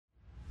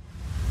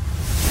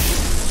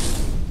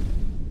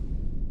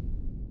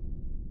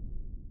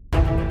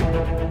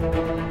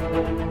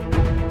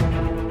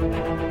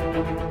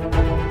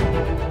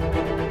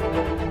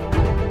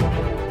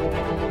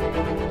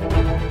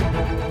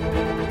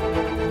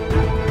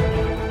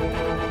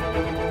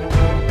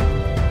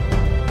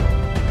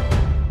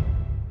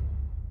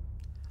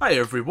Hi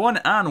everyone,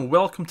 and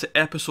welcome to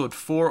episode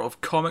 4 of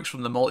Comics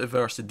from the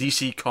Multiverse, the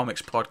DC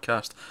Comics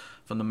podcast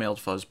from the Mailed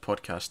Fuzz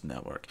Podcast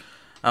Network.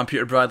 I'm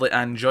Peter Bradley,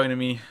 and joining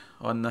me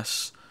on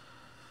this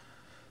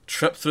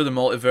trip through the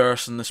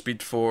multiverse and the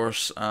Speed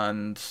Force,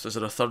 and is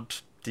there a third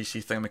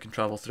DC thing we can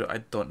travel through?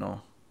 I don't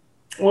know.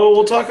 Well,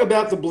 we'll talk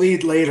about the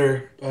bleed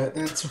later, but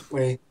that's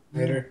way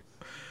later.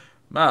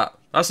 Matt,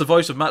 that's the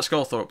voice of Matt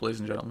Sculthorpe, ladies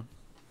and gentlemen.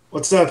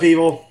 What's up,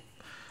 people?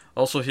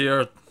 Also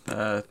here,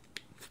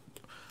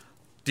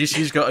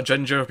 DC's got a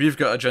ginger, we've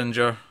got a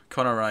ginger,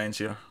 Connor Ryan's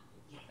here.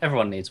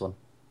 Everyone needs one.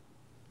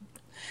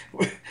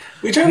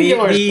 We try to get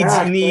ours Needs,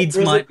 back. needs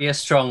might be a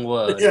strong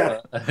word. Yeah.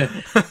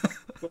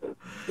 But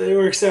They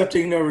were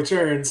accepting no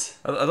returns.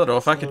 I don't know,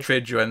 if I could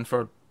trade you in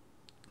for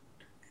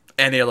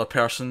any other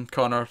person,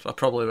 Connor, I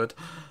probably would.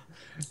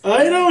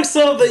 I know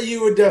some that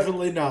you would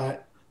definitely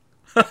not.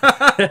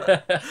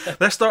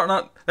 Let's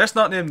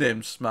not name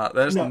names, Matt.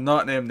 Let's No.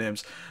 not name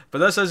names. But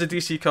this is a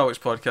DC Comics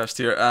podcast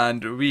here,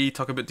 and we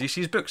talk about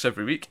DC's books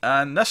every week.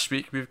 And this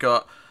week we've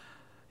got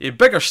a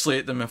bigger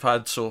slate than we've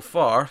had so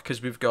far,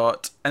 because we've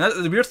got... And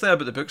the weird thing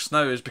about the books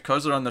now is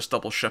because they're on this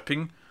double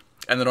shipping,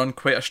 and they're on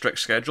quite a strict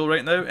schedule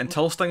right now,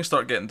 until things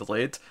start getting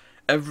delayed,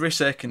 every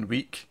second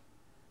week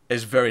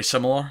is very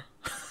similar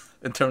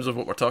in terms of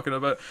what we're talking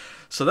about.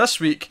 So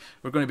this week,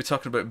 we're going to be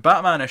talking about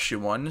Batman issue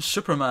 1,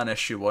 Superman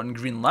issue 1,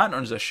 Green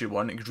Lanterns issue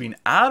 1, Green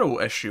Arrow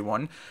issue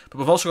 1, but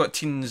we've also got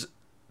Titans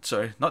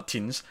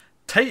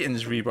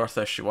Rebirth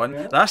issue 1.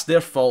 Yeah. That's their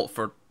fault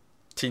for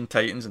Teen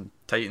Titans and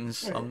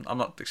Titans. Right. I'm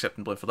not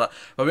accepting blame for that.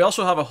 But we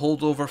also have a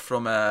holdover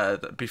from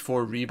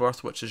before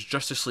Rebirth, which is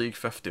Justice League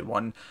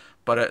 51,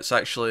 but it's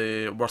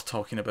actually worth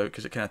talking about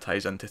because it kind of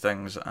ties into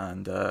things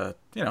and,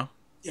 Yeah.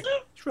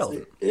 it's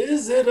relevant.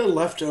 Is it a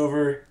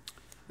leftover?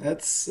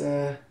 That's,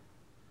 I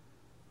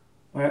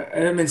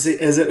didn't mean to say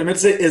is it. I meant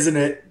to say isn't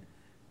it?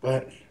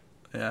 But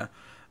Yeah.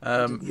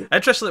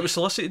 Interesting that we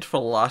solicited for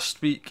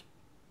last week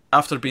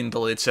after being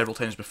delayed several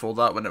times before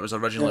that when it was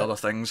originally Yeah. other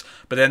things,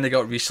 but then they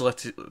got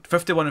resolicited.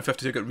 51 and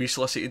 52 got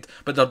resolicited,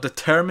 but they're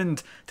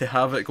determined to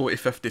have it go to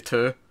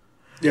 52.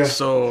 yeah.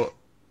 So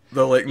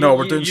they're like, no,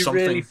 we're doing you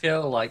something. really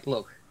feel like,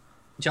 look,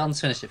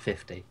 John's finished at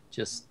 50.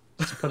 Just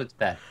put it to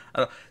bed.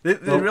 They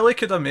Well- really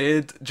could have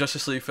made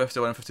Justice League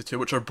 51 and 52,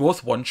 which are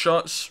both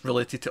one-shots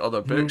related to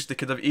other books. They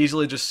could have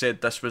easily just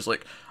said this was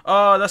like,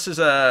 oh, this is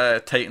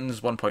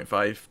Titans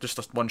 1.5, just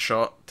a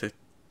one-shot to,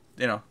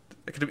 it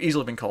could have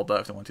easily been called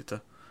that if they wanted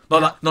to.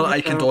 Not that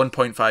I condone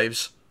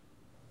 .5s.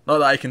 Not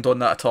that I condone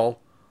that at all.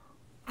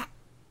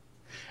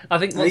 I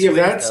think I what's give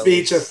weird, that though,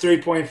 speech a is-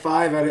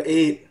 3.5 out of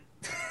 8.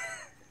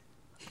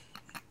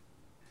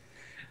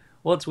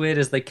 What's weird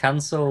is they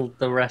cancelled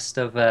the rest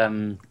of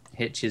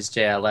Hitch's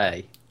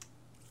JLA.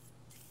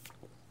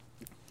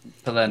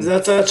 But then Is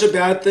that such a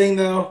bad thing,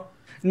 though?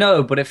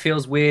 no, but it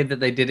feels weird that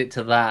they did it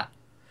to that.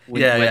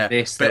 With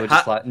this, they But were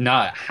just like,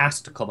 no, it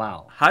has to come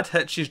out. Had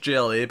Hitch's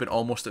JLA been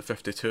almost at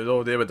 52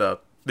 though, they would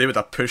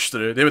have pushed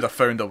through. They would have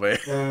found a way.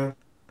 Yeah.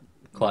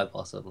 Quite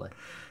possibly.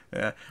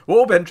 Yeah. What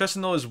will be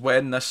interesting though is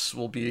when this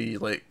will be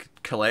like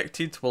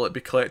collected. Will it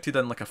be collected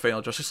in like a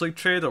final Justice League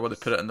trade, or will they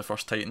put it in the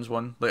first Titans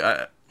one?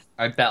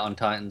 I bet on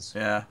Titans.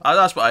 Yeah,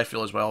 that's what I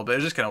feel as well. But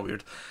it's just kind of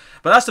weird.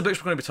 But that's the books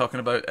we're going to be talking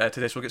about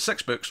today. So we'll get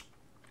 6 books.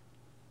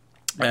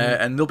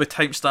 And they'll be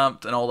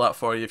timestamped and all that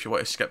for you if you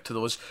want to skip to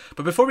those.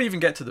 But before we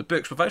even get to the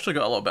books, we've actually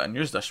got a little bit of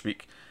news this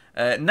week.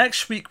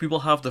 Next week we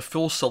will have the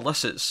full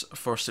solicits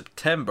for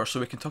September,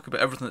 so we can talk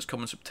about everything that's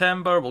coming in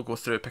September. We'll go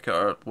through, pick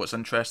out what's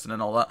interesting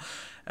and all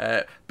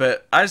that.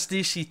 But as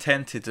DC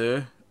tend to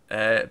do,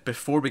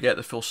 before we get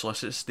the full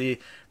solicits, they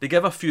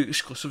give a few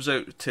exclusives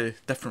out to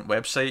different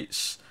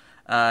websites.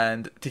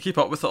 And to keep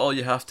up with it all,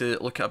 you have to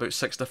look at about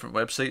 6 different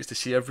websites to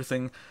see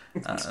everything.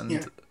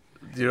 And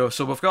Yeah.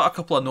 so we've got a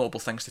couple of notable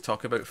things to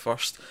talk about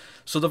first.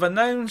 So they've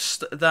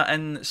announced that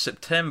in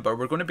September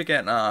we're going to be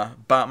getting a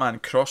Batman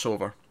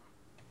crossover.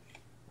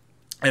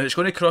 And it's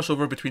going to cross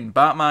over between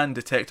Batman,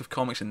 Detective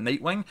Comics, and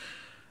Nightwing.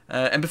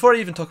 And before I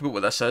even talk about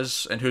what this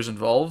is and who's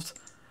involved,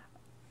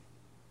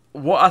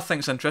 what I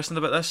think's interesting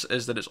about this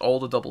is that it's all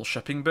the double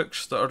shipping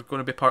books that are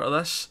going to be part of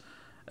this.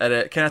 And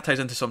it kind of ties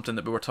into something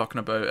that we were talking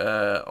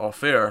about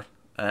off air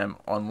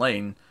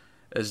online,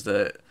 is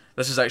that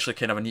this is actually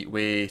kind of a neat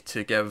way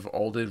to give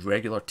all the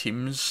regular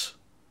teams,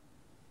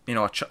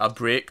 a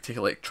break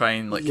to like try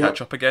and like Yep.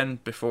 catch up again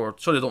before,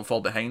 so they don't fall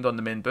behind on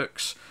the main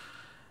books.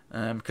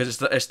 Because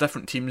it's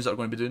different teams that are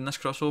going to be doing this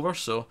crossover.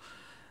 So,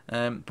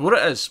 but what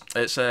it is,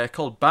 it's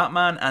called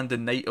Batman and the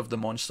Night of the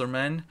Monster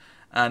Men,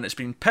 and it's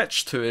been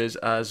pitched to us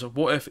as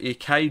what if a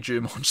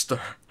kaiju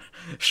monster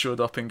showed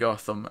up in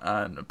Gotham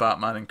and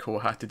Batman and co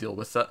had to deal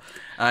with it.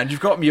 And you've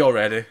got me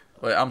already.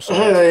 Like, I'm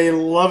sold. I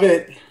love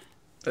it.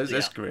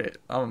 It's great.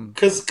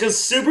 Because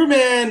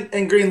Superman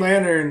and Green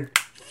Lantern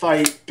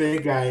fight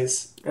big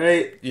guys,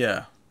 right?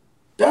 Yeah.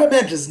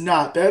 Batman does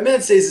not.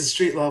 Batman stays at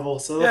street level.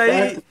 So the Yeah,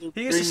 fact that they're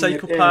he gets the bringing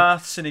it in-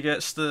 psychopaths and he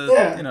gets the,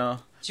 Yeah. Do you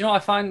know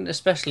what I find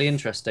especially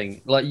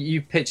interesting? Like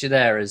you picture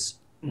there as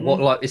what,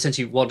 like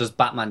essentially, what does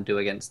Batman do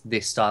against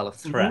this style of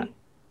threat?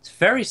 It's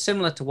very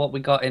similar to what we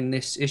got in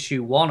this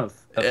issue one of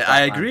I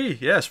Batman. agree.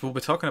 Yes, we'll be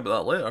talking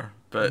about that later,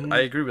 but I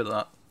agree with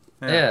that.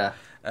 Yeah.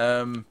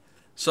 Yeah.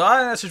 So I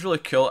think this is really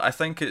cool. I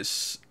think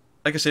it's,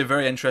 like I say,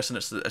 very interesting.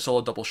 It's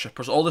all double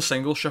shippers. All the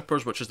single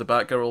shippers, which is the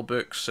Batgirl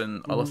books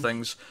and other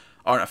things,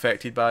 aren't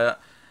affected by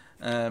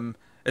it.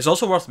 It's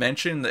also worth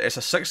mentioning that it's a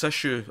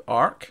 6-issue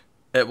arc.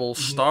 It will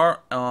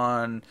start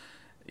on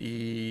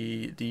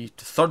the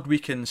third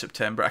week in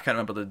September. I can't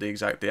remember the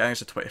exact day. I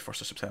think it's the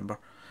 21st of September.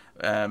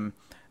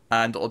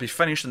 And it'll be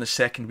finished in the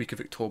second week of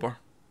October.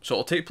 So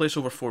it'll take place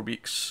over 4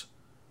 weeks.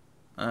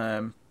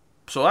 So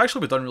it'll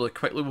actually be done really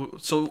quickly.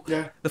 So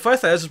Yeah. the funny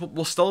thing is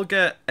we'll still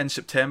get, in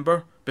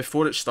September,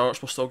 before it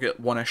starts, we'll still get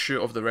one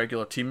issue of the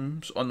regular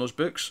teams on those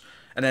books.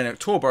 And then in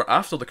October,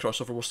 after the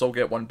crossover, we'll still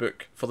get one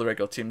book for the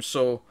regular teams.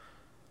 So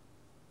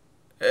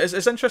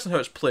it's interesting how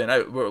it's playing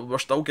out. We're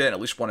still getting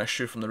at least one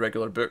issue from the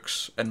regular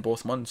books in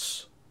both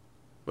months,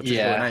 which is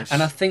really nice.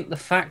 And I think the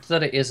fact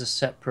that it is a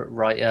separate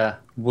writer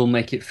will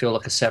make it feel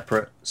like a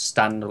separate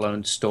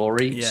standalone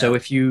story. Yeah. So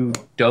if you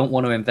don't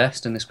want to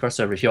invest in this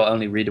crossover, if you're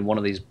only reading one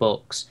of these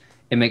books,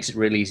 it makes it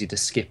really easy to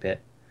skip it.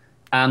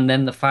 And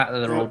then the fact that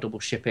they're all double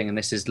shipping and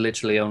this is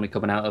literally only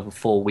coming out over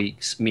 4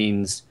 weeks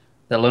means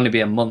there'll only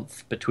be a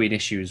month between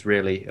issues,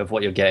 really, of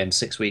what you're getting,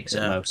 6 weeks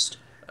at most.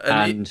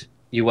 And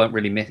you won't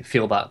really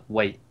feel that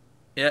weight.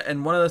 Yeah,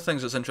 and one of the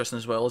things that's interesting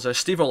as well is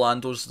Steve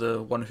Orlando's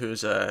the one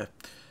who's sort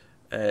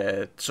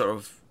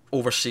of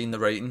overseeing the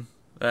writing.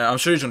 I'm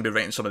sure he's going to be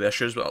writing some of the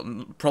issues,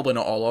 but probably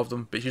not all of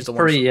them. But he's the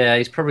one. Yeah,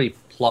 he's probably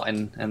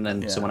plotting, and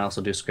then someone else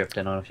will do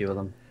scripting on a few of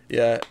them.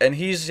 Yeah, and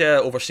he's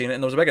overseeing it.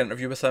 And there was a big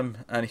interview with him,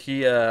 and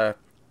he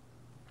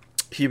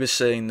was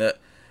saying that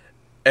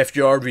if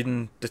you are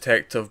reading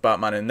Detective,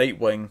 Batman, and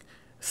Nightwing,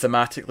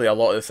 thematically, a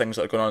lot of the things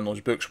that are going on in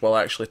those books will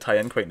actually tie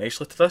in quite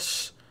nicely to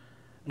this.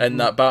 And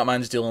that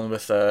Batman's dealing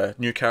with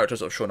new characters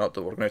that have shown up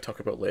that we're going to talk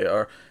about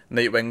later.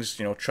 Nightwing's,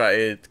 try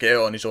to get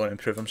out on his own and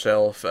prove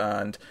himself,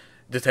 and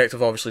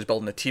Detective obviously is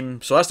building a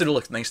team. So that's the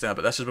really nice thing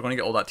about this is we're going to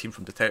get all that team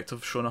from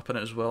Detective showing up in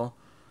it as well,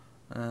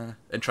 and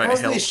trying As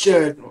to help. they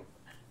should,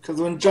 because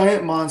when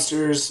giant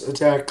monsters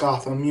attack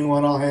Gotham, you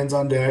want all hands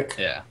on deck.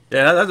 Yeah.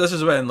 Yeah, this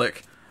is when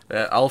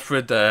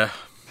Alfred.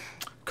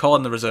 Call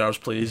in the reserves,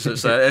 please.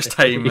 It's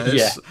time.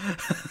 Yeah.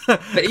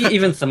 But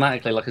even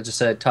thematically, like I just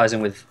said, it ties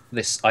in with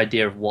this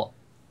idea of what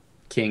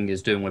King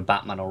is doing with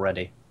Batman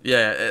already.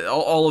 Yeah,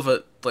 all of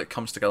it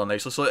comes together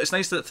nicely. So it's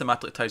nice that it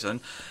thematically ties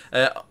in.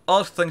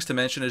 Other things to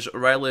mention is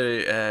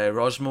Riley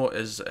Rosmo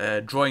is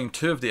drawing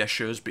 2 of the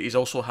issues, but he's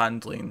also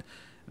handling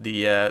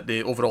the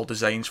overall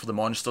designs for the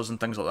monsters and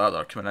things like that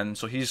are coming in.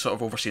 So he's sort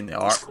of overseeing the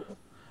art,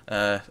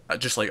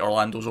 just like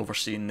Orlando's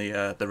overseeing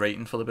the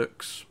writing for the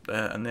books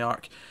and the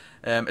arc.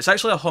 It's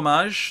actually a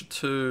homage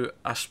to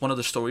one of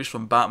the stories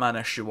from Batman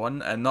issue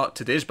 1, and not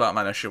today's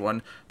Batman issue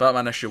 1,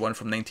 Batman issue 1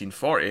 from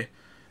 1940.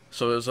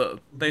 So there's a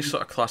nice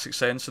sort of classic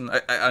sense, and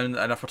if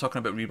we're talking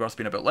about Rebirth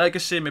being about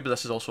legacy, maybe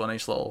this is also a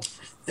nice little...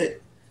 Hey,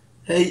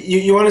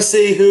 you want to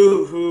see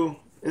who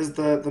is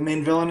the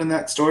main villain in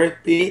that story,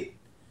 Pete?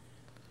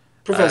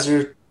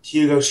 Professor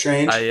Hugo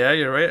Strange. Yeah,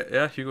 you're right.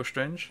 Yeah, Hugo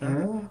Strange.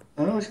 Yeah.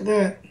 Oh, look at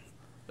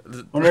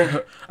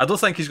that. I don't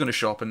think he's going to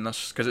show up in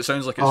this, because it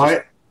sounds like it's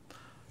just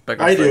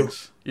bigger I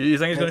things. You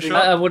think he's going to show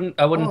up?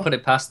 I wouldn't put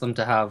it past them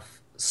to have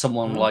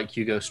someone like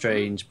Hugo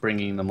Strange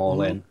bringing them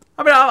all in.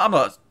 I mean,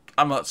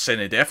 I'm not saying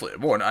they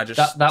definitely won't. I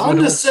just that I'm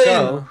would just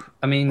also. saying-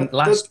 I mean,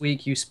 last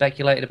week you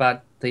speculated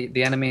about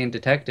the enemy and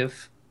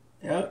Detective.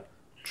 Yep.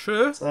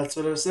 true. So that's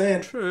what I was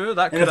saying. True.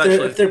 That And could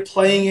actually. if they're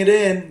playing it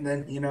in,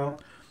 then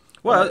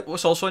Well,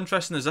 what's also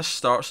interesting is this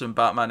starts in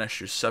Batman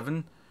issue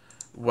 7,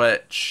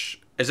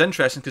 which is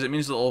interesting because it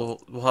means that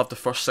we'll have the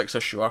first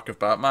 6-issue arc of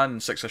Batman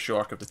and 6-issue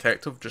arc of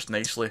Detective just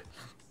nicely.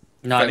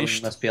 No,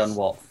 Finished. it must be on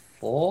what,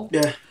 4?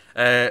 Yeah.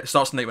 It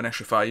starts in Nightwing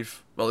issue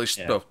 5. Well, at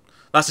least, well,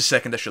 that's the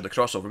second issue of the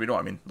crossover, you know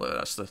what I mean?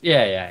 That's the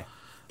Yeah.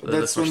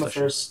 That's when the issue.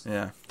 first.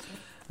 Yeah.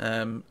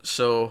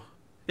 So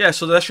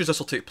the issues this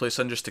will take place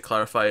in, just to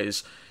clarify,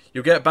 is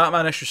you'll get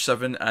Batman issue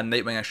 7 and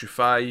Nightwing issue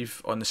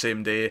 5 on the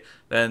same day.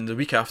 Then the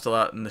week after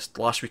that, in this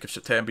last week of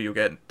September, you'll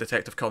get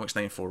Detective Comics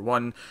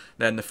 941.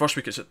 Then the first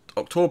week of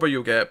October,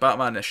 you'll get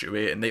Batman issue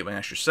 8 and Nightwing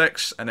issue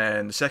 6. And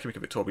then the second week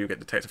of October, you'll get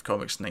Detective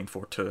Comics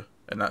 942.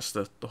 And that's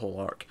the whole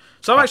arc.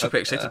 So I'm actually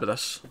quite excited with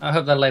this. I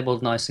hope they're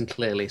labelled nice and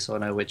clearly so I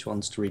know which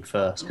ones to read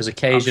first. Because I'm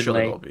sure they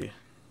occasionally will be.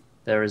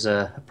 there is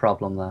a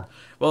problem there.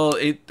 Well,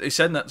 he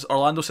said that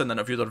Orlando said in the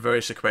interview they're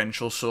very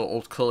sequential, so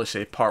it'll clearly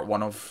say part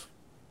 1 of,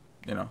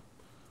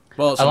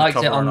 Well, it's I on liked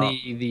the it cover on or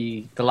not.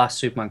 the last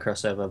Superman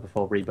crossover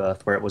before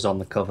Rebirth where it was on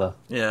the cover.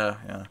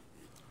 Yeah.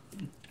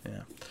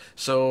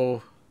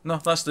 So no,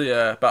 that's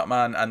the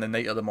Batman and the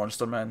Night of the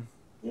Monster Men.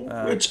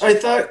 Which I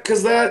thought,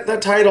 because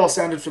that title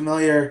sounded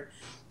familiar.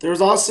 There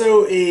was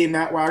also a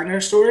Matt Wagner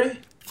story,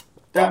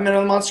 Batman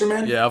and the Monster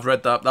Men. Yeah, I've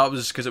read that. That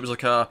was because it was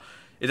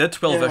he did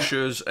 12 Yeah.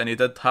 issues, and he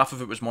did half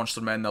of it was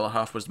Monster Men, the other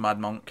half was Mad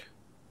Monk,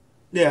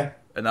 Yeah.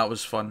 and that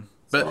was fun.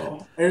 But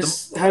So I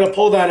just had to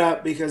pull that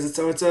up because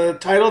it's a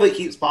title that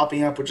keeps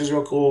popping up, which is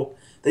real cool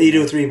that you do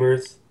with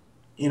Rebirth.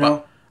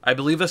 I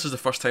believe this is the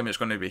first time it's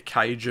going to be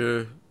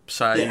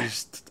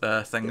kaiju-sized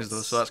things,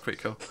 though, so that's quite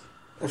cool.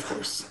 Of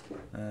course.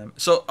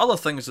 So other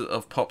things that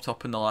have popped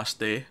up in the last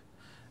day,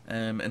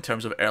 in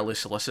terms of early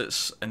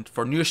solicits and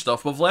for new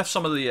stuff, we've left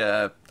some of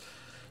the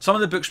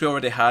books we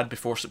already had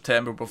before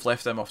September. We've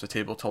left them off the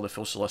table till the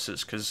full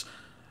solicits because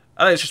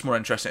I think it's just more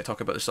interesting to talk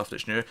about the stuff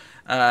that's new.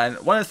 And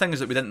one of the things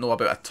that we didn't know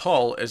about at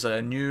all is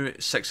a new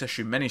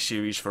 6-issue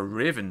miniseries for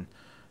Raven,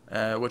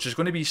 which is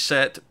going to be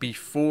set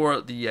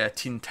before the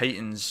Teen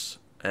Titans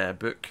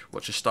book,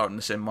 which is starting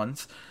the same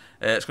month.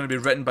 It's going to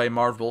be written by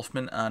Marv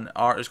Wolfman, and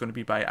art is going to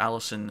be by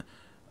Alison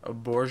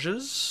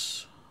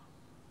Borges.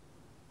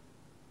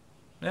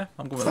 Yeah,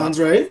 I'm going with Sounds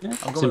that. right. Yeah,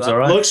 I'm going seems with that. all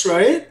right. Looks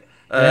right.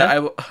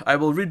 Yeah. I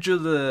will read you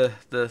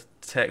the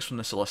text from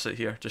the solicit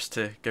here just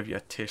to give you a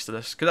taste of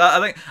this, because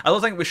I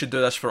don't think we should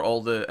do this for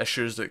all the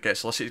issues that get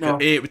solicited. No.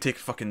 A, it would take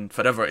fucking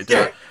forever to do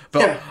Yeah, it,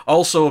 but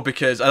also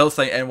because I don't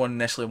think anyone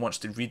necessarily wants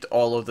to read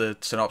all of the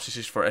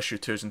synopsises for issue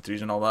 2s and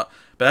 3s and all that.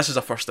 But this is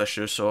a first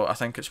issue, so I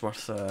think it's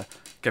worth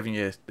giving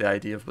you the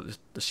idea of what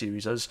the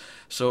series is.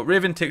 So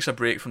Raven takes a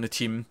break from the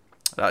team,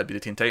 that would be the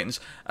Teen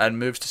Titans, and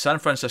moves to San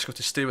Francisco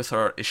to stay with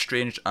her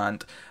estranged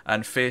aunt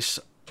and face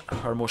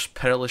her most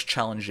perilous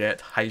challenge yet,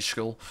 high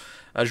school.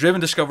 As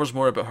Raven discovers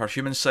more about her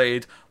human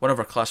side, one of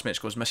her classmates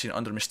goes missing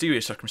under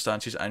mysterious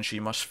circumstances, and she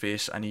must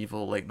face an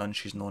evil like none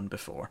she's known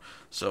before.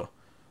 So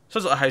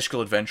it's like a high school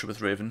adventure with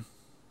Raven.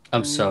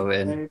 I'm so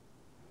in. I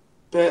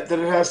bet that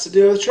it has to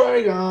do with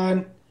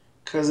Trigon,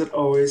 because it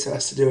always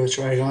has to do with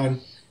Trigon.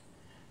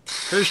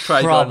 Who's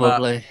Trigon,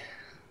 Probably. Matt?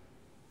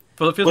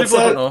 For the people What's who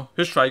don't that? know,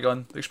 who's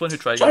Trigon? Explain who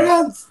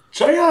Trigon is.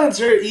 Trigon's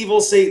her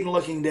evil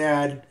Satan-looking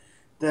dad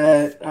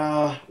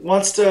that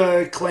wants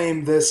to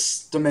claim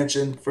this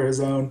dimension for his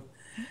own.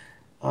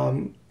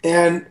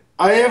 And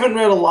I haven't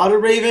read a lot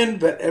of Raven,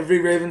 but every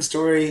Raven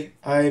story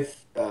I've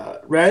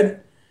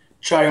read,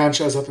 Trigon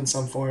shows up in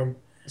some form.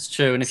 It's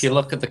true, and if you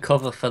look at the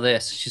cover for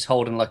this, she's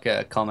holding like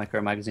a comic or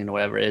a magazine or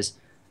whatever it is,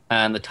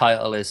 and the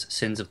title is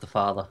Sins of the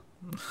Father.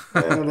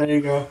 Yeah, there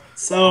you go.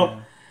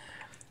 So,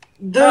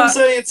 them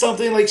saying it's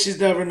something like she's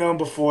never known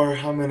before,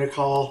 I'm going to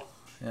call.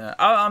 Yeah,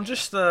 I'm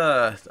just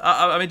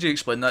I made you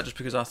explain that just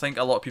because I think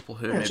a lot of people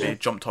who Yeah, maybe sure.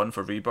 jumped on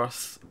for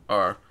Rebirth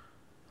are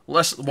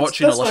watching or that's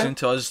listening fine.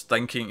 to us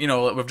thinking,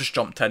 like we've just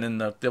jumped in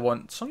and they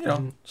want some,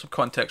 some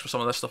context for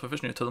some of this stuff if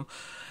it's new to them.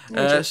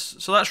 sure.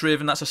 So that's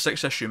Raven. That's a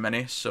 6-issue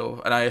mini.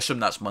 So, and I assume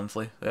that's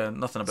monthly.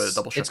 Nothing about it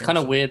double shipping. It's kind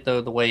of weird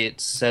though the way it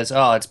says,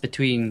 it's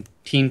between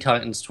Teen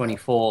Titans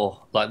 24,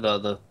 like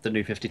the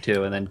New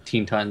 52, and then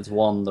Teen Titans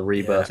 1, the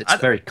Rebirth. Yeah,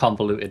 It's very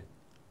convoluted.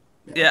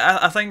 Yeah,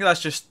 I think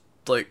that's just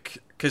like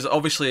because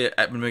obviously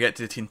when we get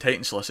to the Teen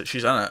Titans solicit,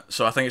 she's in it.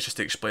 So I think it's just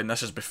to explain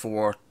this is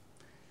before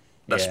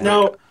this. Yeah.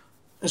 book. Now,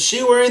 is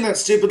she wearing that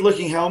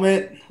stupid-looking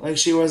helmet like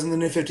she was in the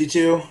New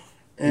 52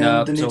 and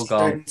No, the it's New all Teen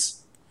gone.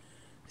 Titans?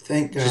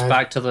 Thank God.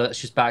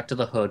 She's back to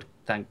the hood.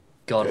 Thank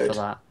God Good. for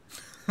that.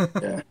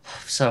 Yeah. I'm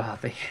so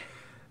happy.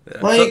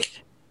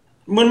 Like,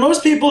 when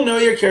most people know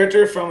your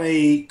character from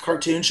a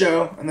cartoon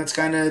show, and that's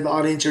kind of the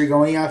audience you're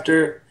going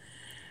after,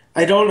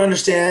 I don't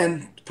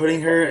understand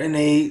putting her in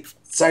a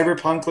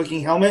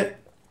cyberpunk-looking helmet.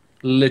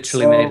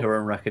 Literally So- made her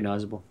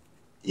unrecognizable.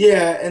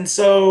 Yeah, and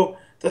so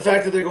the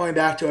fact that they're going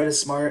back to it is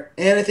smart.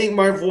 And I think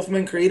Marv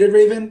Wolfman created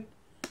Raven,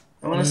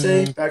 I want to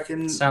say, back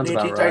in sounds New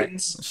about Teen right.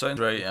 Titans. Sounds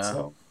right. Yeah.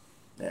 So,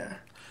 yeah.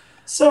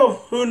 So,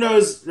 who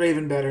knows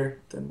Raven better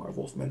than Marv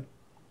Wolfman?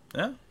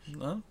 Yeah,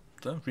 no,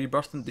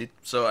 Rebirth indeed.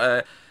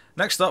 So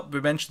next up, we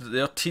mentioned that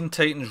there Teen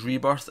Titans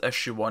Rebirth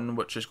issue 1,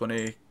 which is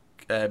going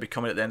to be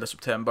coming at the end of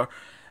September.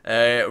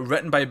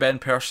 Written by Ben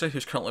Percy,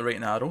 who's currently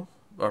writing Arrow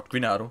or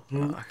Green Arrow.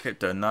 I keep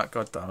doing that.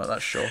 God damn it,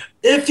 that show.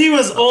 If he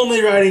was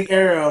only writing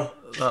Arrow,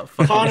 That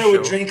fucking Connor show.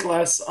 would drink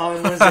less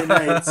on Wednesday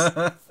nights.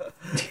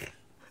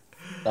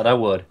 That I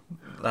would.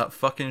 That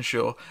fucking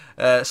show.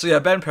 So yeah,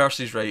 Ben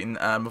Percy's writing,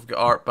 and we've got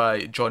art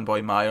by John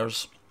Boy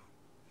Myers.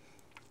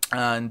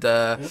 And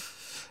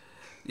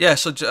yeah,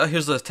 so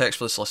here's the text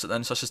for the solicit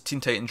then. So this is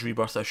Teen Titans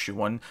Rebirth issue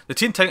 1. The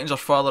Teen Titans are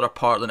farther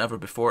apart than ever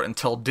before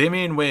until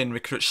Damian Wayne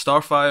recruits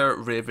Starfire,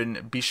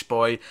 Raven, Beast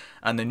Boy,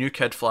 and the new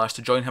Kid Flash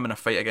to join him in a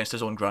fight against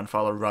his own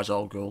grandfather, Ra's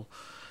al Ghul.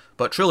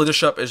 But true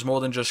leadership is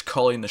more than just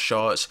calling the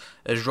shots.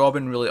 Is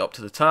Robin really up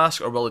to the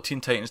task, or will the Teen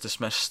Titans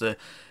dismiss the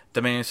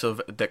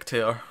diminutive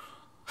dictator?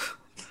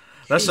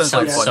 That sounds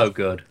like Sounds fun. so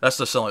good. That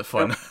does sound like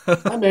fun.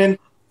 I'm in.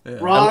 Yeah.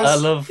 Roz, I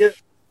love- yeah.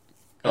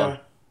 Go on.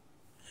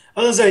 I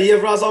was gonna say you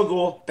have Ra's al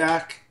Ghul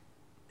back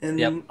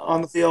Yep.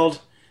 on the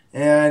field,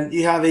 and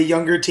you have a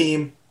younger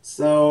team,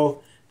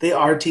 so they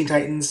are Teen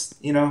Titans.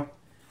 Yeah.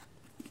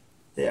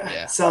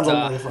 Sounds a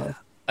lot of fun.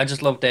 I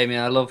just love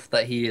Damien. I love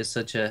that he is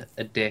such a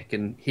dick,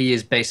 and he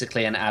is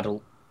basically an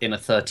adult in a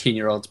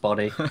 13-year-old's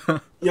body.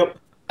 Yep.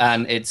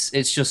 And it's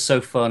just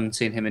so fun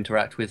seeing him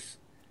interact with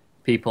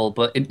people,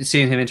 but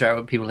seeing him interact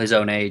with people his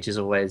own age is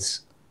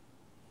always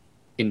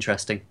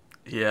interesting.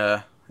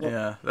 Yeah,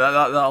 yeah.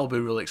 That'll be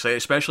really exciting,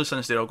 especially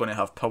since they're all going to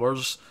have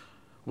powers,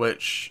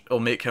 which will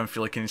make him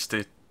feel like he needs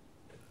to.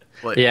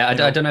 Like, Yeah,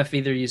 I don't know if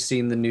either of you've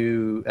seen the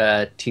new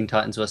Teen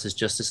Titans versus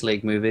Justice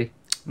League movie.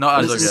 Not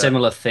as It's of a yet.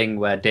 similar thing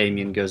where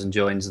Damien goes and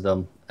joins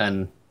them,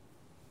 and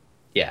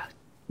yeah,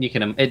 you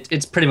can.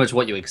 It's pretty much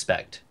what you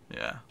expect.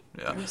 Yeah,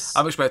 yeah. Yes.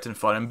 I'm expecting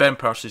fun, and Ben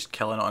Percy's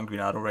killing it on Green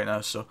Arrow right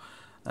now. So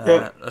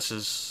Yep. this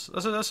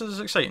is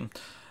exciting.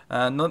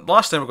 And the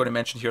last thing we're going to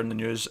mention here in the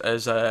news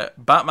is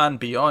Batman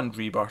Beyond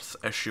Rebirth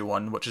issue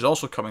 1, which is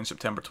also coming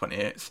September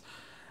 28th.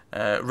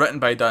 Written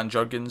by Dan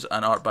Jurgens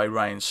and art by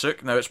Ryan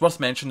Sook. Now, it's worth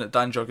mentioning that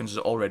Dan Jurgens is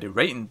already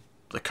writing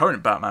the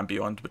current Batman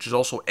Beyond, which is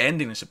also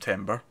ending in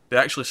September. They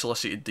actually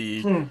solicited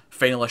the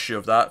final issue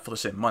of that for the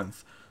same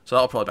month, so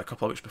that'll probably be a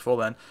couple of weeks before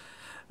then.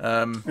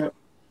 Yep.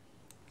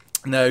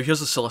 Now, here's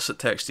the solicit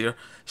text here.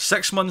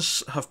 6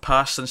 months have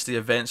passed since the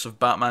events of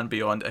Batman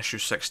Beyond issue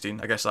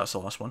 16. I guess that's the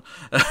last one.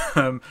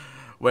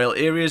 While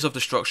areas of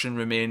destruction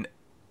remain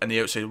in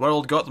the outside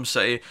world, Gotham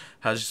City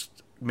has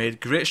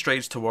made great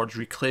strides towards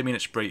reclaiming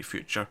its bright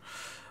future.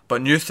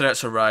 But new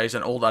threats arise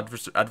and old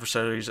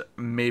adversaries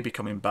may be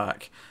coming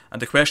back.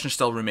 And the question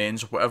still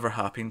remains, whatever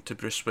happened to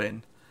Bruce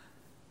Wayne?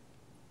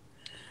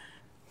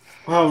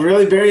 Wow,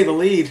 really bury the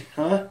lead,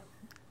 huh?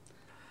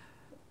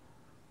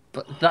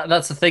 But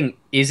that's the thing.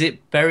 Is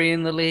it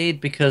burying the lead?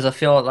 Because I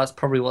feel like that's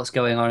probably what's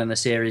going on in the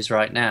series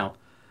right now.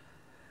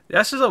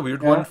 This is a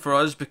weird Yeah. one for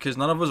us because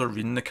none of us are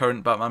reading the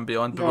current Batman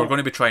Beyond, but No. we're going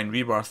to be trying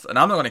Rebirth, and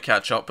I'm not going to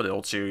catch up with the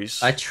old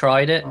series. I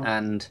tried it,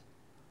 and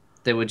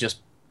they were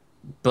just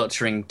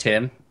butchering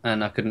Tim,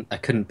 and I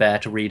couldn't bear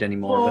to read any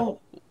more of it.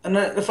 Well, and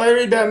if I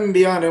read Batman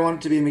Beyond, I want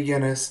it to be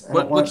McGinnis. I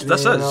don't want Which it to be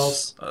this anyone is.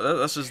 else.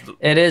 This is.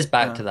 It is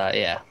back to that,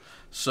 yeah.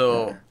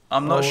 So,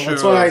 I'm not sure.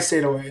 That's why I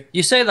stayed away.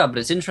 You say that, but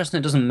it's interesting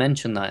it doesn't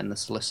mention that in the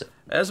solicit.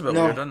 It is a bit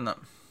No. weird, isn't it?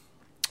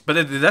 But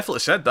they definitely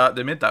said that.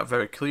 They made that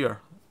very clear.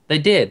 They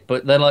did,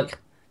 but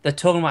they're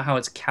talking about how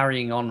it's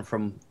carrying on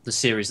from the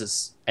series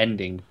that's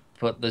ending,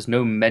 but there's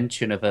no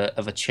mention of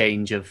a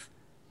change of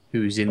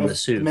who's in the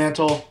suit.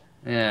 Mantle.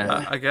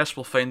 Yeah. I guess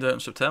we'll find out in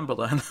September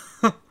then.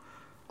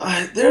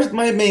 There's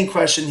my main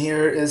question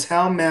here is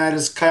how mad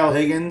is Kyle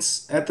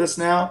Higgins at this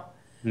now?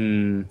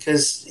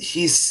 Because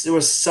he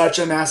was such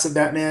a massive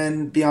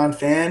Batman Beyond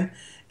fan,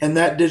 and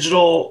that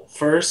digital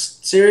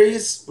first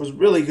series was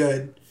really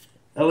good.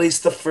 At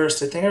least the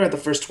first, I think I read the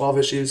first 12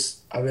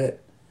 issues of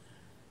it.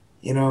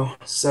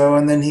 So,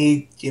 and then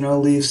he,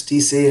 leaves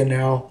DC and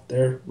now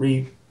they're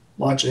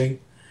relaunching.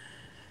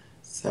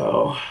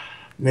 So,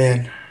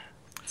 man,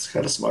 it's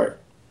kind of smart.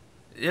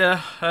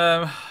 Yeah,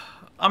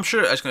 I'm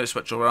sure it's going to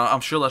switch over. I'm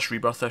sure this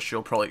Rebirth issue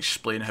will probably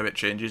explain how it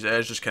changes. It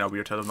is just kind of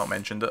weird how they've not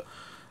mentioned it.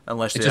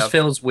 Unless It they just have.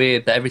 feels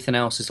weird that everything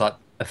else is like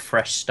a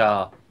fresh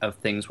start of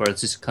things,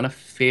 whereas this kind of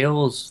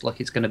feels like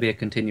it's going to be a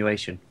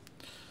continuation.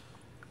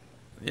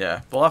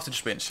 Yeah, we'll have to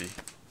just wait and see.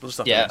 We'll just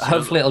have to wait Yeah, and see.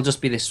 hopefully it'll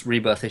just be this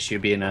Rebirth issue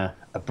being a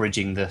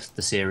bridging the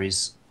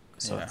series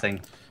sort Yeah. of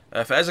thing.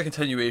 If it is a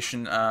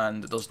continuation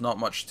and there's not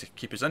much to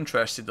keep us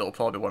interested, it'll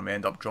probably be one we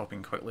end up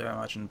dropping quickly, I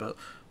imagine, but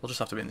we'll just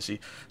have to wait and see.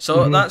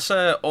 So that's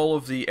all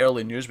of the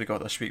early news we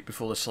got this week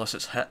before the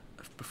solicits hit,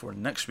 before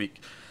next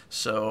week.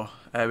 So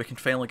we can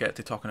finally get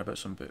to talking about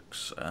some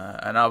books.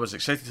 And I was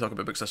excited to talk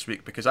about books this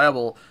week because I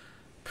will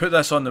put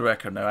this on the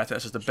record now. I think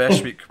this is the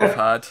best week we've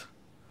had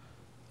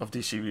of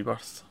DC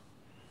Rebirth.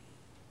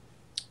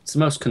 It's the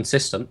most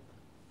consistent.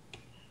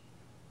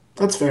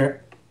 That's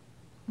fair.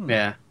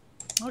 Yeah.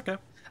 Okay.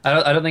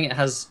 I don't think it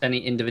has any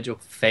individual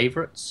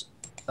favourites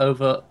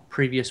over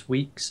previous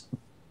weeks,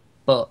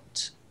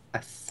 but I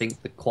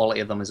think the quality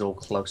of them is all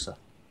closer.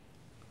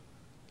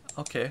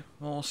 Okay,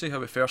 well, we'll see how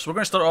we fare. So we're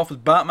going to start off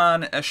with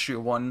Batman issue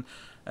 1,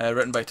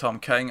 written by Tom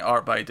King,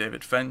 art by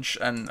David Finch,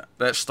 and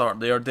let's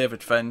start there.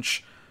 David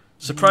Finch,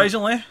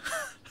 surprisingly,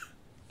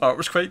 art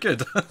was quite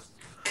good.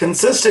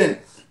 Consistent.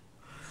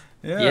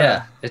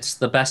 Yeah, it's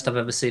the best I've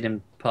ever seen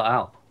him put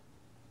out.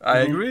 I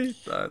agree.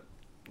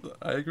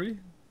 I agree.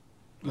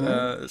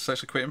 It's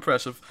actually quite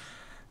impressive.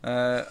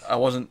 I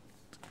wasn't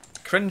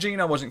cringing,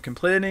 I wasn't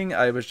complaining,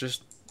 I was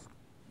just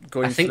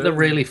going I think through the it.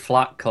 really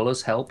flat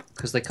colours help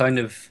because they kind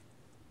of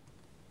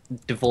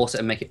divorce it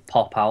and make it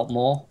pop out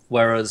more,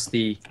 whereas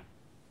the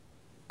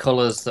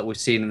colours that we've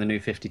seen in the New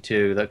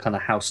 52, the kind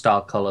of house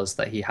style colours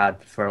that he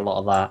had for a lot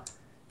of that,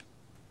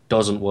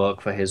 doesn't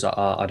work for his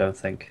art, I don't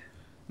think.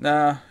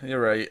 Nah, you're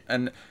right,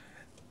 and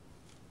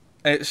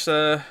it's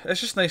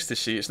just nice to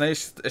see. It's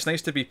nice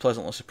to be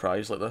pleasantly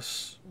surprised like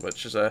this,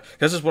 which is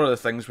this is one of the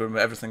things when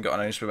everything got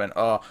announced. We went,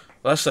 oh,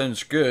 well, that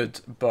sounds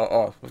good, but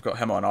oh, we've got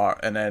him on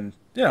art, and then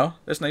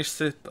it's nice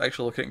to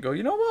actually look at it and go,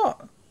 you know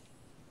what,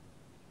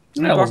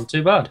 That wasn't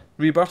too bad.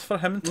 rebirth for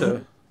him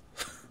too.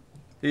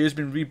 He has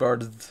been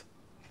rebirthed.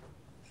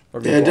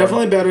 Or Yeah, reborn.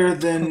 definitely better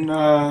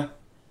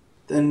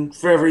than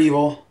Forever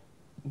Evil,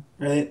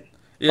 right?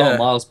 Yeah, Oh,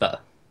 miles better.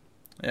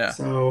 yeah.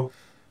 So,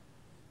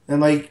 and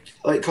like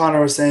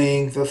Connor was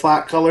saying, the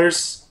flat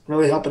colors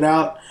really help it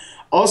out.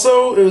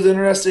 Also, it was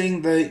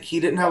interesting that he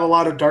didn't have a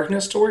lot of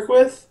darkness to work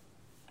with,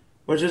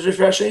 which is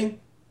refreshing.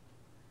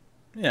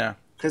 Yeah.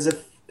 Because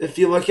if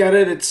you look at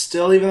it, it's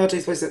still, even though it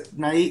takes place at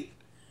night,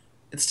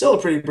 it's still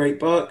a pretty bright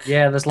book.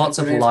 Yeah, there's lots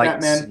of Considering it's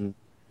lights. Batman.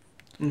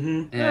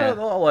 And, Yeah, a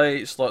yeah. lot of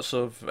lights, lots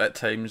of, at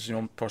times,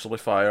 possibly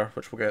fire,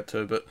 which we'll get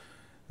to,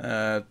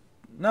 but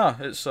No,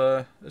 it's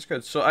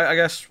good. So I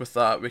guess with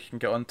that we can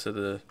get on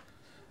to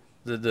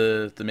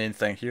the main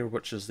thing here,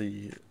 which is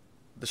the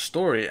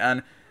story,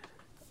 and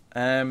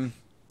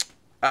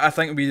I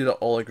think we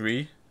all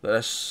agree that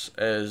this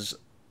is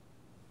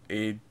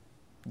a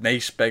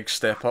nice big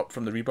step up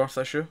from the Rebirth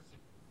issue.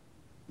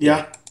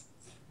 Yeah.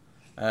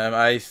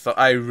 I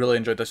really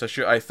enjoyed this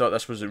issue. I thought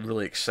this was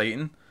really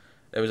exciting.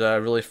 It was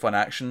a really fun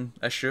action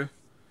issue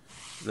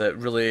that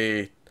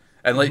really,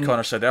 and like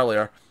Connor said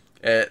earlier,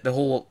 the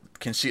whole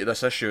conceit of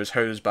this issue is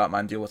how does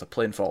Batman deal with a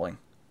plane falling,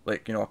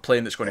 like a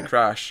plane that's going to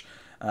crash,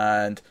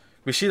 and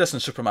we see this in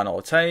Superman all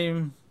the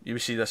time. You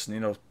see this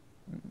in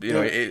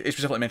it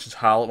specifically mentions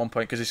Hal at one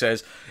point because he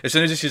says as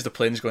soon as he sees the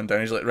planes going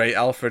down, he's like, right,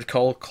 Alfred,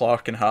 call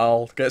Clark and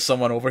Hal, get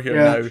someone over here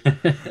now.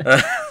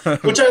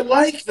 Which I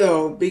like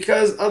though,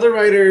 because other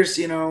writers,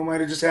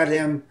 might have just had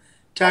him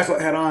tackle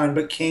it head on,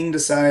 but King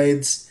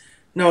decides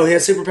no, he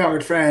has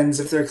superpowered friends.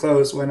 If they're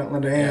close, why not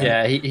lend a hand?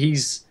 Yeah,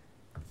 he's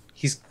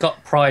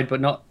got pride,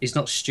 but he's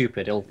not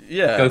stupid. He'll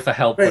go for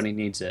help when he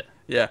needs it.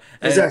 Yeah,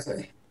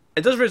 exactly.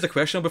 It does raise the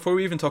question before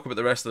we even talk about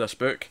the rest of this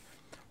book.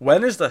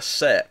 When is this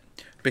set?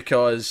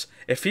 Because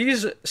if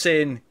he's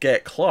saying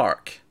get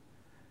Clark,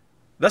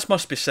 this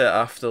must be set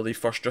after the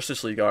first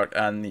Justice League arc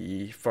and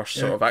the first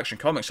sort of Action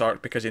Comics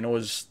arc because he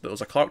knows there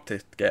was a Clark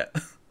to get.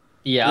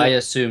 Yeah, I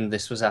assumed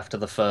this was after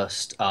the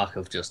first arc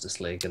of Justice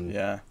League, and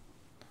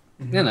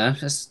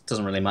this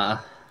doesn't really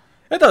matter.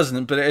 It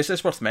doesn't, but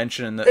it's worth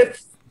mentioning that.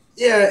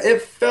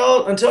 It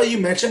felt until you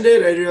mentioned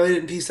it, I really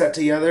didn't piece that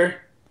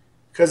together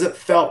because it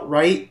felt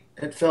right.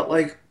 It felt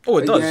like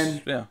it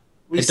does. Yeah,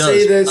 we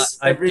say this.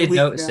 I every did week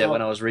notice now. it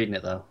when I was reading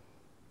it though.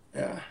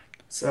 Yeah.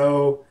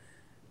 So,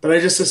 but I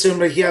just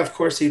assumed of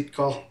course he'd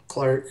call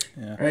Clark,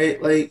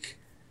 right? Like,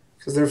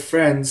 because they're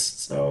friends.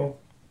 So.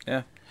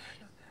 Yeah.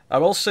 I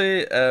will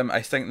say,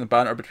 I think the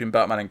banter between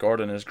Batman and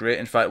Gordon is great.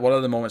 In fact, one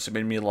of the moments that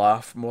made me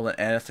laugh more than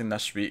anything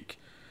this week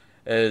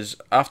is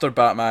after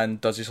Batman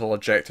does his whole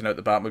ejecting out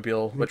the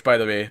Batmobile, which, by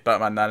the way,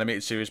 Batman the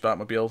Animated Series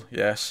Batmobile,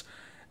 yes.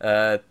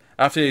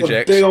 After he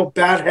ejects... A big old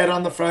bat head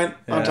on the front,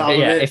 on top of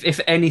it. If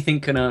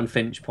anything can earn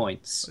Finch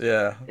points.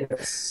 Yeah.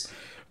 Yes.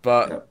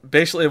 But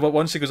basically,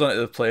 once he goes onto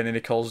the plane and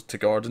he calls to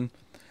Gordon,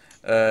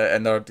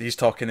 and he's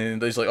talking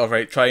and he's like, all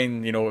right, try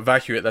and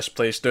evacuate this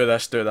place, do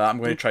this, do that, I'm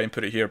going to try and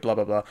put it here, blah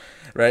blah blah,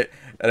 right?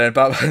 And then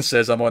Batman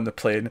says, I'm on the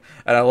plane,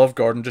 and I love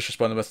Gordon just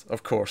responding with,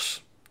 of course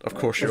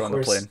you're on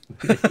the plane.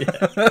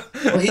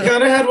 Well, he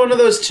kind of had one of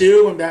those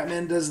too when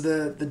Batman does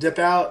the dip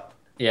out.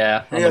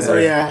 Yeah. And he goes,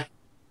 yeah,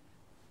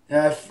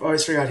 I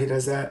always forgot he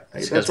does that.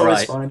 That's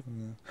always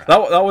fun.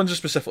 That one just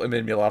specifically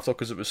made me laugh though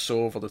because it was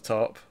so over the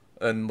top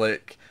and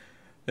like,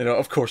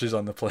 of course he's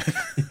on the plane.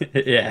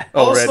 Yeah.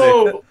 Already.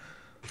 Also,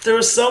 there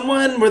was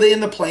someone, were they in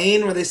the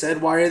plane where they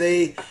said, why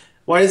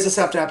does this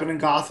have to happen in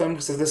Gotham?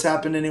 Because if this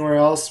happened anywhere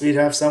else, we'd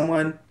have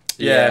someone.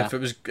 Yeah,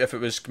 if it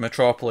was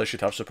Metropolis,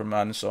 you'd have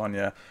Superman and so on,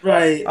 yeah.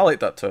 Right. I like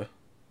that too.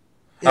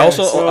 Yeah, I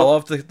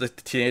love the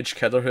teenage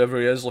kid or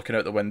whoever he is looking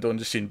out the window and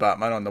just seeing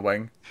Batman on the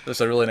wing.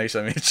 That's a really nice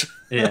image.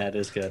 Yeah, it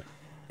is good.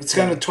 It's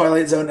kind of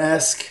Twilight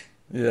Zone-esque.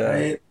 Yeah.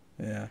 Right?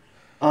 Yeah.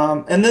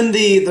 And then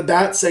the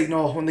bat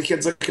signal, when the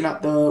kid's looking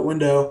out the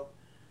window,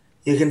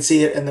 you can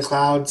see it in the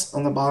clouds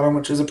on the bottom,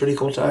 which is a pretty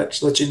cool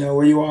touch. Let you know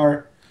where you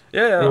are.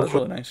 Yeah, that was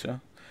really nice, yeah.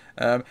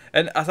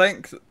 And I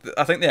think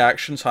the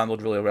action's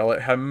handled really well.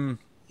 Like him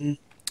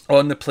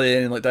on the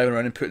plane, like diving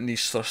around and putting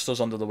these thrusters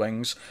under the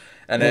wings.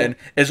 And then,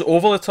 as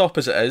over the top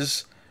as it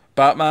is,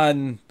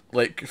 Batman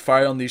like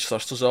firing these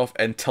thrusters off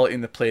and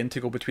tilting the plane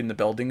to go between the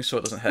buildings so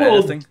it doesn't hit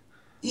anything.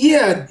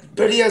 Yeah,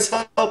 but he has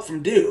help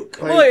from Duke.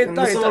 And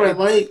that's what I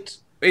liked.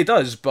 He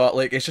does, but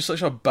like it's just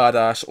such a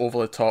badass over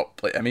the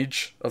top like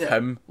image of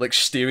him like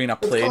steering a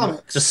plane.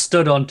 Just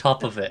stood on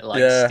top of it, like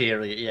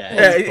steering it.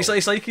 Yeah,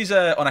 it's like he's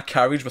on a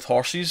carriage with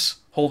horses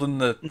holding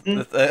the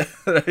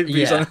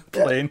he's on a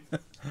plane.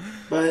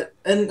 But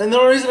and the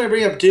only reason I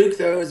bring up Duke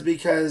though is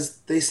because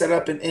they set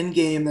up an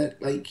Endgame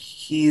that like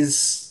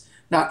he's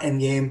not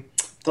Endgame,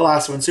 the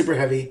last one, Super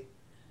Heavy.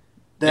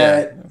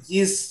 That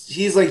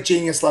he's like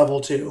genius level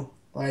too.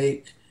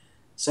 Like,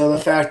 so the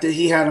fact that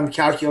he had him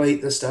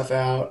calculate this stuff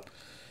out,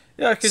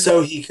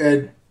 so he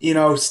could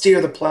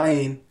steer the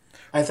plane,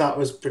 I thought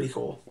was pretty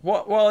cool.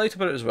 What I liked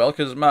about it as well,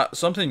 because Matt,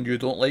 something you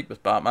don't like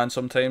with Batman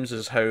sometimes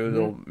is how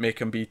they'll make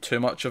him be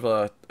too much of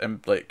a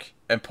like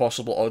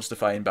impossible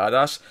odds-defying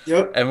badass.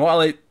 Yep. And what I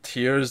liked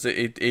here is that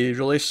he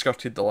really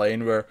skirted the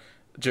line where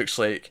Duke's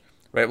like,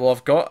 right, well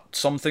I've got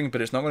something,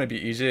 but it's not going to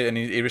be easy, and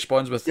he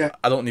responds with,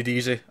 I don't need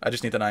easy, I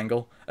just need an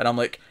angle, and I'm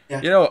like,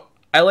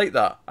 I like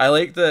that. I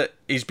like that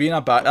he's being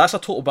that's a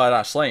total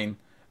badass line,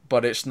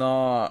 but it's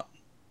not.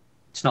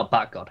 It's not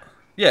Batgod.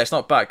 Yeah, it's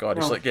not Batgod.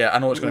 It's like, I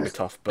know it's going to be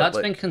tough, but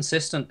that's been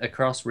consistent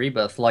across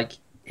Rebirth. Like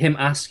him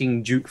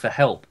asking Duke for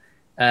help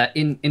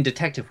in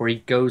Detective, where he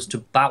goes to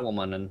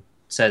Batwoman and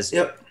says,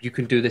 "You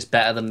can do this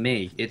better than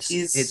me."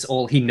 It's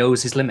all he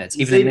knows his limits.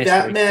 He's even in a this,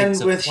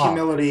 Batman with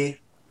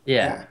humility.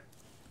 Yeah.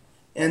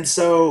 And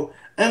so,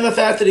 and the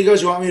fact that he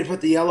goes, "You want me to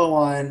put the yellow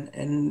on?"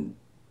 and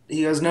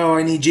he goes, "No,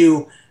 I need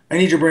you. I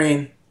need your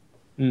brain."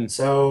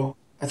 So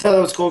I thought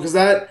that was cool because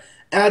that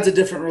adds a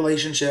different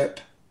relationship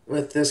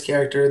with this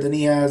character than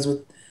he has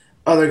with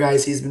other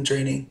guys he's been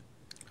training.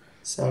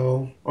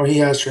 So, or he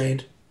has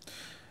trained.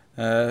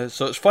 So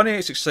it's funny,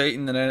 it's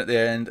exciting, and then at the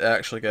end it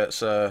actually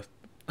gets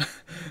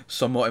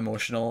somewhat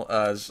emotional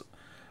as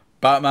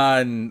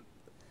Batman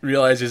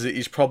realizes that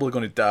he's probably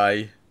going to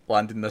die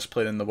landing this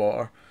plane in the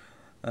water.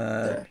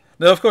 Yeah.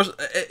 Now, of course,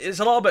 it's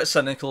a little bit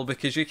cynical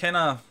because you kind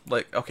of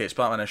like, okay, it's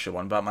Batman issue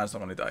 1. Batman's not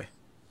going to die.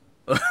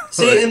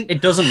 See, and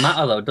It doesn't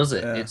matter though, does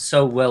it? Yeah. It's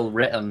so well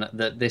written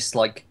that this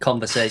like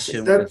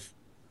conversation That- with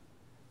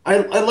I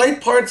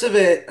liked parts of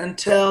it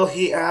until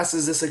he asked,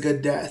 "Is this a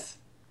good death?"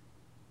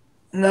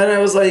 And then I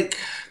was like,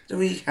 "Do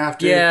we have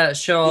to?" yeah,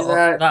 sure, do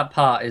that? that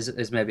part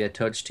is maybe a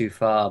touch too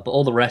far, but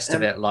all the rest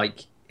of Um, it,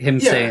 like him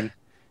yeah. saying,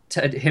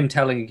 him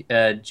telling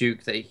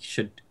Duke that he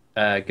should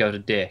go to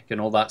Dick and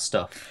all that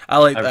stuff. I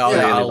like I that. really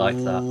I like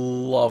that.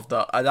 love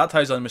that. That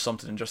ties in with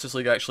something in Justice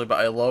League actually, but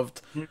I loved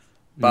Hmm.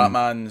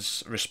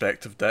 Batman's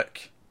respect of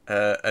Dick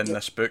in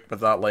this book. But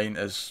that line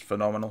is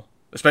phenomenal,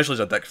 especially as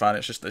a Dick fan.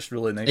 It's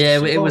really nice. Yeah,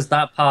 to see. it was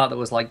that part that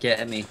was like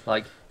getting me.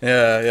 Like,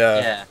 Yeah.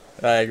 yeah,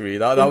 I agree.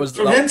 That was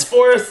From that,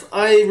 henceforth,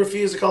 I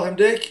refuse to call him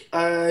Dick.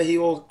 He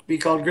will be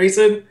called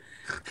Grayson,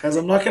 because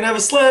I'm not gonna have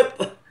a slip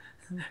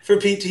for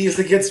Pete to use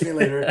against me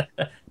later.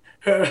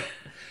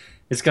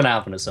 it's gonna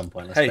happen at some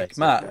point. Let's Hey, face it.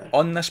 Matt,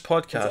 on this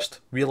podcast,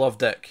 we love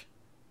Dick.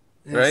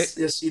 Yes, Right?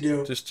 yes, you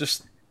do.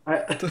 Just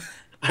I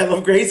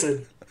love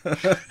Grayson.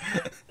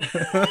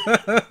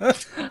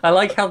 I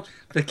like how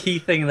the key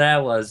thing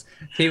there was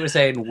he was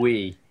saying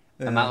we,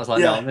 and Matt was like,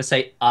 "No, Yeah. I'm gonna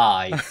say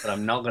I, but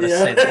I'm not gonna Yeah.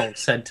 say the whole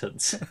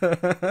sentence."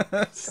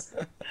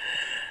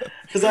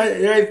 Because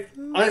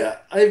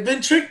I've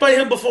been tricked by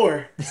him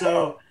before,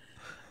 so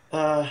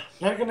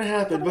not gonna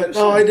happen. But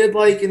no, I did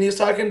like, and he was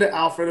talking to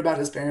Alfred about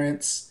his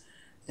parents,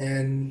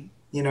 and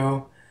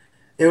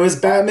it was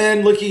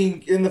Batman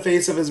looking in the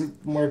face of his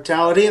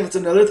mortality, and that's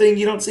another thing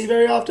you don't see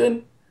very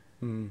often.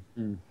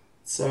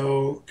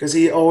 So, because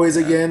he always,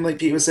 again, like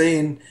Pete was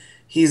saying,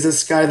 he's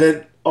this guy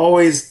that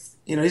always,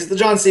 he's the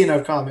John Cena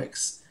of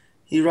comics.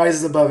 He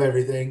rises above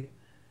everything.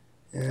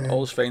 And,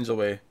 always finds a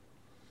way.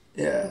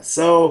 yeah.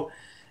 So,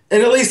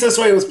 and at least this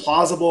way it was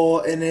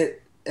plausible, and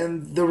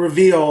the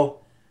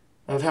reveal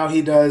of how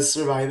he does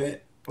survive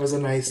it was a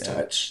nice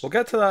touch. We'll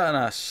get to that in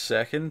a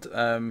second.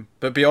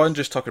 But beyond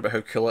just talking about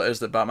how cool it is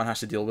that Batman has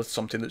to deal with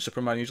something that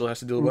Superman usually has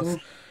to deal with,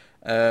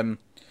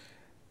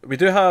 we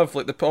do have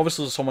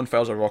obviously someone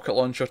files a rocket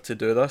launcher to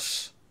do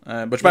this.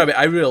 Which by the way,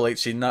 I really liked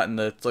seeing that in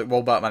the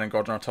while Batman and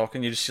Gordon are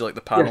talking, you just see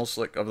the panels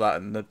of that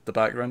in the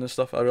background and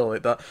stuff. I really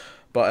like that.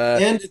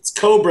 But And it's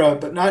Cobra,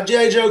 but not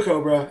G.I. Joe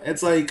Cobra.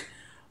 It's like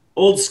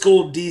old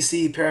school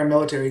DC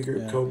paramilitary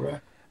group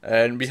Cobra.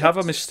 and we have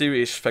a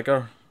mysterious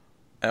figure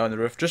on the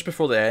roof just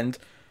before the end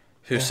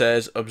who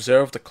says,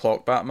 "Observe the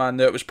clock, Batman."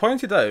 Now it was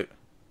pointed out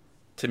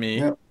to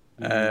me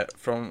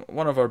from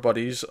one of our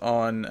buddies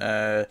on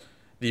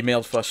the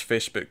Mailed Fuss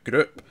Facebook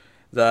group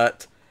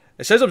that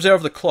it says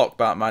 "Observe the clock,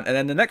 Batman," and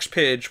then the next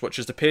page, which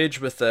is the page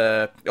with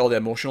all the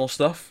emotional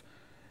stuff,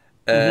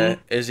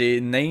 is a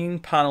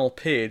 9-panel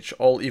page,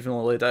 all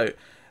evenly laid out.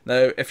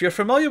 Now, if you're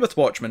familiar with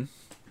Watchmen,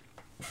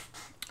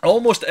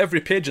 almost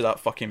every page of that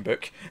fucking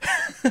book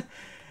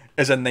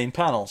is in 9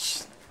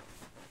 panels.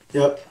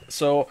 Yep.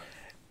 So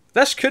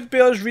this could be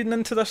us reading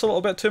into this a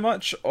little bit too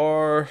much,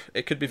 or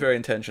it could be very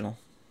intentional.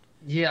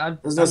 Yeah,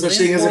 There's no such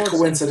thing as a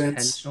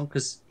coincidence.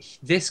 because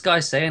this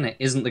guy saying it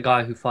isn't the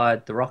guy who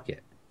fired the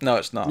rocket, No,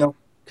 it's not. No.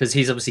 because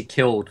he's obviously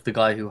killed the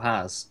guy who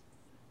has.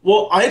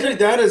 Well, I took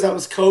that as that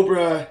was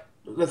Cobra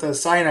with a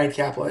cyanide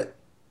caplet.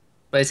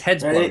 But his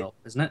head's Right. blown up,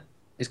 isn't it?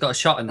 He's got a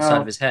shot in the side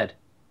Oh. of his head.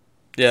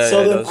 Yeah, So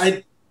yeah, it then does.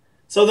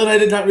 I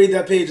did not reid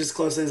that page as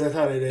closely as I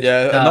thought I did.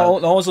 Yeah, No.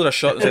 not only is there a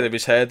shot inside of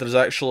his head, there's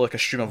actually a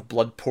stream of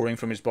blood pouring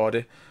from his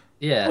body.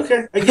 Yeah.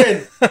 Okay.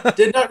 Again,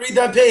 did not read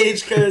that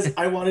page because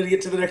I wanted to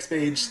get to the next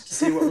page to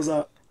see what was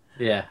up.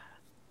 Yeah.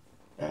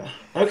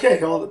 Okay,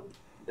 well,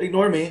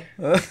 ignore me.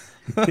 And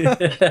do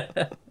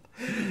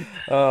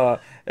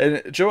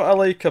you know what I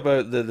like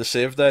about the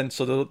save then?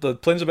 So the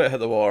plane's about to hit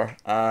the water,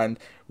 and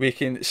we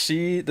can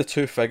see the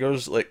two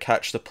figures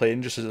catch the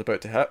plane just as it's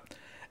about to hit.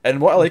 And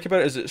what I like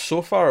about it is it's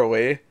so far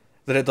away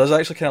that it does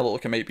actually kind of look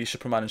like it might be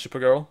Superman and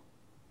Supergirl.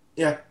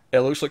 Yeah. It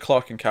looks like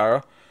Clark and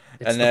Kara.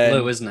 It's and the then,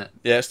 blue, isn't it?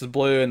 Yeah, it's the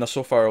blue, and they're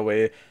so far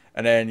away.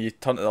 And then you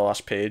turn to the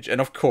last page, and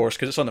of course,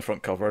 because it's on the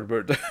front cover,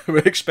 we're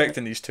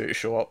expecting these two to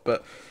show up.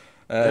 But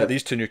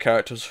these two new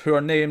characters who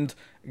are named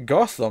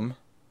Gotham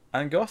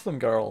and Gotham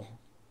Girl.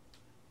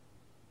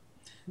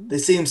 They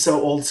seem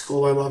so old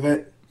school. I love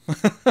it.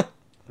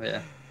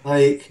 Yeah.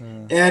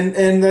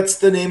 And that's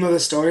the name of the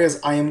story is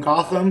I Am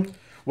Gotham.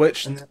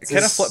 Which And kind that's of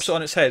his- flips it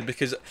on its head,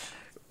 because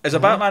as a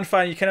Batman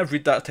fan, you kind of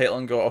read that title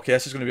and go, okay,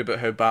 this is going to be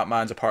about how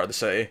Batman's a part of the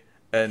city,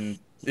 and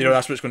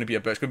that's what it's going to be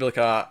about. It's going to be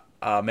like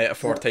a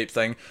metaphor type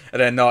thing,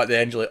 and then at the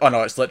end you're like, oh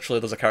no, it's literally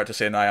there's a character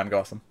saying I am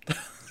Gotham.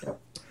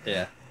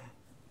 Yeah.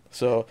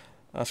 So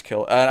that's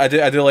cool. And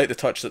I do like the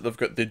touch that they've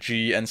got the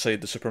G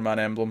inside the Superman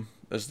emblem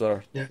as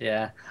their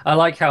Yeah. I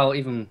like how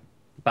even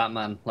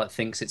Batman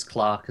thinks it's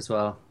Clark as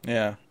well.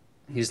 yeah.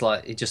 He's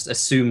like, he just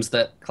assumes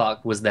that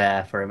Clark was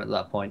there for him at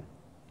that point.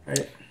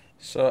 Right.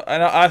 So,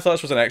 and I thought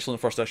this was an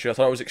excellent first issue. I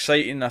thought it was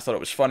exciting. I thought it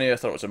was funny. I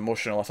thought it was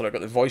emotional. I thought it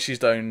got the voices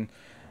down,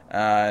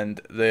 and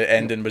the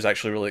ending was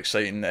actually really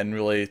exciting and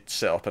really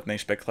set up a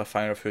nice big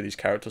cliffhanger of who these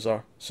characters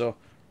are. So,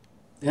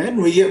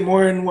 And we get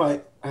more in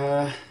what?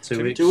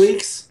 2 weeks. 2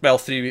 weeks? well,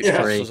 3 weeks Yeah.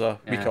 plus was a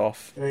week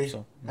off. Three.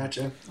 So,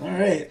 Gotcha. All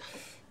right.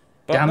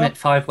 but Damn no, it,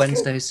 5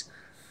 Wednesdays.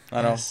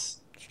 I know. Yes.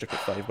 Stupid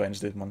 5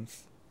 Wednesday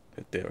month.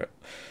 Could do it.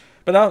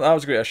 But that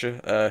was a great issue.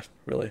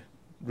 Really,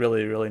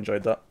 really, really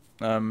enjoyed that.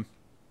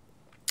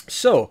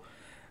 So,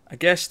 I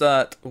guess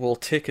that will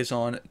take us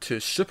on to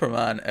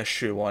Superman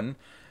issue 1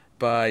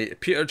 by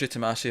Peter J.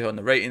 Tomasi on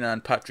the writing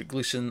and Patrick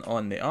Gleason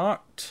on the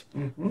art.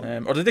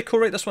 Or did they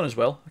co-write this one as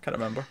well? I can't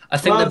remember. I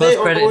think Well, they're both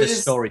they credited always-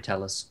 as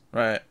storytellers.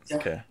 Right. Yeah.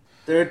 Okay.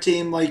 They're a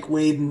team like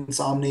Wade and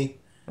Somni.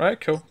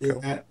 Right. Cool. Do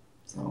Cool. that.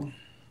 So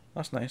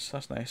That's nice.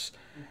 That's nice.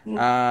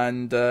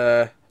 And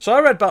so I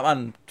read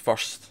Batman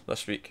first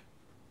this week.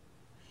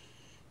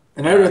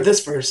 and I read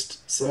this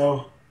first,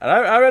 so And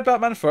I read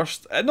Batman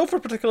first, not for a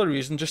particular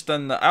reason, just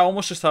in that I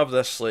almost just have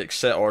this like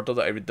set order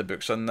that I read the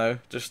books in now.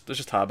 It's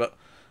just habit,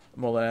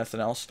 more than anything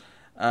else.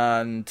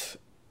 And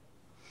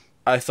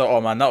I thought,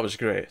 oh man, that was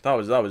great. That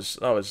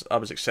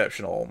was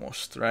exceptional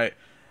almost, right?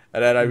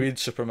 And then I read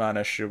Superman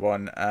issue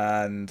 1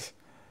 and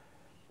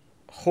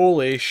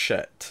holy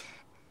shit.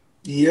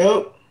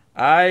 yep.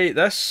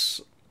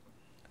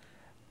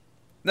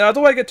 Now I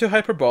don't want to get too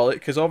hyperbolic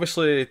because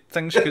obviously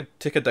things could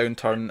take a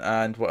downturn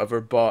and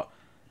whatever, but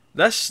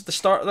this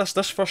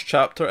first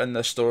chapter in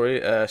this story,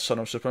 Son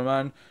of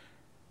Superman,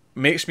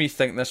 makes me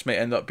think this might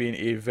end up being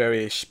a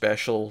very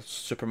special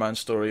Superman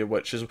story,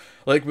 which is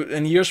like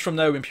in years from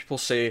now when people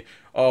say,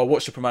 oh,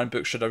 what Superman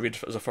book should I read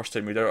as a first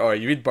time reader? Oh,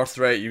 you read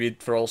Birthright, you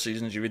read For All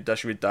Seasons, you read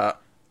this, you read that,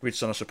 read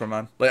Son of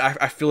Superman.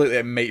 Like I feel like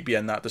it might be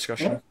in that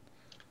discussion.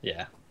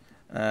 Yeah.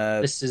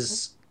 Uh,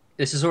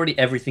 This is already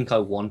everything I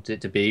wanted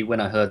it to be when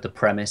I heard the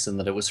premise and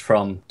that it was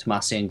from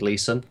Tomasi and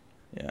Gleason.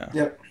 yeah.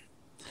 Yep.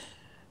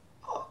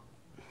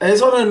 I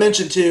just wanted to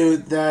mention too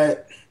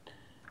that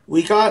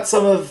we got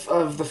some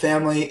of the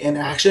family in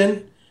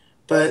action,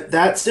 but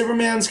that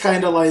Superman's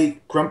kind of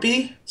like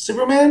grumpy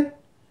Superman.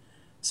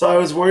 So I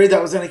was worried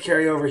that was going to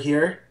carry over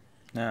here,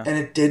 Yeah. and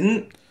it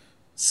didn't.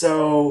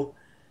 So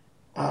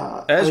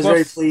I It is was very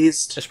worth-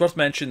 pleased. It's worth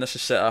mentioning this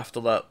is set after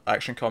that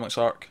Action Comics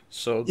arc,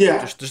 so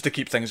Yeah. just to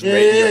keep things Yeah,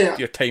 right in yeah.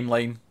 your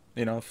timeline,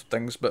 of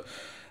things. But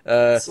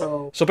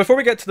So so before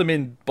we get to the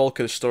main bulk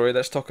of the story,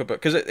 let's talk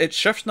about because it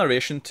shifts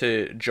narration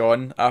to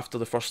John after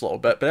the first little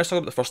bit. But let's talk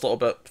about the first little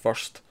bit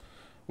first,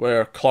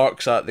 where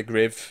Clark's at the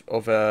grave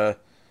of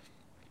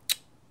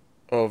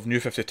New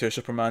 52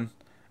 Superman,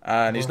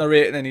 and he's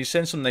narrating and he's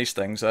saying some nice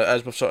things,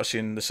 as we've sort of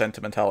seen the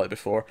sentimentality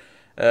before.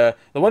 The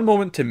one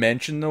moment to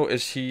mention though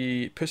is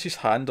he puts his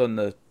hand on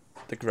the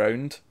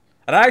ground,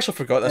 and I actually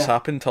forgot this Yeah.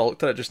 happened till I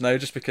looked at it just now,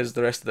 just because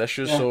the rest of the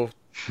issue is Yeah. so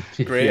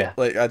great. Yeah.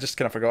 Like I just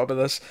kind of forgot about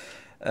this,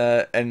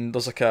 and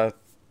there's it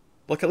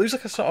leaves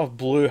like a sort of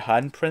blue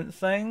handprint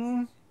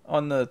thing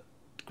on the.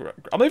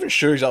 I'm not even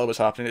sure exactly what's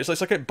happening. It's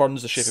like it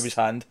burns the shape of his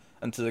hand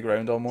into the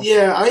ground almost.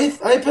 yeah,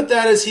 I put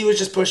that as he was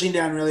just pushing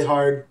down really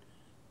hard,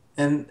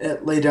 and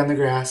it laid down the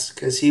grass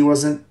because he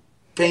wasn't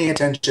paying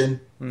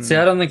attention. See,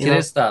 I don't think You it know?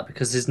 is that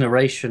because his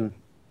narration.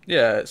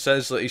 Yeah, it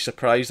says that he's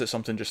surprised that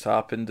something just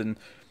happened, and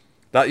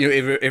that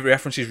it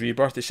references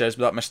Rebirth. He says,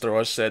 "But that Mr.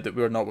 Oz said that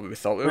we were not what we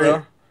thought we Right.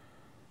 were."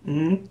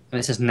 And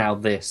it says now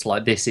this.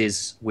 Like, this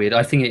is weird.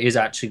 I think it is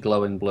actually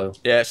glowing blue.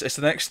 Yeah, it's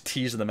the next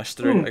tease of the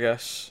mystery, I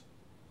guess.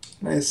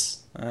 Nice.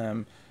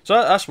 So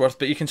that's worth.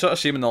 But you can sort of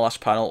see him in the last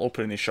panel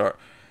opening his shirt,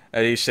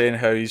 and he's saying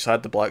how he's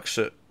had the black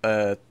suit.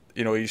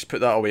 He's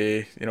put that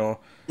away.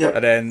 Yep.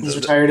 And then He's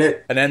retired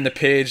it. And then the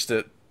page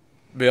that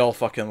we all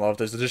fucking loved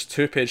is just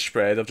 2-page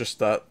spread of just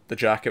the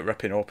jacket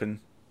ripping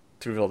open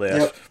to reveal the S,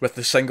 Yep. with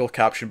the single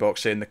caption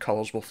box saying the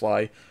colours will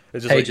fly.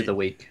 It's just Page like, of the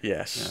week.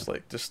 Yes,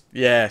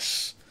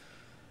 yes.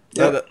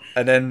 Yep.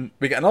 And then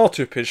we get another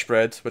 2-page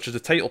spread, which is the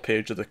title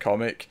page of the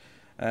comic,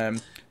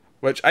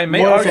 which I might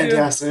More argue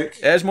fantastic.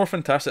 it is more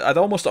fantastic. I'd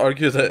almost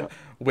argue that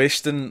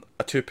wasting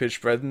a 2-page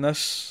spread in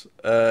this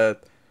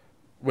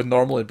would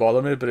normally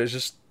bother me, but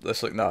it's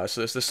like nah. It's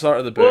the start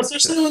of the book. Well,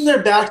 especially when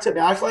they're back to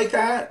back like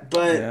that.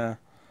 But yeah,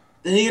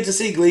 then you get to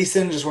see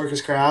Gleason just work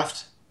his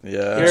craft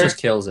yeah. It Here. just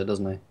kills it,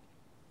 doesn't he?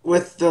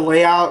 with the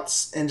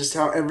layouts and just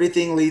how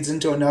everything leads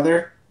into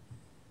another.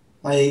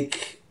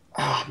 Like,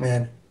 oh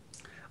man,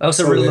 I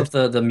also So really good.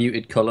 love the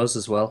muted colors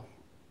as well.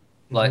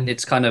 Like,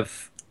 it's kind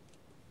of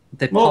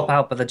they Well- pop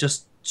out, but they're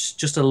just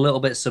a little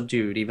bit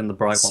subdued. Even the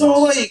bright so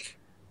ones. like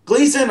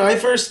Gleason, I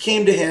first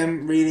came to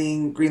him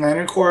reading Green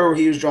Lantern Corps, where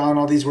he was drawing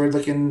all these weird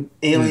looking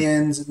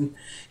aliens, and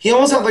he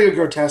almost had like a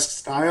grotesque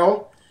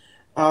style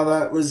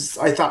that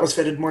I thought was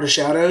fitted more to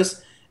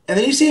shadows. And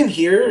then you see him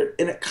here,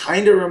 and it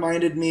kind of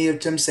reminded me of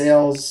Tim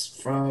Sales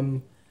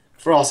from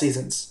For All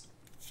Seasons.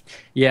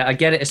 Yeah, I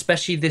get it.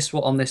 Especially this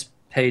one on this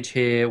page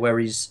here, where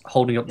he's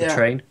holding up the Yeah.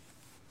 train.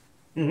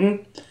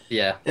 Mm-hmm.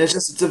 Yeah,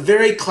 It's a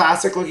very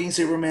classic looking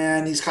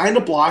Superman. He's kind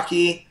of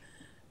blocky,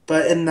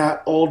 but in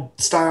that old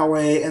style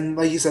way. And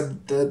like you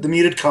said, the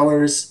muted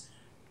colors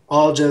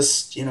all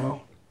just,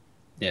 Yeah.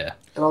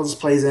 it all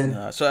just plays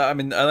in. So I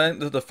mean, I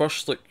think the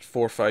first like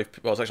 4 or 5.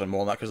 Well, it's actually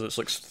more than that because it's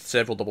like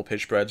several double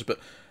page spreads. But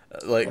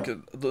like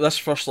this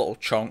first little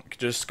chunk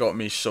just got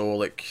me so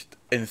like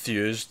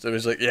enthused. It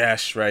was like,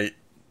 yes, right,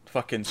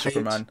 fucking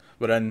Superman,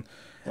 we're in.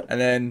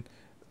 And then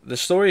the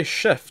story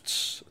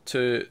shifts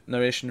to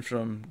narration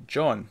from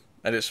John,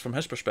 and it's from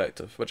his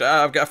perspective, which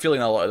I've got a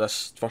feeling a lot of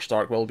this first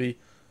arc will be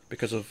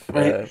because of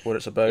what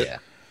it's about. Yeah.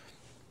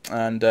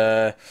 And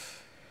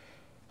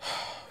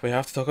we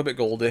have to talk about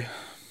Goldie.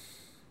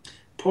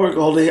 Poor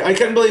Goldie. I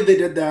couldn't believe they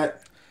did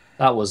that.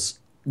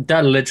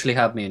 That literally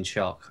had me in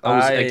shock.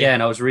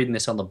 I was reading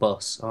this on the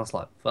bus. I was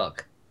like,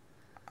 fuck.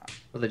 What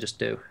did they just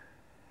do?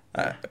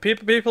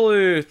 People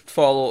who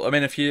follow, I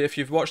mean, if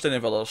you've watched any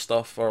of other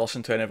stuff or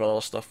listened to any of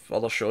other stuff,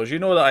 other shows, you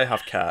know that I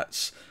have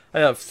cats. I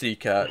have 3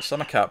 cats.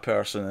 I'm a cat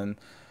person, and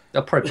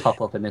They'll probably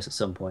pop up in this at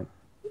some point.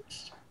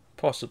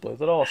 possibly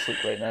they're all asleep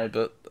right now.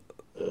 But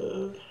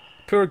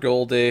poor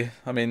Goldie.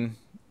 I mean,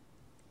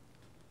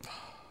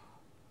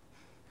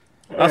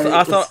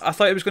 I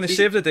thought he was going to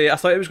save the day. I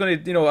thought he was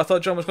going to, I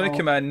thought John was going to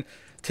come in,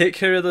 take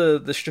care of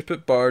the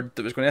stupid bird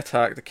that was going to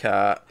attack the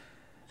cat,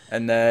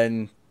 and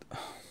then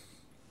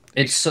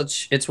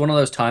It's one of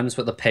those times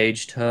where the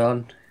page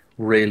turn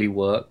really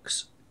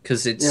works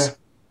because it's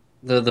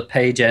the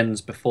page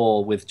ends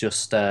before with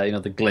just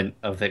the glint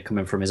of it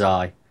coming from his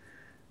eye.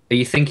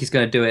 You think he's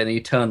going to do it, and then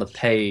you turn the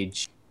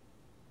page,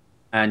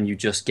 and you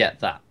just get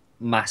that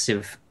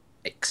massive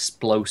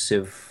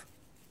explosive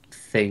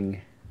thing.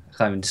 I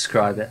can't even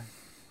describe it.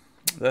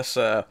 This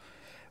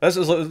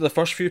is like the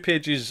first few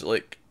pages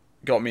like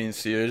got me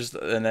enthused,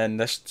 and then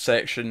this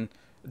section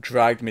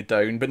dragged me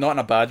down, but not in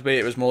a bad way.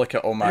 It was more like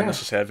oh man,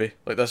 this is heavy.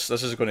 Like this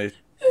is going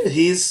to.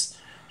 He's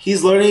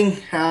learning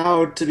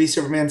how to be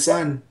Superman's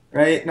son,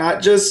 right?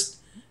 Not just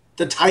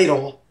the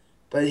title,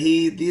 but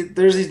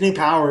there's these new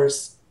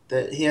powers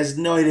that he has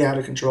no idea how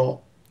to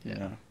control.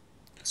 Yeah,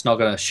 it's not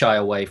going to shy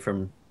away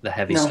from the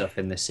heavy stuff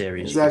in this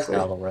series. Exactly. You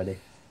can tell already.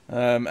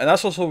 And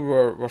that's also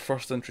where we're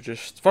first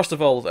introduced. First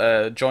of all,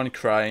 Johnny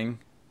crying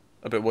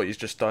about what he's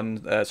just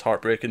done. It's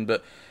heartbreaking,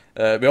 but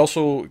we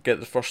also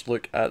get the first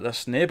look at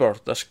this neighbour,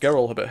 this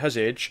girl about his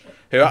age,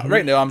 who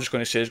right now I'm just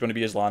going to say is going to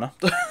be his Lana.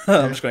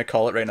 I'm just going to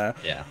call it right now.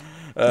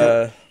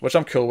 Yeah. Which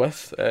I'm cool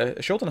with.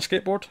 Is she holding a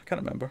skateboard? I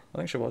can't remember. I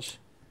think she was.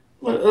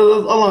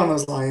 Along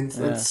those lines.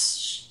 Yeah.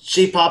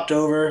 She popped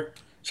over.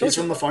 She's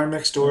from the farm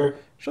next door.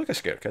 She's like a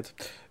scared kid.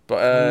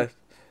 But,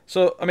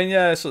 so, I mean,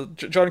 yeah, so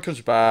Johnny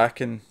comes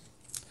back, and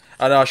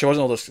I know she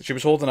wasn't holding, she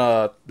was holding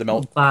the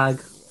milk bag.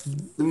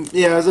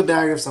 Yeah, it was a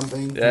bag of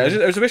something. Yeah,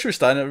 it was the way she was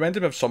standing. It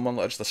reminded me of someone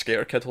like just a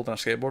skater kid holding a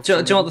skateboard. Do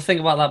you know what the thing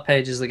about that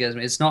page is that gets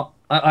me? It's not.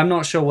 I'm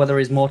not sure whether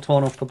he's more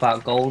torn up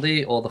about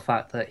Goldie or the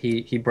fact that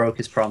he broke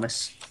his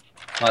promise.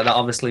 Like that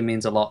obviously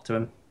means a lot to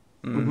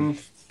him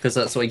because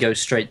that's what he goes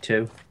straight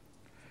to.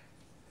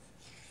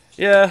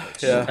 Yeah.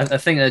 I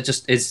think that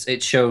just is.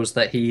 It shows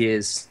that he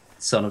is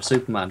son of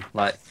Superman.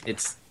 Like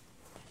it's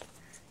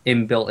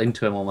inbuilt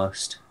into him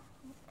almost.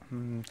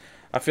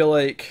 I feel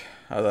like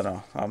I don't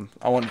know.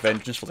 I want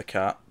vengeance for the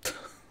cat.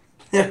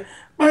 Yeah,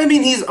 well, I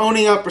mean, he's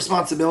owning up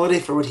responsibility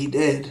for what he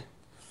did.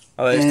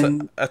 I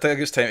think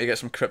it's time to get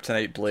some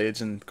kryptonite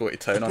blades and go to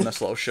town on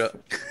this little shit.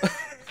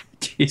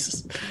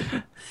 Jesus.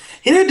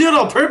 He didn't do it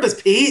on purpose,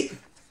 Pete.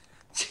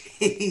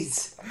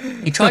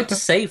 Jeez. He tried to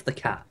save the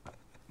cat.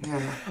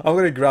 Yeah. I'm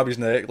gonna grab his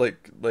neck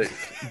like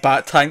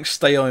Bat Tank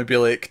style and be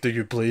like, "Do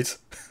you bleed?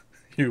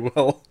 You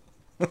will."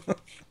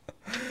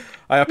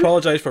 I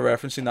apologise for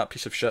referencing that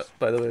piece of shit,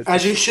 by the way.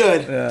 As you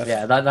should.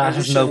 Yeah, that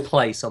has no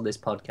place on this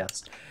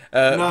podcast.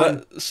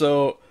 But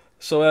so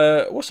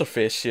what's her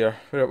face here?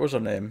 What's her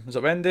name? Is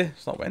it Wendy?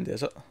 It's not Wendy,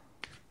 is it?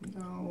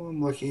 No,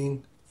 I'm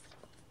looking.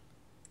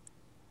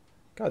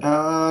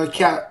 God.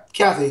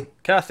 Kathy.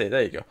 Kathy,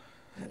 there you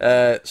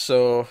go.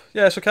 So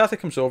Kathy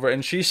comes over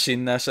and she's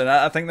seen this, and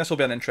I think this will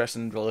be an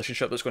interesting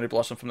relationship that's going to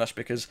blossom from this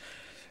because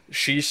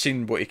she's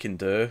seen what he can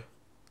do.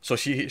 So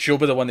she'll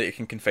be the one that he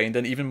can confide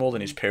in, even more than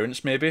his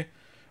parents maybe.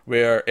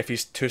 Where if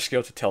he's too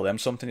scared to tell them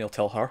something, he'll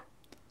tell her.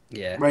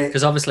 Yeah, right.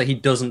 Because obviously he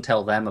doesn't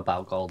tell them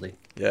about Goldie.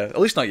 Yeah, at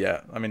least not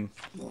yet. I mean,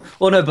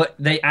 well, no, but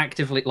they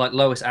actively, like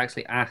Lois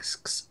actually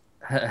asks,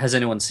 "Has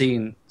anyone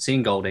seen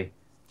Goldie?"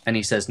 And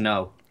he says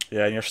no.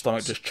 Yeah, and your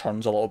stomach just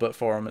churns a little bit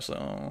for him. It's like,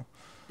 oh.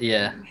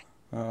 Yeah.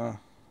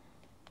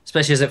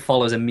 Especially as it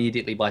follows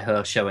immediately by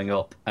her showing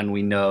up, and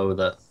we know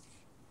that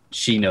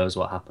she knows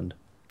what happened.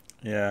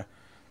 Yeah.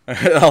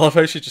 I love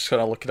how she's just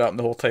kind of looking at him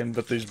the whole time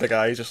with these big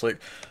eyes, just like,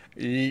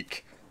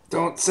 eek.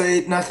 Don't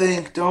say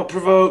nothing. Don't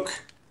provoke.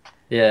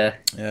 Yeah.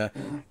 Yeah.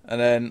 And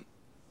then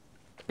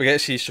we get to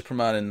see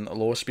Superman and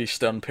Lois be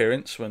stern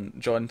parents when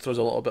John throws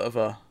a little bit of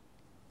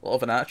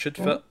an attitude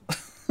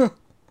fit.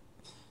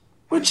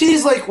 Which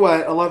he's like,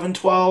 what, 11,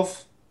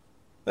 12?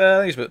 Yeah, I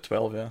think he's about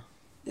 12, yeah.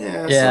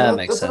 Yeah, that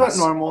makes that's sense.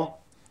 about normal.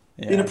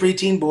 Yeah. Being a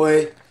preteen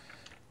boy.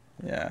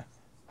 Yeah.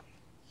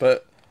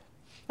 But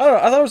I don't know,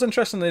 I thought it was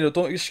interesting that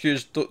don't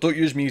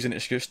use me as an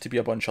excuse to be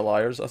a bunch of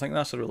liars. I think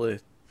that's a really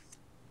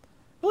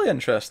really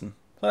interesting.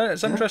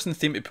 It's an interesting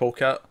theme to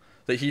poke at,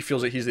 that he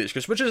feels that he's the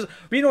excuse, which is,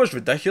 we know is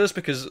ridiculous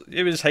because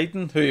he was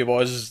hiding who he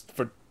was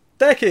for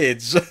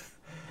decades.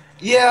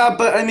 Yeah,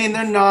 but I mean,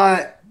 they're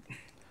not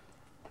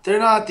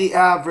the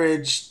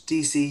average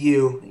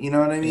DCU. You know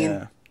what I mean?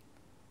 Yeah.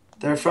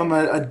 They're from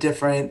a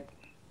different.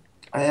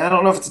 I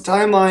don't know if it's a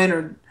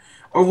timeline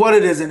or what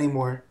it is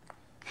anymore,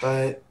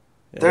 but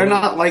they're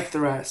not like the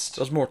rest.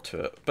 There's more to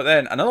it. But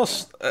then another.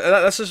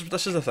 This is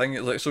the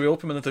thing. Like, so we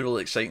open with the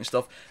really exciting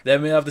stuff.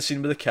 Then we have the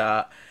scene with the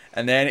cat,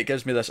 and then it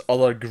gives me this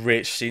other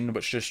great scene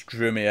which just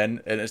drew me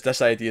in, and it's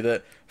this idea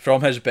that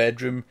from his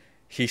bedroom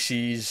he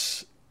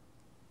sees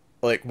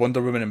like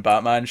Wonder Woman and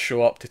Batman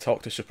show up to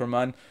talk to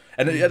Superman.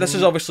 And this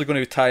is obviously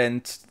going to tie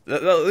in.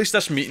 At least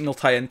this meeting will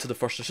tie into the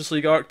first Justice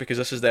League arc, because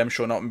this is them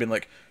showing up and being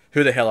like,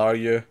 "Who the hell are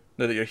you?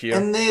 Now that you're here."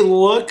 And they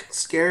look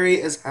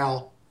scary as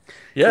hell.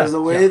 Yeah. Because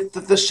the way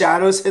that the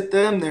shadows hit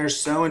them, they're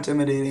so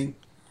intimidating.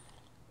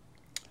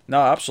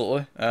 No,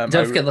 absolutely.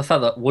 Don't forget the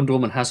fact that Wonder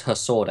Woman has her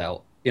sword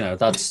out. You know,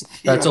 that's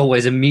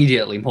always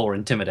immediately more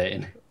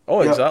intimidating.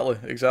 Oh,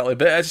 exactly.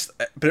 But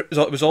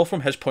it was all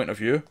from his point of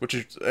view, which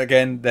is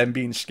again them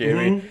being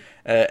scary.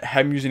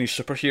 Him using his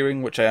super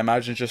hearing, which I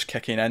imagine is just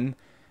kicking in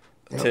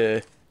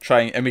to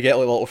try and we get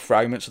like little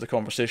fragments of the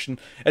conversation,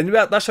 and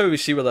that's how we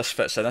see where this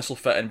fits in. This will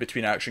fit in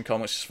between Action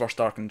Comics'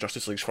 first arc and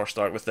Justice League's first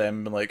arc, with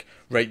them being like,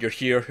 right, you're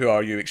here. Who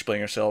are you?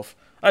 Explain yourself,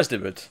 as they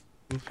would,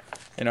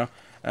 you know.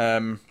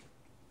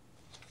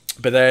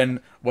 But then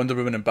Wonder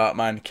Woman and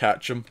Batman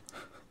catch him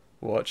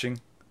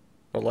watching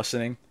or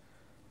listening.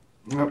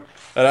 Yep.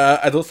 And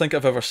I don't think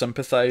I've ever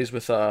sympathised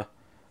with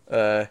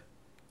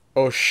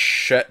oh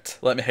shit,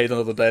 let me hide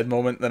under the bed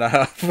moment than I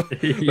have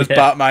with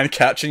Batman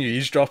catching you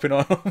eavesdropping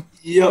on him.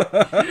 Yep.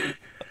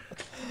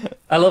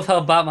 I love how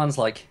Batman's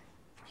like,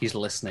 he's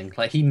listening.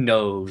 Like, he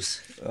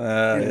knows. He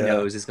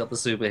knows. He's got the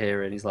super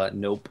hearing. He's like,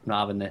 nope, not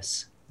having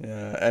this.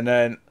 Yeah, and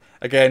then,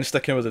 again,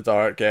 sticking with the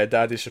dark,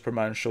 Daddy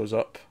Superman shows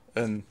up,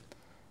 and,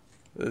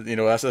 you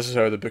know, this is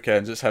how the book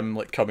ends. It's him,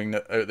 like, coming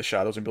out of the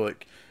shadows and be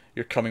like,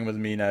 you're coming with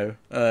me now.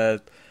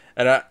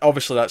 And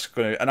obviously that's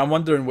going to... And I'm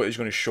wondering what he's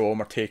going to show him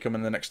or take him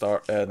in the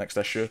next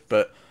issue.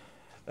 But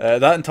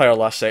that entire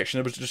last section,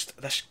 it was just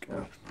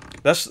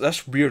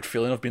this weird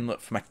feeling of being, like,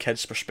 from a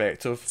kid's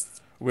perspective,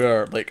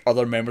 where like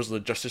other members of the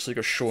Justice League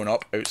are showing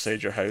up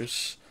outside your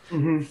house.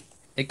 Mm-hmm.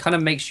 It kind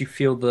of makes you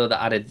feel the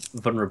added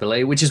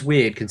vulnerability, which is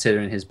weird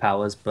considering his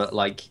powers, but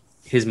like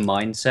his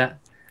mindset.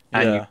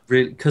 And you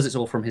really, because it's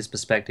all from his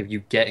perspective, you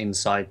get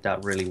inside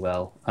that really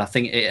well. I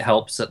think it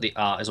helps that the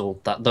art is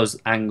all those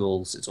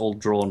angles. It's all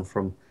drawn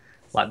from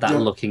like that,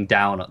 looking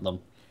down at them.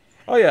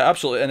 Oh yeah,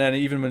 absolutely. And then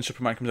even when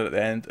Superman comes in at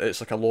the end,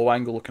 it's like a low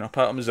angle looking up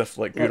at him, as if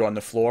like you're on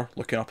the floor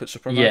looking up at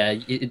Superman. Yeah,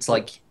 it's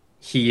like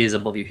he is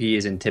above you. He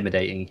is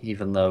intimidating,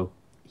 even though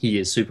he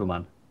is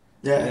Superman.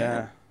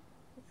 Yeah.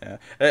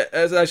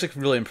 It's actually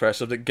really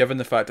impressive that, given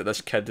the fact that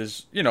this kid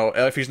is, you know,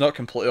 if he's not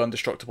completely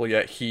indestructible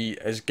yet, he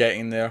is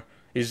getting there.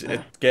 He's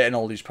getting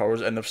all these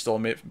powers, and they've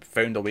still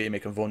found a way to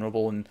make him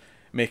vulnerable and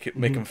make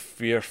him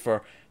fear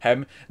for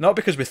him. Not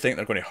because we think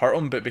they're going to hurt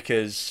him, but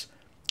because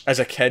as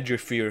a kid you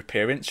fear your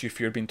parents, you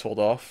fear being told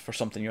off for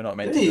something you're not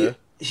meant to do.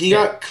 He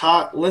got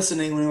caught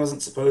listening when he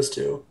wasn't supposed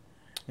to.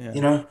 Yeah.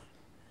 You know?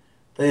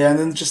 But yeah, and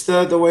then just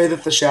the way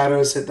that the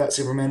shadows hit that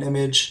Superman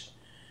image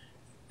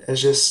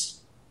is just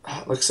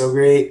looks so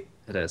great.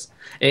 It is.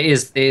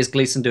 It is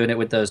Gleason doing it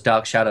with those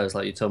dark shadows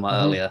like you told me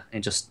earlier.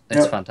 It's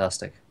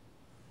fantastic.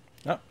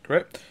 Yeah,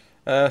 great.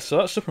 So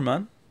that's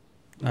Superman.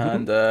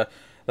 And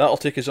that'll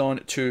take us on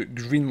to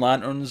Green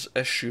Lanterns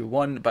issue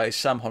 1 by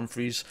Sam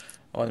Humphries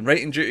on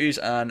writing duties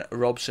and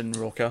Robson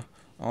Roca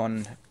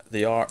on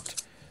the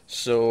art.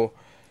 So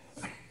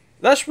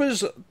this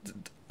was,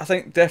 I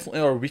think,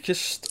 definitely our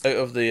weakest out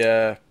of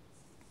the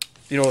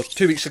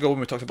 2 weeks ago when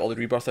we talked about all the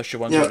Rebirth issue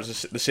 1s, it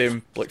was the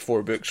same like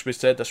 4 books. We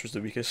said this was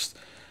the weakest,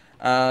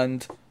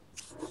 and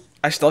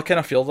I still kind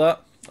of feel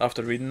that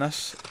after reading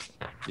this.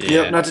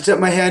 Yep, not to tip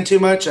my hand too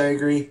much, I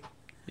agree.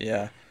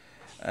 Yeah.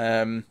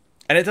 And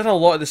it did a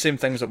lot of the same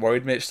things that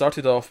worried me. It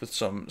started off with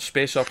some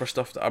space opera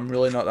stuff that I'm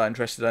really not that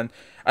interested in.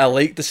 I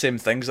like the same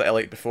things that I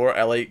liked before.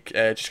 I like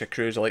Jessica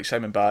Cruz, I like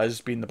Simon Baz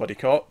being the buddy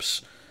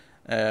cops.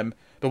 But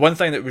one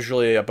thing that was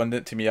really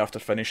abundant to me after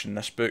finishing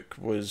this book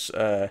was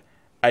I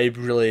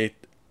really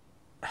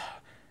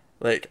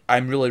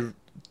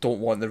don't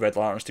want the Red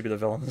Lanterns to be the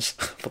villains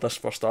for this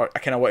first arc. I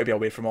kind of want to be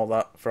away from all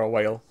that for a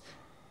while.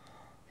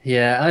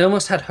 Yeah, I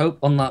almost had hope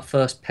on that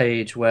first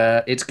page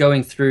where it's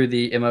going through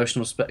the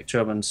emotional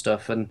spectrum and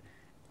stuff, and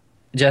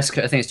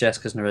Jessica, I think it's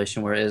Jessica's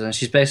narration where it is, and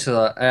she's basically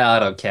like, I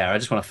don't care, I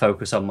just want to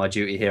focus on my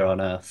duty here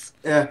on Earth.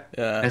 Yeah.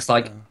 And it's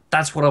like,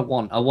 that's what I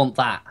want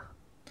that.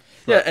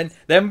 Yeah, and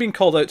them being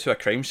called out to a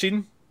crime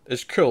scene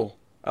is cool.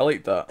 I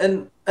like that.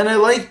 And I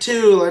like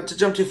to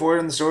jump too forward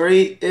in the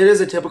story, it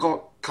is a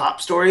typical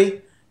cop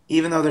story,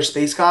 even though they're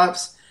space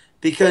cops,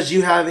 because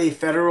you have a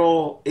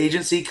federal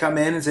agency come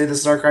in and say, this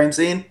is our crime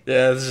scene.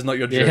 Yeah, this is not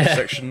your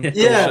jurisdiction.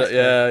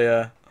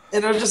 Yeah.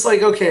 And I was just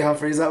like, okay,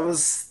 Humphreys, that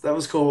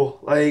was cool.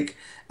 Like,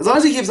 as long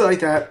as he keeps it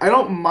like that, I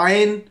don't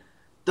mind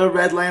the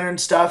Red Lantern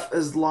stuff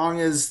as long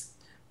as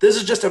this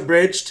is just a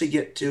bridge to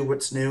get to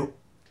what's new.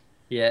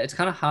 Yeah, it's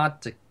kind of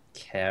hard to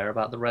care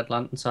about the Red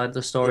Lantern side of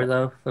the story, Yeah.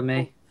 though, for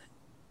me.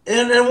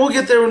 And we'll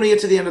get there when we get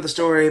to the end of the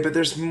story, but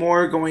there's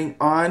more going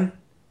on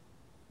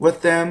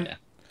with them. Yeah.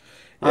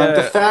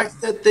 The Yeah.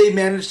 fact that they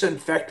managed to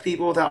infect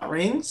people without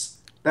rings,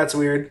 that's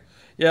weird.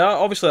 Yeah,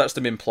 obviously that's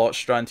the main plot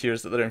strand here,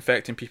 is that they're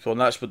infecting people,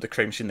 and that's what the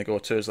crime scene they go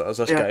to, is that there's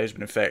this Yeah. guy who's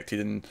been infected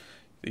and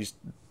he's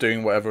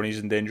doing whatever and he's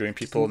endangering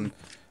people, and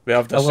we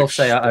have I this will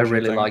say I explosion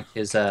really thing. like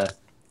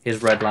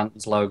his Red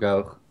Lantern's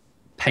logo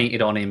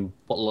painted on him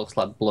what looks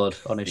like blood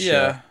on his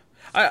shirt.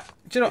 Yeah.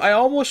 I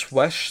almost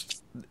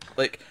wished,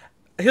 like,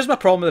 here's my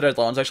problem with the Red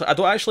Lanterns, actually. I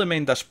don't actually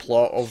mind this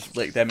plot of,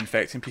 like, them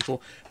infecting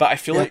people, but I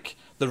feel Yeah. like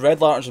the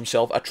Red Lanterns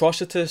themselves,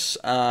 Atrocitus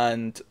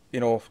and,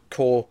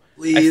 Co,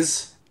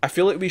 Please. I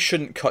feel like we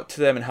shouldn't cut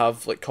to them and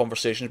have like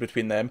conversations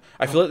between them.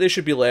 I feel like they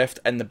should be left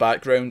in the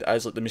background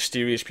as like the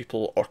mysterious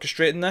people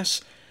orchestrating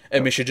this,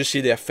 and we should just see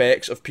the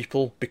effects of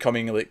people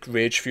becoming like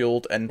rage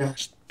fueled and,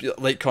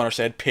 like Connor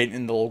said,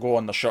 painting the logo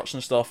on their shirts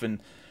and stuff, and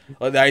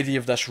like the idea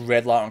of this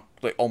Red Lantern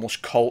like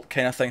almost cult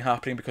kind of thing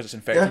happening because it's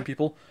infecting Yeah.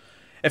 people.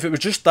 If it was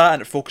just that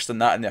and it focused on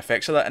that and the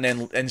effects of that,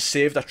 and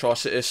saved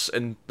Atrocitus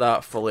and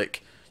that for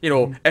like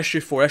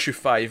issue 4, issue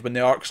 5, when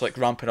the arc's like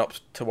ramping up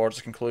towards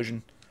the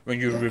conclusion, when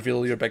you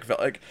reveal your big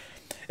like,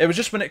 it was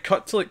just when it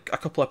cut to like a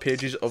couple of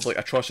pages of like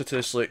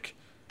Atrocitus like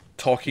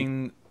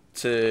talking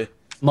to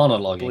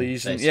Monologuing.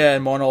 Bleeze and basically.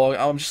 monologue.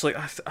 I'm just like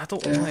I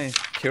don't really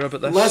care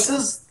about this.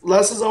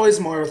 Less is always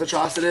more with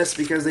Atrocitus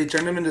because they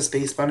turned him into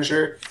Space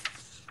Punisher.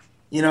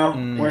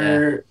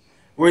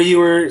 Where you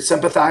were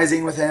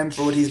sympathizing with him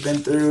for what he's been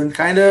through, and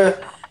kind of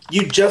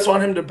you just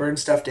want him to burn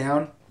stuff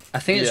down. I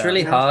think it's Yeah.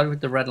 really Yeah. hard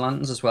with the Red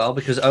Lanterns as well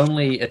because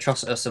only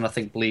Atrocitus and I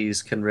think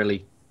Bleeze can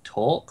really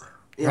talk,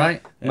 Yeah.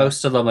 right?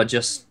 Most of them are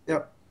just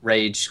Yep.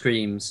 rage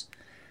screams.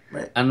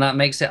 Right. And that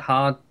makes it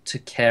hard to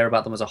care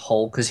about them as a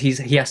whole because he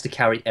has to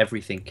carry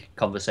everything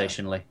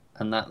conversationally,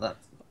 and that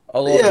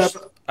Although Yeah,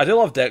 but- I do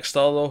love Dexter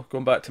though.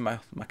 Going back to my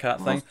cat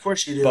Well, thing, of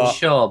course you do. But-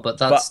 sure, but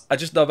but that's I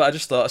just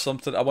thought of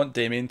something. I want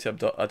Damien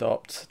to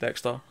adopt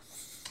Dexter.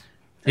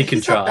 he can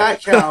He's got try.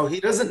 Bat Cow. He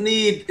doesn't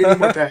need any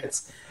more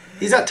pets.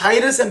 He's got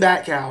Titus and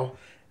Bat Cow.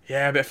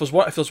 Yeah, but if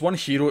there's one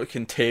hero that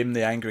can tame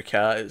the angry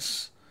cat,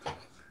 it's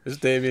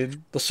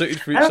Damien. They're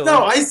suited for each I don't other.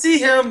 know. I see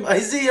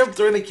him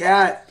throwing the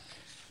cat.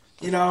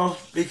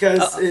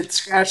 Because it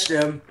scratched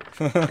him,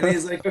 and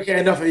he's like, "Okay,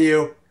 enough of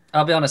you."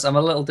 I'll be honest, I'm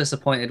a little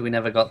disappointed we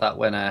never got that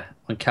when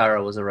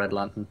Kara was a Red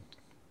Lantern.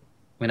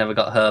 We never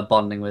got her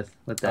bonding with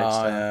Dexter.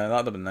 Oh yeah,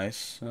 that'd have been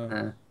nice. Yeah.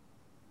 Yeah.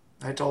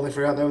 I totally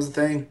forgot that was a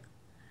thing.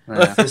 Yeah,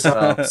 well,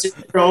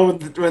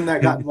 Supergirl when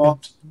that got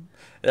involved.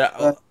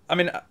 Yeah, I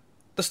mean,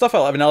 the stuff I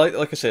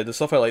like I said, the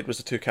stuff I liked was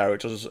the two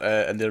characters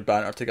and their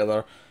banter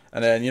together,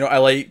 and then I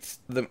liked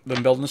them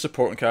building the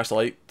supporting cast. I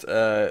liked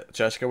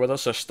Jessica with her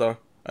sister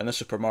in the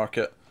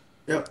supermarket,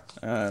 Yep.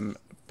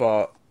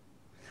 but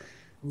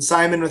And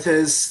Simon with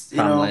his,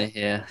 family,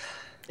 yeah.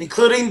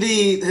 including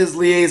his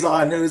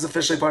liaison, who is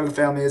officially part of the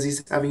family as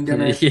he's having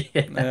dinner yeah.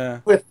 yeah,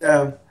 with Do you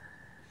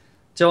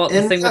know what the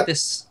And thing that- with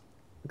this?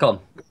 Go on.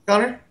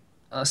 Connor.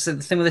 So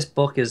the thing with this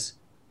book is,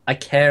 I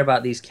care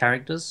about these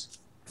characters,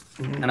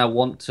 and I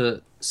want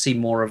to see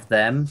more of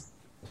them,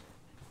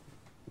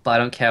 but I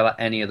don't care about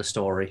any of the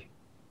story,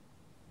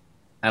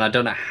 and I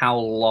don't know how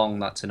long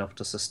that's enough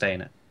to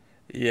sustain it.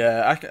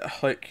 yeah.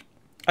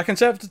 I can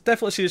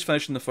definitely see us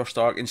finishing the first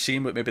arc and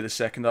seeing what maybe the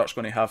second arc's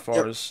going to have for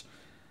Yep. us,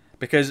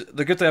 because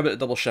the good thing about the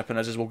double shipping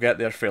is we'll get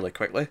there fairly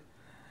quickly.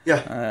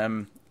 Yeah.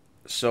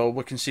 So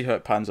we can see how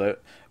it pans out.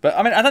 But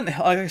I mean, I didn't,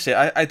 like I say,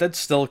 I did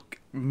still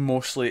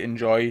mostly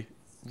enjoy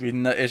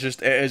reading it.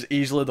 It is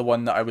easily the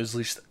one that I was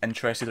least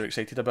interested or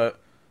excited about,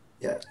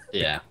 Yeah.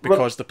 Yeah.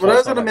 because what I plot's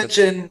was not going to that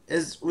good. mention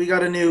is we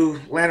got a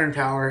new Lantern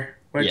Power,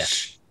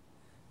 which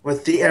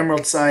with the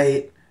Emerald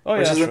Sight, Oh yeah,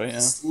 which that's is a right.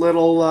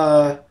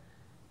 Yeah.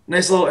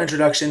 nice little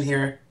introduction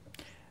here.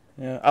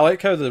 Yeah, I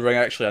like how the ring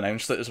actually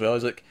announced it as well.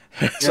 It's like,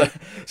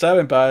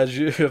 Simon Badge,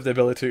 you have the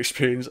ability to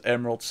experience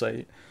Emerald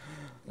Sight.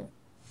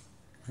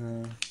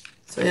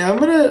 So yeah,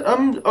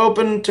 I'm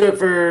open to it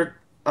for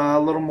a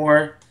little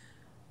more.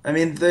 I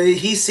mean,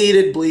 he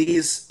seated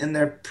Bleeze in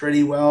there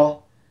pretty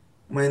well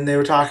when they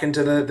were talking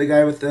to the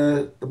guy with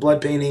the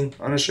blood painting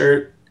on his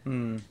shirt.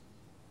 He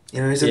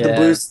said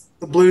Yeah.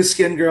 the blue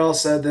skin girl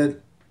said that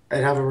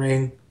I'd have a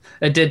ring.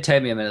 It did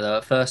take me a minute though.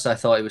 At first, I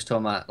thought he was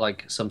talking about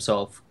like some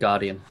sort of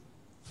guardian.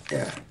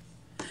 Yeah.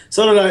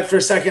 So did I for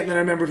a second. Then I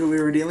remembered who we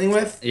were dealing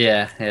with.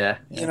 Yeah, yeah.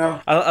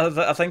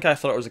 I think I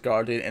thought it was a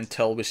Guardian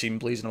until we seen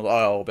Bleeze and I was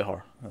like, oh, it'll be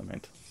her. I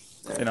mean,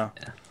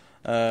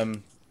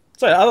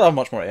 So yeah, I don't have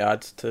much more to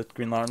add to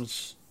Green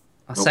Lanterns.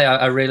 I say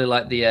I really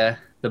like the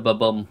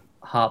ba-bum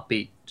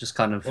heartbeat just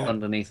kind of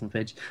underneath on the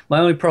page. My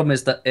only problem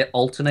is that it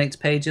alternates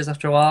pages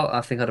after a while.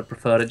 I think I'd have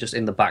preferred it just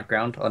in the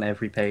background on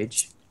every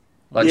page.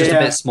 Like just a Yeah.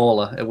 bit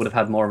smaller. It would have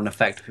had more of an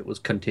effect if it was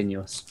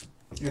continuous.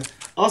 Yeah.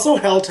 Also,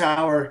 Hell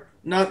Tower,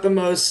 not the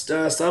most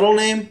subtle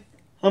name.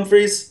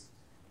 Humphreys,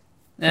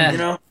 Yeah, you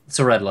know. it's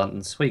a Red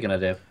Lanterns. What are you gonna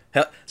do?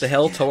 The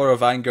Hell Tower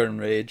of Anger and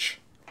Rage.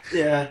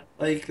 Yeah,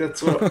 like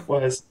that's what it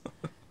was.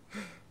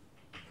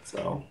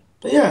 So,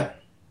 but yeah,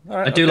 All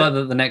right, I do okay. like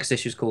that the next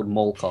issue is called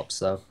Mall Cops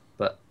though,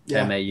 but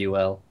yeah,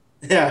 MAUL.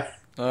 yeah.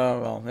 Oh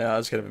well, yeah,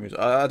 that's kind of amusing.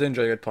 I do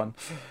enjoy a good pun.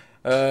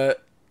 Uh,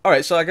 all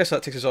right, so I guess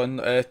that takes us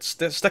on.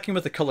 Sticking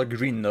with the color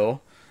green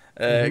though,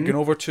 Hmm. going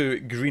over to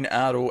Green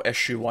Arrow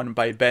issue 1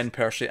 by Ben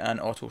Percy and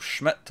Otto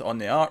Schmidt on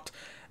the art.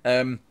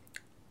 Um,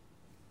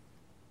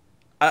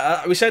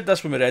 we said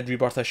this when we read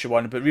Rebirth issue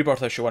 1, but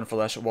Rebirth issue 1 for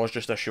this was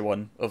just issue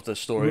 1 of the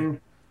story. Hmm.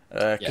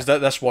 Yeah. Because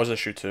this was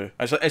issue 2.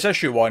 It's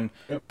issue 1,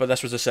 Yep. but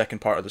this was the second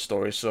part of the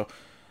story, so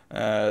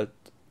uh,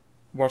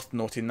 worth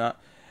noting that.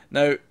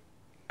 Now,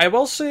 I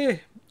will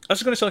say, this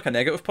is going to sound like a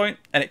negative point,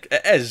 and it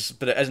is,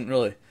 but it isn't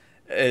really.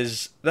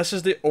 This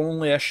is the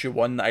only issue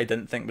 1 that I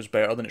didn't think was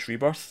better than its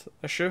Rebirth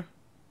issue.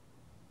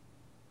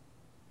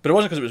 But it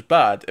wasn't because it was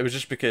bad, it was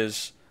just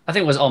because I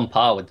think it was on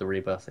par with the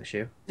Rebirth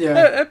issue.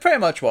 Yeah, it pretty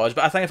much was.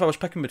 But I think if I was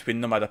picking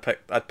between them, I'd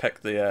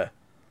pick the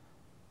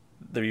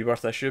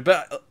Rebirth issue.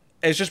 But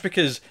it's just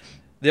because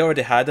they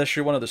already had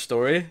issue 1 of the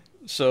story,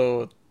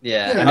 so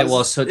Yeah, Yeah, and it it's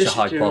was such a issue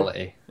high two.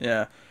 quality.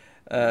 yeah.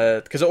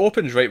 Because it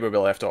opens right where we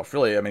left off,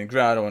 really. I mean,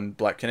 Grano and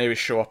Black Canary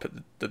show up at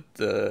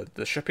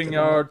the shipping The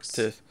yard docks.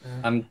 to.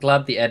 I'm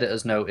glad the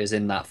editor's note is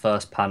in that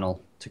first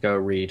panel to go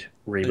read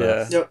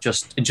Rebirth. Yeah. Yep.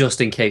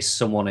 Just in case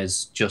someone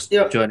is just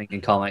Yep. joining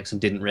in comics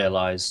and didn't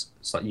realize.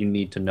 It's like you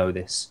need to know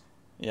this.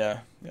 Yeah,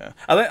 yeah.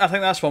 I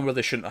think that's one where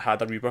they shouldn't have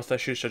had a Rebirth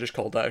issue, so I just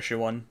called that issue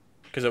 1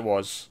 because it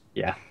was.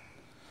 Yeah.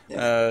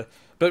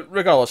 But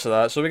regardless of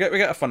that, so we get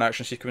a fun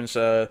action sequence.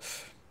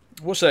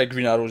 What's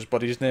Green Arrow's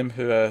buddy's name?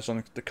 Who is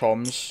on the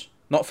comms?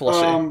 Not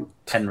Felicity.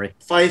 Henry.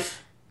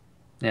 Fife.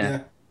 Yeah. Yeah,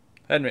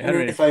 Henry.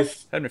 Henry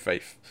Fife. Henry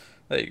Fife.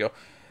 There you go.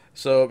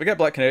 So we get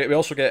Black Canary. We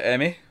also get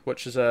Emmy,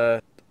 which is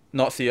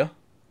not Thea.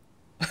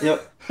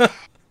 Yep.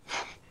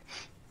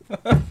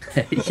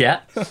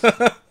 Yeah.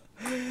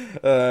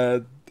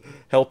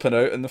 Helping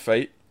out in the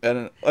fight.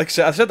 And like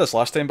I said this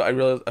last time, but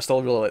I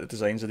still really like the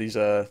designs of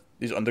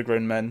these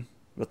underground men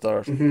with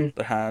their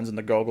hands and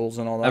the goggles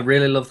and all I that.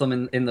 really love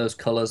them in those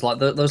colors, like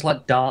those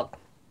like dark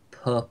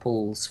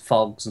purples,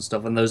 fogs and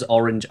stuff, and those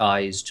orange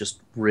eyes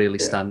just really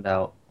Yeah. stand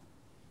out.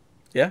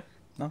 Yeah.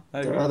 No,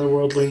 I They're agree.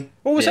 otherworldly.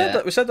 Well, we said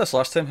Yeah. that this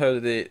last time how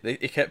they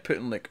kept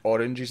putting like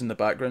oranges in the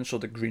background so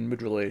the green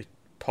would really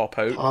pop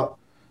out. Pop.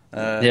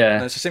 Yeah.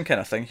 And it's the same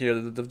kind of thing here.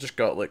 They've just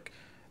got like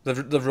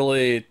they've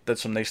really did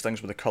some nice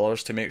things with the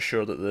colors to make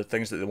sure that the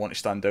things that they want to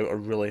stand out are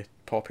really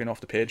popping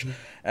off the page.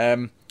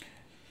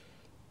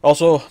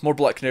 Also, more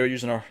Black Canary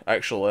using her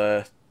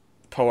actual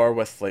power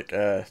with like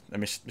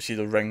we see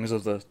the rings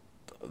of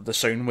the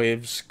sound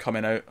waves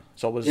coming out.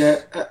 It's always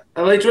Yeah,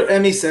 I liked what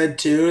Emmy said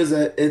too. Is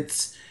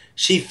that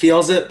she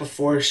feels it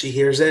before she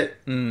hears it.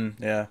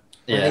 yeah.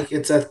 Yeah. Like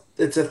it's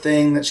a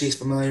thing that she's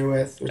familiar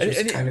with, which And- is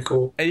and kind of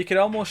cool. And you can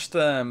almost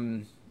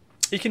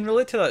you can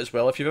relate to that as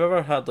well if you've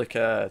ever had like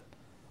a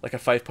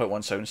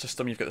 5.1 sound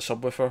system. You've got the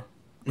subwoofer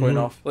going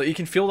off. Like you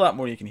can feel that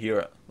more than you can hear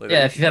it. Like,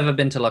 Yeah, if you've ever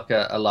been to like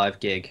a live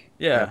gig,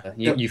 Yeah.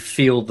 you, Yep. you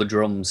feel the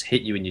drums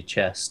hit you in your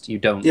chest. You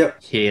don't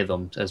Yep. hear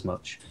them as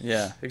much.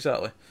 Yeah,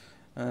 exactly.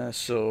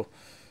 So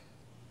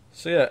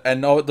yeah,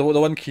 and the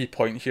one key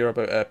point here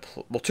about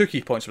two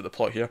key points about the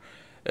plot here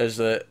is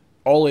that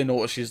Ollie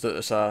notices that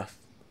it's a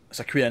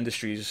Queen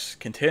Industries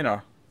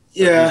container that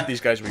Yeah.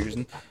 these guys were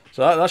using.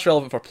 So that's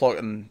relevant for plot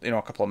in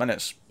a couple of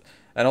minutes,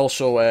 and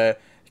also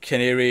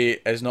Canary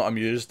is not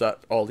amused at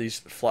all these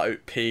flat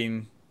out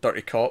paying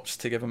dirty cops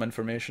to give him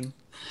information.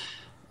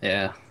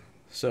 Yeah.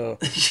 So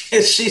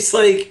She's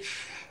like,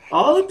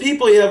 all the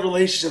people you have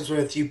relationships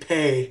with, you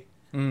pay.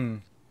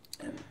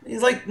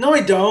 He's like, no,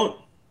 I don't.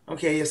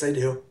 Okay, yes, I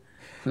do.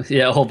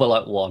 Yeah, all but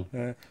like one.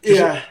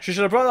 Yeah, she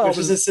should have brought that which up.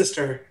 is his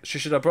sister. She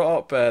should have brought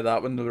up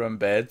that when they were in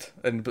bed,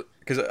 and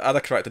because I had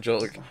a corrected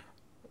joke like,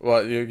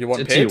 "What you want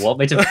Do paid? you want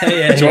me to pay?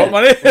 Yeah, Do you want yeah.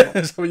 money?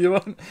 Is that what you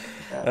want?"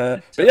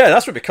 But yeah,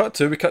 that's what we cut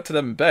to. We cut to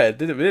them in bed.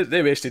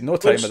 They wasted no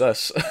time Which- with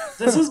this.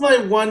 This is my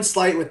one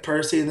slight with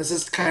Percy, and this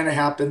has kind of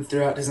happened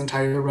throughout his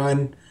entire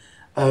run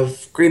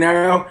of Green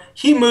Arrow.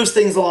 He moves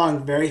things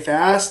along very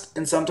fast,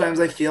 and sometimes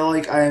I feel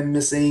like I am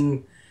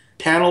missing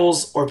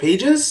panels or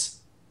pages.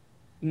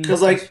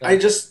 Because, like, I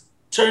just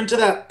turn to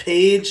that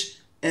page,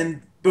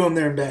 and boom,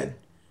 they're in bed.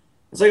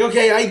 It's like,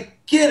 okay, I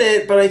get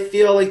it, but I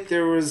feel like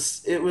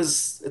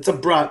it's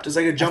abrupt. It's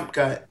like a jump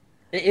cut.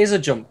 It is a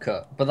jump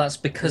cut, but that's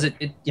because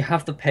you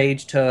have the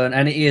page turn,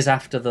 and it is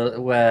after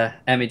where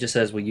Emmy just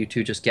says, "Well, you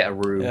two just get a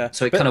room." Yeah,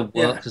 So it but- kind of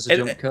yeah. works as a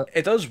jump cut.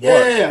 It does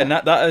work, Yeah. and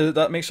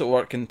that makes it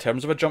work in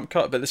terms of a jump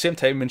cut. But at the same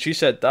time, when she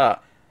said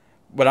that,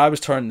 when I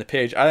was turning the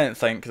page, I didn't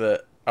think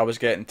that I was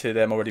getting to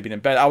them already being in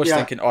bed. I was Yeah.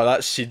 thinking, oh,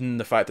 that's seeding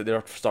the fact that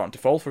they're starting to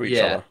fall for each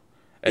Yeah. other.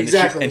 And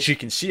Exactly. and she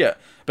can see it.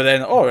 But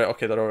then, oh, right,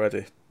 okay, they're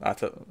already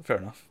at it. Fair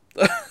enough.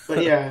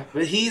 But yeah,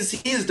 but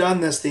he's done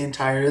this the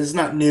entire. This is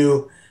not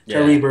new to Yeah.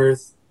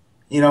 Rebirth.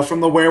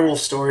 From the werewolf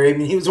story. I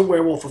mean, he was a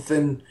werewolf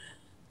within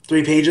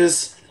 3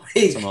 pages.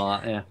 Like, Something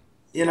like that,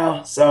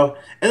 yeah. So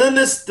and then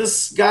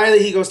this guy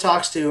that he goes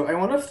talks to. I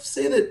want to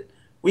say that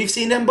we've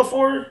seen him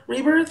before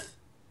Rebirth.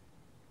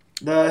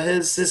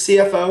 His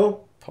CFO.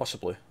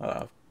 Possibly.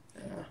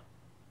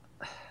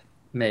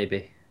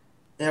 Maybe.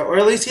 Yeah, or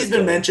at least he's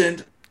been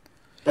mentioned.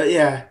 But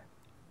yeah,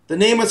 the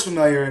name was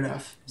familiar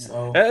enough.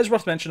 So It is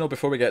worth mentioning though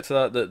before we get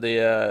to that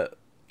the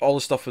all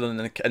the stuff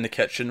within in the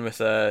kitchen with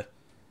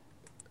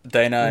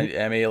Dinah and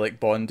Emmy like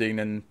bonding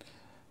and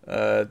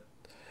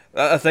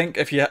I think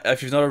if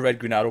you've never read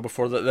Green Arrow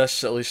before, that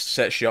this at least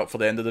sets you up for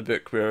the end of the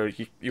book where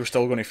you're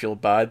still going to feel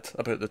bad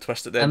about the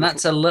twist at the end. And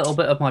that's a little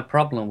bit of my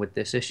problem with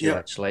this issue,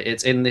 actually.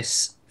 It's in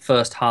this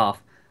first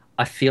half.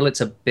 I feel it's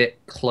a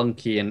bit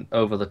clunky and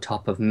over the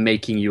top of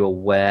making you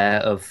aware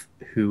of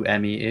who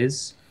Emmy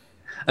is.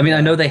 I mean, I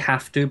know they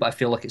have to, but I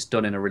feel like it's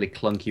done in a really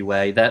clunky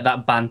way.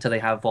 That banter they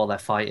have while they're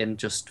fighting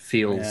just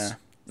feels... Yeah.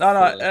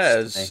 No, it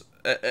is.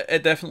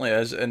 It definitely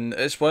is. And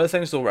it's one of the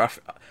things, though, where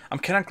I'm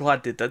kind of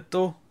glad they did,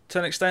 though, to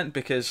an extent,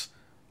 because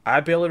I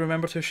barely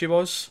remembered who she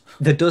was.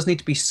 There does need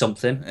to be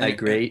something, I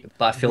agree,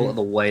 but I feel like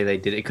the way they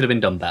did it could have been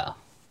done better.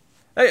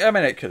 I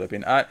mean, it could have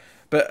been.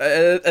 But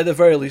at the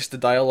very least, the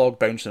dialogue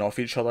bouncing off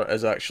each other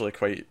is actually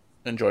quite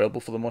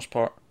enjoyable for the most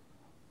part.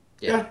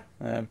 Yeah.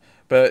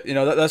 But, you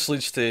know, this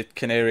leads to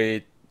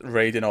Canary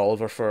raiding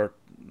Oliver for...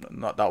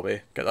 Not that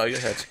way. Get that out of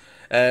your heads.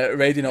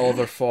 Raiding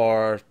Oliver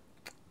for...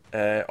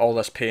 all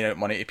this paying out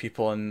money to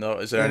people, and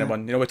is there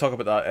anyone, you know, we talk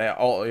about that,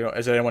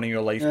 is there anyone in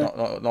your life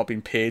not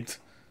being paid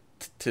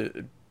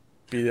to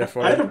be there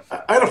for you?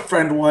 I had a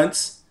friend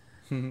once.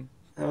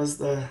 That was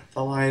the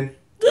line.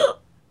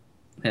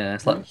 Yeah,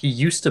 it's like, he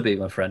used to be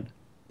my friend.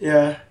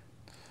 Yeah.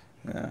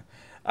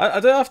 I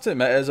do have to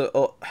admit, it's a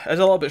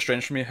little bit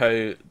strange for me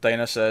how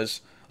Dinah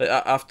says, like,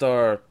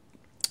 after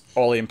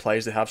Ollie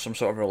implies they have some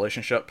sort of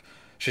relationship,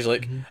 she's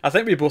like, I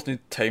think we both need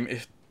time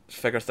to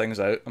figure things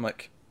out. I'm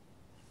like,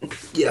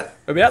 yeah.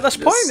 Are we at this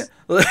point?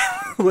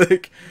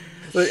 like,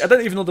 I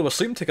didn't even know they were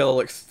sleeping together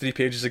like 3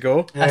 pages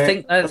ago. I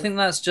think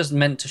that's just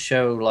meant to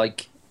show,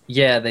 like,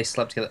 yeah, they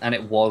slept together and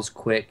it was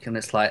quick, and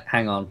it's like,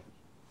 hang on,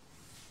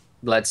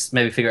 let's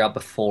maybe figure it out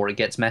before it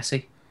gets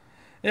messy.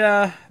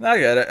 Yeah, I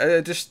get it.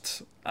 It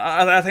just,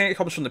 I think it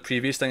comes from the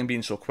previous thing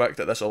being so quick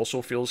that this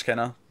also feels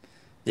kind of.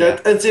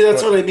 Yeah, and see,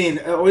 that's what I mean.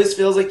 It always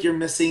feels like you're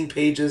missing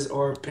pages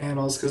or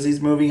panels because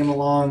he's moving him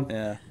along.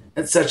 Yeah.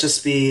 At such a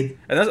speed.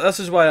 And this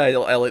is why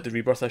I like the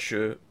Rebirth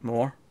issue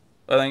more,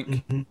 I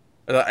think.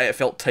 It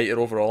felt tighter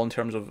overall in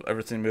terms of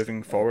everything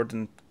moving forward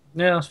and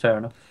yeah, that's fair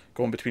enough.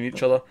 Going between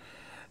each other.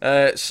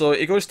 So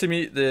he goes to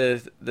meet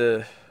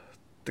the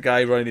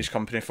guy running his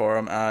company for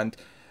him, and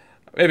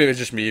maybe it was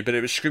just me, but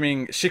it was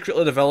screaming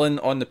secretly the villain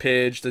on the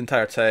page the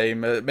entire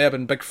time. It may have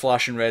been big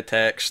flashing red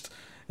text.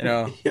 You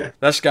know,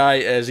 This guy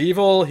is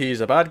evil,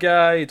 he's a bad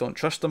guy, don't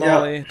trust him,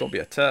 Ollie, don't be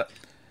a tit.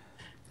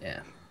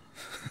 Yeah.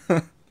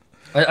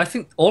 I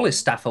think all his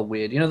staff are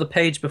weird. You know, the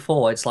page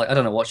before, it's like, I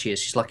don't know what she is.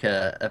 She's like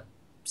a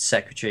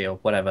secretary or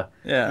whatever.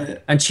 Yeah.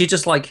 And she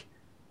just like,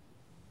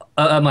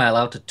 am I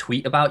allowed to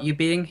tweet about you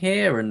being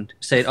here? And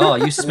say, oh,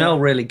 you smell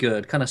really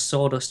good. Kind of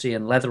sawdusty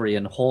and leathery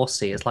and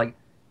horsey. It's like,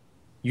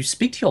 you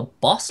speak to your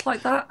boss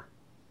like that?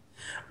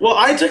 Well,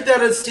 I took that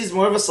as he's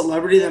more of a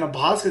celebrity than a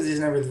boss because he's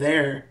never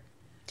there.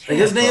 Like,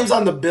 his name's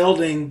on the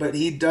building, but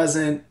he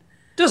doesn't...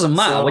 Doesn't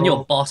matter. When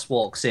your boss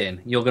walks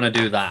in, you're going to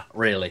do that,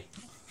 really.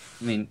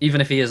 I mean, even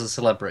if he is a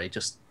celebrity,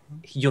 just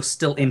you're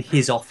still in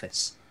his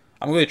office.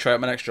 I'm going to try out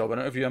my next job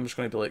interview. I'm just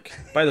going to be like,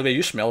 by the way,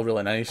 you smell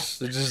really nice.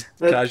 Just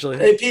casually.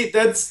 Hey Pete,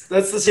 that's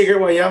the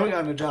secret why you haven't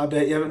gotten a job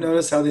yet. You haven't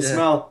noticed how they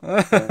smell.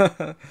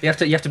 You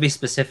have to be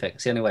specific.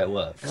 It's the only way it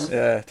works.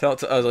 Yeah, I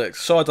was like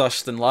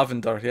sawdust and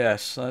lavender.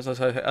 Yes, that's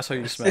how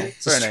you smell.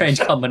 It's a strange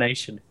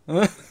combination.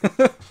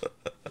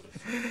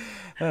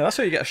 That's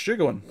how you get a stew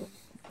going.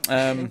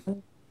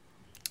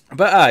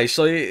 But aye,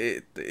 so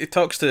he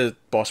talks to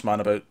Boss Man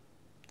about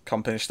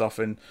company stuff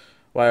and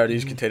why are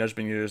these containers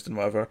being used and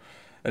whatever,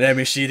 and then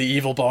we see the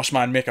evil Boss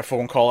Man make a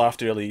phone call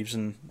after he leaves,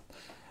 and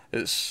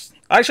I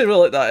actually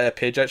really like that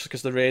page actually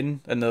because the rain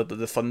and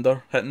the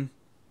thunder hitting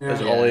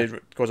as Ollie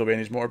goes away on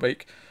his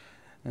motorbike.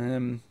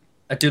 I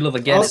do love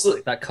again also, it's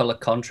like that color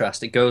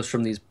contrast. It goes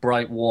from these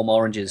bright warm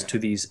oranges to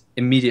these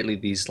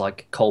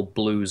like cold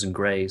blues and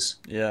greys.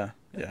 Yeah.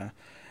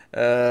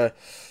 So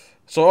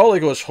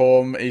Ollie goes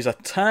home. He's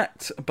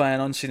attacked by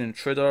an unseen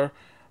intruder,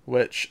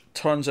 which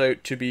turns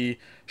out to be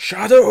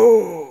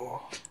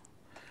Shadow.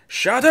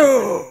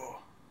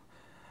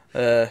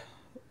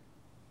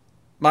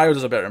 Mario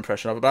does a better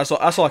impression of it, but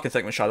that's all I can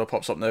think when Shadow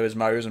pops up now is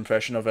Mario's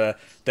impression of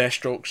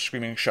Deathstroke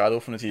screaming Shadow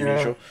from the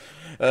TV show.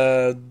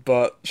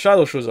 But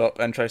Shadow shows up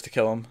and tries to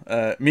kill him.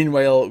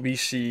 Meanwhile, we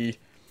see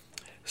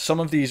some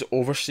of these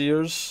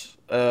overseers.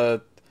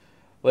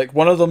 Like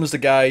one of them is the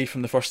guy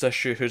from the first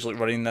issue who's like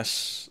running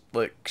this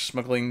like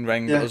smuggling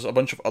ring. But there's a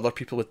bunch of other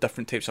people with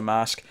different types of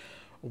mask.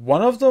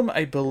 One of them,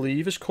 I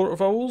believe, is Court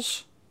of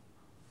Owls.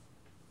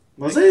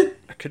 Was it?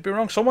 I could be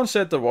wrong. Someone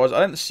said there was.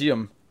 I didn't see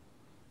him.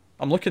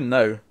 I'm looking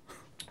now.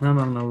 I'm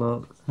having a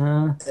look.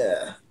 Yeah.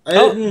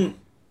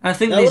 I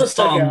think this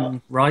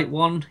bottom right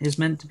one is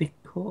meant to be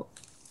Court.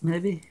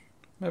 Maybe.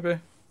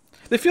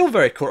 They feel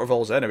very Court of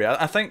Owls anyway.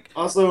 I think.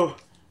 Also,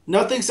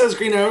 nothing says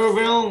Green Arrow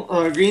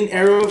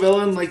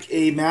villain like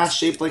a mask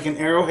shaped like an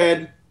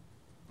arrowhead.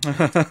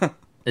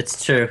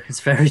 It's true.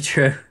 It's very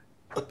true.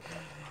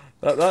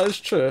 That is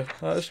true.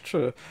 That is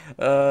true.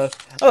 Oh,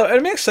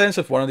 it makes sense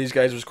if one of these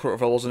guys was Court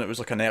of Owls and it was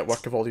like a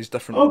network of all these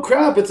different. Oh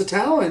crap! It's a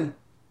Talon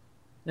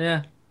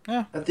Yeah.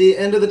 Yeah. at the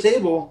end of the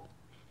table,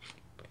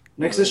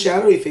 next to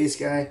Shadowy Face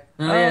guy.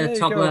 Oh, there yeah, you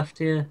top go.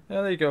 left, yeah.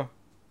 Yeah, there you go.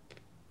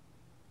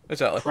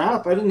 Exactly.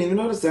 Crap! I didn't even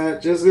notice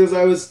that. Just because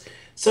I was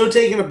so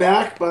taken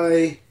aback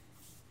by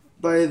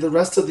the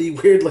rest of the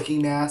weird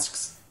looking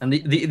masks. And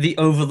the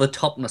over the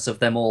topness of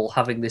them all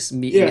having this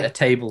meet Yeah. at a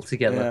table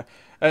together.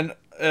 Yeah.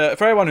 And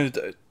for anyone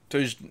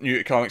who's new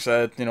to comics,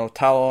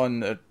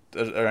 Talon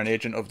are an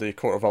agent of the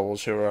Court of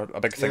Owls, who are a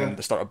big thing Yeah. at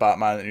the start of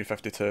Batman at New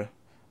 52.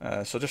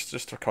 So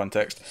just for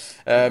context.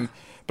 But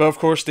of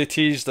course they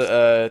tease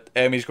that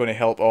Emmy's going to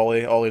help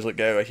Ollie. Ollie's like,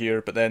 get out of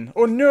here. But then,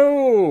 oh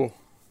no!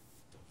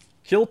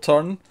 Heel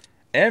turn.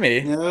 Emmy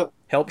Yep.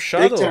 helps Big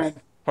Shadow, time.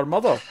 her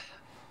mother.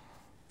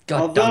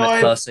 God Although damn it,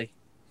 I- Percy.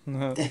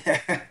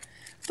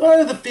 So I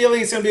have the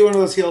feeling it's going to be one of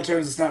those heel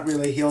turns. It's not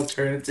really a heel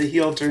turn. It's a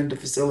heel turn to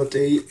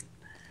facilitate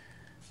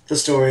the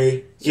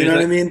story. You know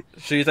what I mean?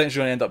 So you think she's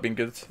going to end up being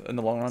good in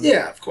the long run?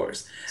 Yeah, of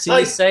course. See,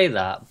 Like- you say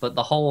that, but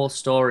the whole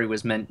story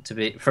was meant to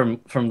be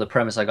from the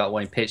premise I got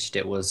when he pitched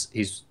it was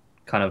he's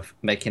kind of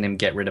making him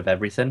get rid of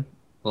everything,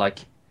 like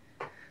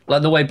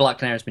the way Black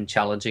Canary's been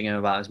challenging him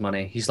about his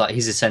money. He's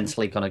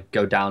essentially going to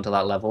go down to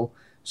that level.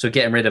 So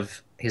getting rid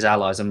of his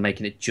allies and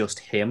making it just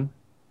him.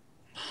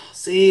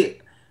 See,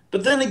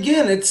 but then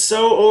again, it's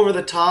so over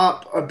the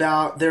top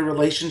about their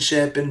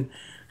relationship and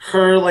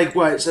her, like,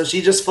 what? So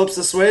she just flips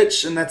the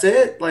switch and that's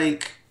it?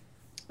 Like,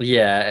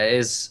 Yeah, it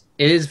is.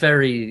 It is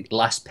very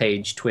last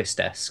page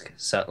twist-esque.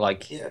 So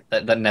like Yeah.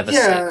 that never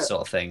Yeah. sits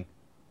sort of thing.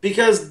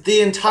 because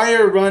the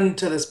entire run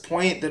to this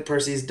point that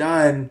Percy's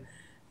done,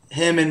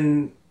 him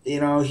and,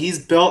 he's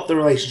built the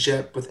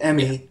relationship with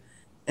Emmy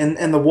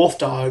and the wolf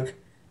dog,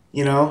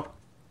 you know?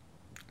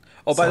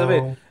 Oh, by the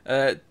way,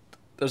 So-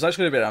 there's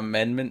actually going to be an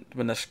amendment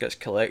when this gets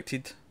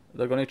collected.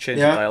 They're going to change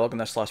Yeah. the dialogue on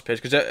this last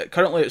page because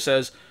currently it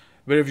says,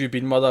 "Where have you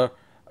been, Mother?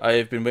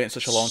 I've been waiting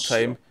such a long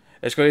time."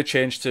 It's going to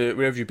change to,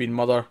 "Where have you been,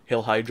 Mother?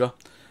 Hail Hydra."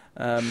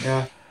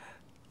 Yeah.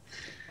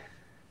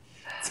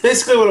 It's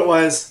basically what it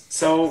was.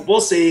 So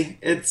we'll see.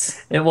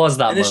 It's It was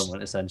that And it's-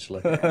 moment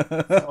essentially.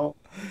 so,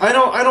 I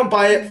don't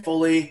buy it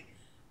fully,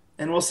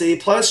 and we'll see.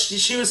 Plus,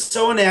 she was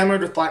so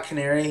enamored with Black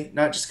Canary,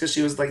 not just because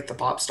she was like the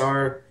pop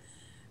star,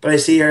 but I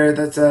see her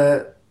that's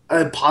a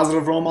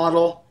positive role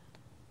model.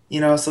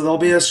 So there'll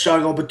be a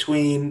struggle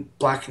between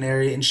Black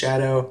Canary and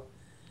Shadow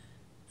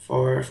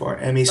for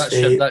Emmy's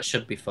fate. That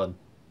should be fun.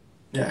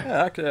 Yeah.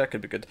 Yeah, that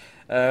could be good.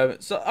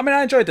 So, I mean,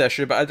 I enjoyed the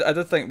issue, but I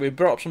did think we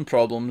brought up some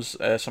problems,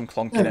 some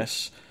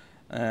clunkiness.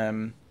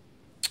 But,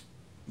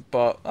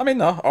 I mean,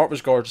 no, art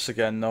was gorgeous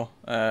again, though,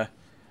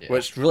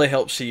 which really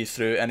helps see you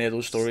through any of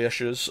those story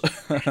issues.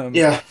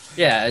 Yeah.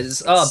 Yeah,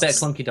 it's a bit of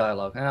clunky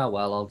dialogue. Oh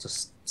well, I'll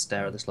just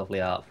stare at this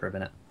lovely art for a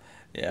minute.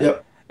 Yeah.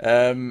 Yep.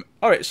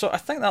 Alright, so I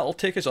think that'll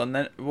take us on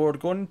then. We're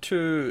going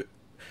to...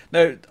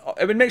 Now,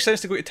 it would make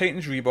sense to go to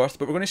Titans Rebirth,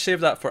 but we're going to save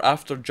that for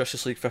after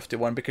Justice League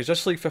 51, because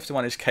Justice League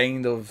 51 is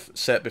kind of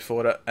set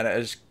before it, and it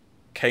is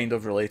kind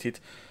of related.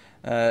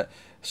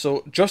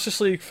 So, Justice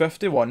League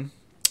 51,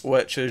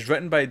 which is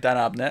written by Dan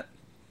Abnett,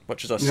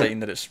 which is a sign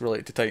that it's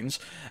related to Titans,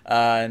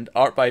 and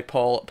art by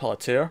Paul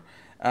Pelletier,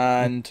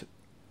 and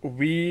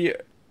we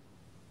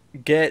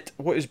get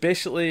what is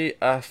basically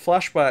a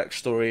flashback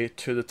story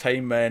to the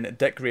time when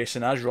Dick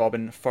Grayson as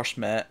Robin first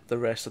met the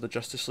rest of the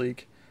Justice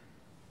League.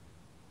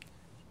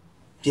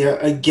 Yeah.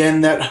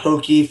 Again, that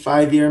hokey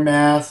 5-year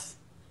math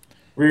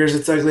rears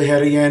its ugly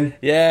head again.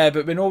 Yeah,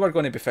 but we know we're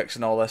going to be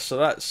fixing all this, so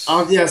that's...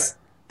 Yes.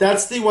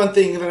 That's the one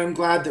thing that I'm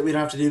glad that we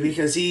don't have to do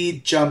because he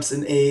jumps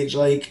in age.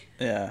 Like,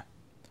 yeah.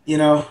 you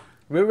know.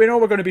 We know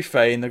we're going to be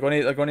fine. They're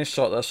going to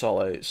sort this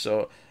all out.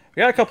 So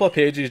we got a couple of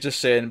pages just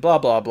saying blah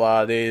blah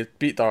blah. They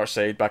beat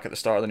Darkseid back at the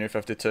start of the New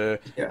 52,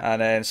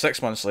 and then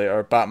 6 months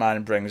later,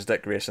 Batman brings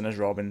Dick Grayson as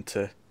Robin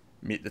to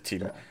meet the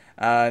team.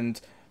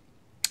 And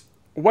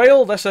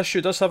while this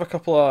issue does have a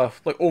couple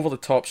of like over the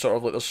top sort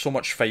of like there's so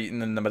much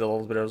fighting in the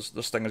middle where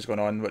this thing is going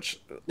on, which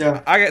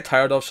I get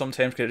tired of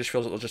sometimes because it just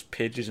feels like there's just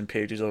pages and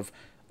pages of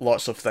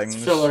lots of things.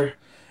 It's filler.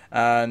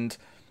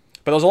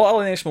 But there's a lot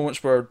of nice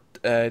moments where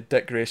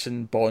Dick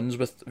Grayson bonds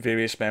with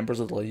various members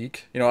of the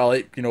League. I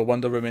like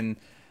Wonder Woman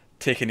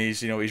taking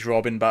his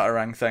Robin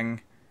Batarang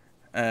thing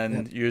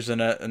and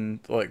using it, and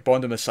like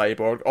bonding with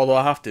Cyborg. Although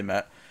I have to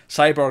admit,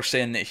 Cyborg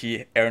saying that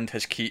he earned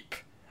his keep,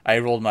 I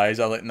rolled my eyes.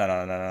 I'm like,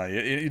 no,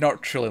 you're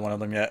not truly one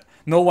of them yet.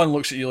 No one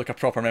looks at you like a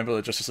proper member of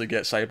the Justice League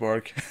yet,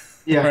 Cyborg.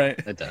 Yeah,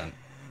 right? They don't.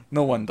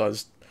 No one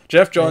does.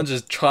 Jeff Johns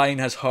is trying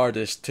his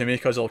hardest to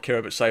make us all care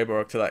about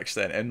Cyborg to that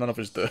extent, and none of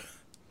us do.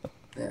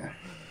 Yeah.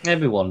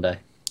 Maybe one day.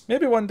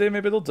 Maybe one day,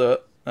 maybe they'll do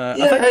it.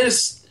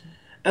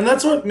 And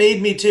that's what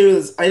made me too.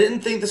 Is I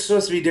didn't think this was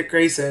supposed to be Dick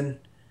Grayson,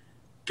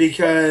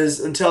 because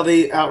until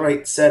they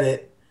outright said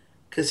it,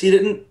 because he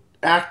didn't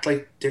act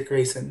like Dick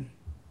Grayson,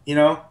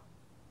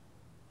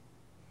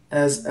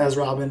 as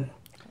Robin.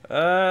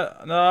 No,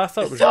 I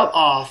thought It felt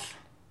off.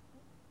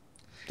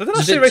 Did they It not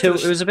was, say a right bit at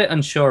too, it was a bit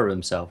unsure of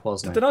himself,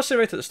 wasn't Did they it? not say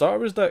right at the start it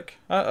was Dick?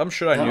 I'm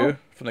sure I No. knew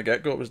from the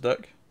get-go it was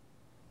Dick.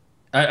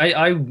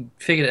 I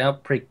figured it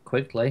out pretty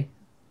quickly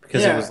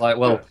because it was Yeah, like,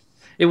 well,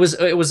 it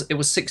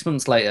was 6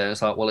 months later.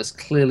 It's like, well, it's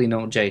clearly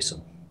not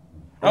Jason.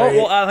 Oh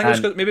well, right. I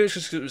think And maybe it's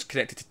just 'cause it was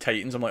connected to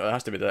Titans. I'm like, that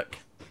has to be Dick.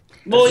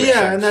 Well, Makes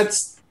yeah, and sense.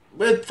 that's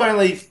it.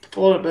 Finally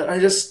pulled it, but I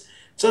just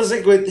so it's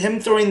like with him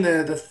throwing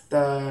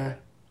the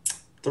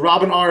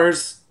Robin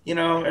R's.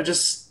 It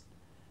just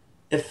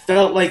it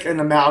felt like an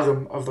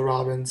amalgam of the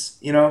Robins.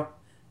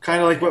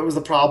 Kind of like what was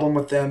the problem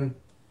with them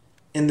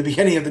in the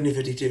beginning of the New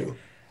 52.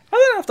 I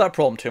didn't have that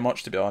problem too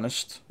much, to be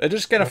honest. It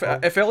just kind of Uh,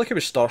 it felt like he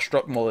was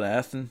starstruck more than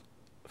anything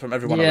from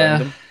everyone around yeah,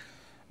 him,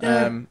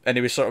 yeah, and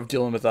he was sort of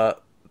dealing with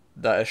that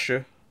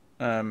issue.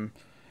 Um,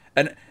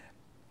 and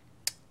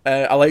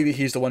I like that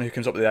he's the one who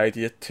comes up with the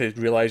idea to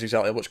realize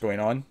exactly what's going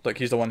on. Like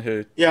he's the one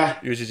who yeah,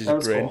 uses his that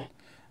was brain. cool.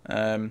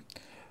 Um,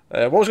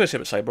 what was I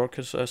going to say about Cyborg?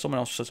 Because someone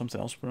else said something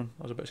else. I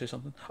was about to say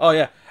something. Oh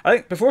yeah, I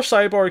think before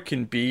Cyborg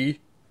can be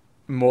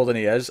more than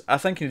he is, I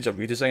think he needs a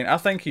redesign. I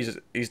think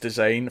his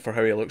design for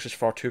how he looks is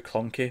far too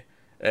clunky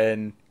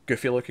and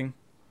goofy looking.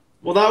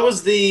 Well, that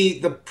was the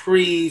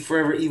pre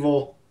Forever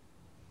Evil.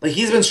 Like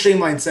he's been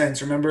streamlined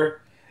since.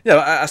 Remember?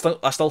 Yeah, but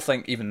I still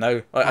think even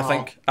now, Oh, I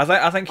think I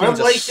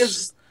like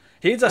his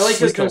he needs a I like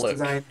his sleeker nurse look.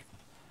 design.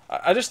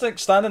 I just think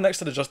standing next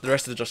to the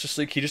rest of the Justice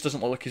League, he just doesn't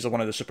look like he's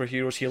one of the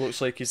superheroes. He looks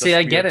like he's see, this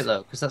I get weird. it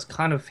though, because that's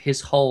kind of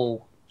his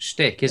whole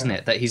shtick, isn't Yeah,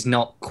 it? That he's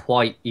not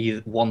quite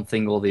either one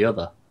thing or the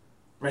other.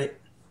 right.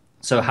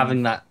 So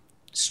having that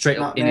straight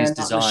up Not in his man,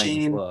 not design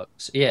machine.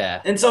 works.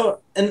 Yeah. And so,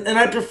 and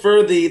I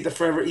prefer the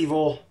Forever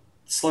Evil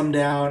slim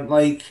down,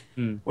 like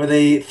Hmm. where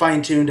they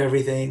fine tuned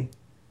everything.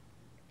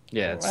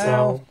 Yeah, it's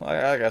Well, So,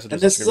 I guess I and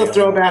just this is disagree a with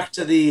you on that. throwback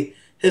to the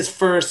his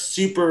first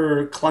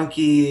super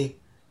clunky,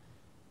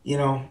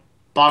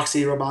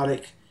 boxy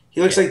robotic.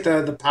 He looks yeah. like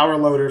the power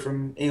loader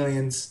from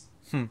Aliens.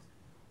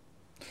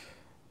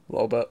 A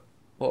little bit,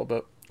 a little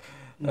bit.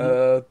 Hmm.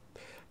 Uh,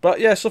 but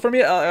yeah, so for me,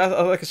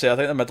 like I say, I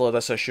think the middle of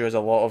this issue is a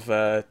lot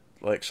of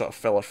like sort of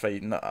filler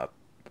fighting that I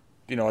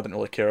didn't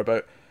really care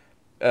about.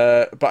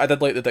 But I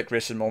did like the Dick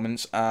Grayson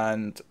moments,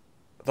 and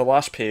the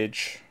last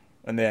page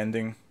and the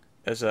ending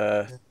is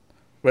where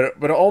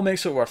it all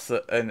makes it worth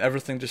it, and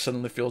everything just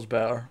suddenly feels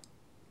better.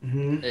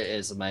 Hmm. It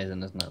is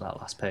amazing, isn't it? That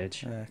last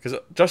page. Because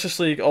Justice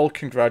League all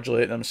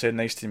congratulate them, saying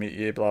nice to meet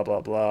you, blah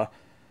blah blah.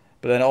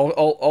 But then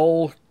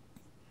all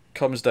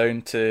comes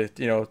down to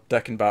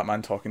Dick and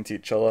Batman talking to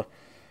each other,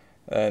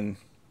 and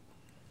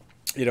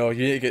you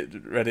need to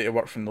get ready to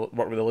work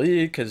with the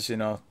league because you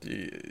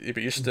get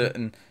used to it.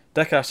 And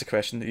Dick asks the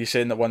question, he's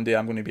saying that one day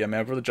I'm going to be a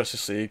member of the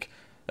Justice League,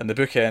 and the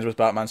book ends with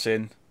Batman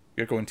saying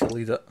you're going to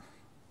lead it,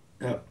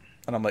 Yeah.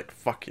 and I'm like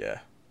fuck yeah.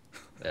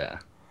 Yeah.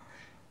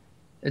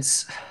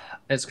 It's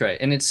it's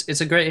great. And it's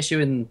a great issue,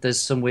 and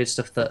there's some weird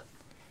stuff that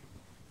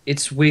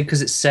it's weird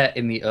because it's set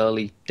in the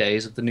early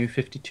days of the New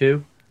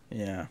 52,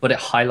 Yeah. but it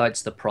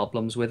highlights the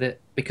problems with it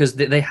because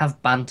they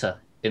have banter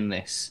in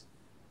this.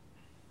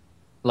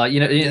 Like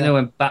Yeah.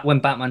 when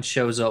Batman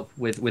shows up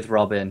with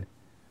Robin,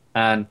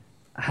 and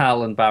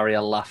Hal and Barry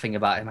are laughing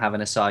about him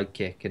having a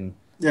sidekick, and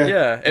Yeah.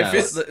 Yeah, it no,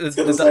 feels It's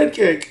got a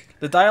sidekick.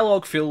 the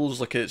dialogue feels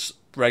like it's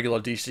regular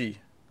DC.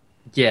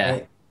 yeah,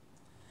 Right.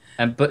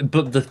 and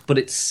but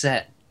it's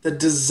set. The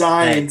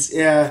designs,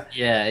 yeah.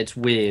 Yeah, it's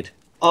weird.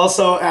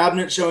 Also,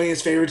 Abnett showing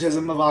his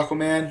favoritism of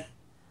Aquaman.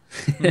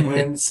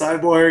 When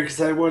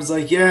Cyborg's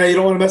like, yeah, you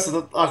don't want to mess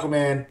with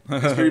Aquaman.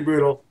 It's pretty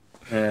brutal,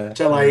 Yeah,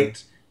 which I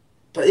liked.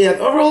 But yeah,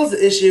 overall, as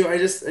the issue, I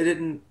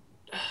didn't.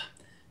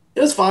 It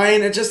was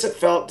fine. It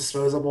felt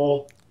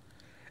disposable.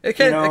 It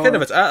kind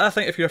of is. I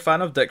think if you're a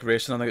fan of Dick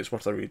Grayson, I think it's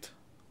worth a read.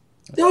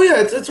 Oh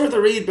yeah, it's worth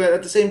a read, but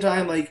at the same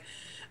time, like,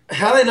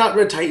 had I not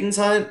read Titans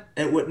Hunt,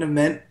 it wouldn't have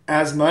meant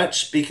as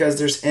much because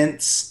there's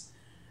hints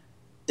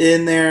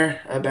in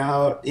there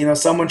about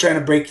someone trying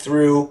to break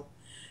through,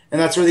 and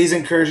that's where these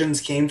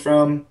incursions came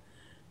from.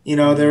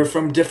 They're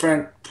from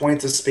different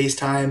points of space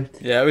time,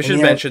 Yeah, we and should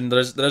yet, mention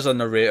there's a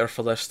narrator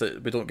for this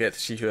that we don't get to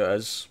see who it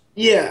is.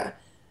 yeah,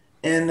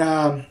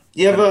 and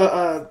you have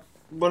a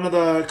one of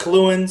the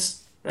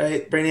Kaluans,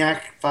 right?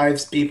 Brainiac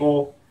Five's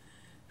people,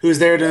 who's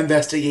there to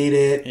investigate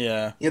it.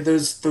 Yeah. You have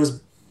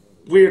those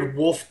weird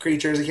wolf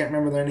creatures. I can't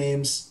remember their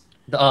names.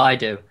 oh, I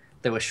do.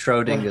 They were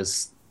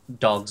Schrodinger's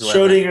dogs. Weren't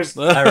they? Schrodinger's.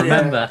 I Yeah,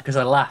 remember because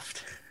I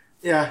laughed.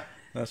 yeah.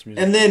 That's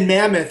music. And then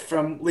Mammoth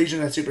from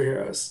Legion of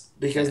Superheroes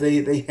because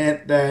they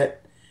hint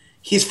that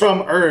he's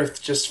from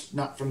Earth, just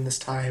not from this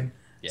time.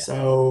 Yeah.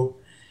 So,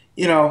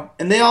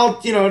 and they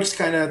all just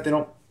kind of they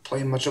don't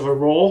play much of a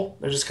role.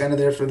 They're just kind of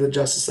there for the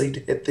Justice League to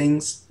hit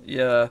things.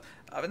 Yeah,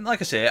 I mean,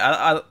 like I say,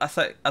 I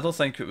don't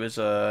think it was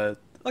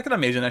like an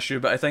amazing issue,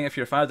 but I think if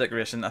you're a fan of Dick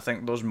Grayson, I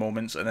think those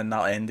moments and then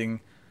that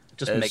ending It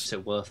just is makes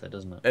it worth it,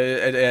 doesn't it?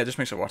 it just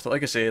makes it worth it.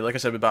 Like I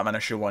said with Batman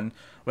issue 1,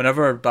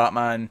 whenever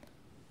Batman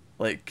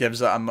like gives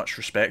that much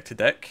respect to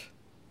Dick,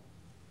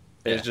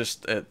 Yeah. it's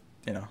just it.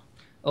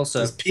 Also,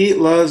 Because Pete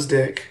loves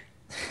Dick.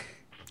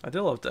 I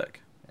do love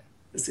Dick.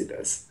 Yes, he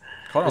does.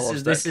 Connor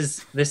this loves is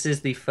Dick. this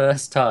is the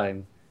first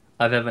time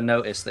I've ever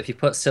noticed that if you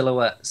put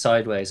silhouette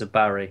sideways of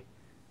Barry,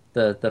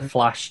 the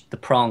flash, the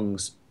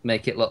prongs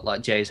make it look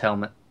like Jay's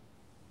helmet,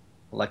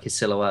 like his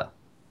silhouette.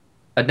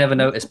 I'd never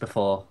noticed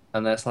before,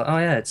 and then it's like, oh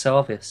yeah, it's so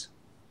obvious.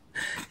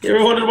 You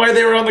ever wondered why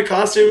they were on the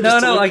costume? No, Just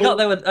to no, look I got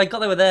cool?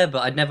 they were there, but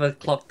I'd never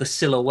clocked the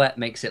silhouette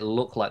makes it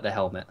look like the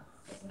helmet.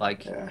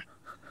 Like Yeah.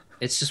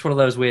 it's just one of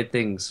those weird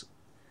things.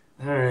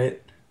 All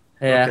right.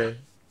 Yeah, Okay.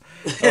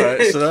 All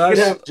right. So You can that's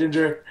have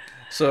Ginger.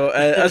 so.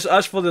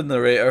 As for the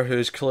narrator,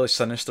 who's clearly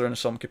sinister in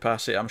some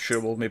capacity, I'm sure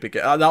we'll maybe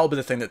get that'll be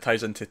the thing that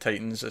ties into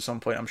Titans at some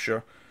point. I'm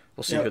sure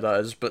we'll see who Yep. that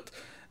is, but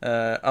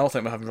I don't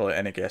think we have really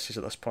any guesses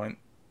at this point,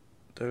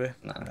 do we?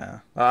 no.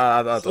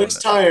 Nah. I He looks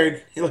don't.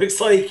 tired. He looks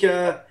like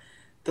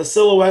the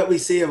silhouette we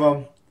see of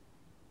him.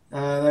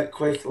 That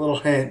quick little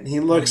hint. He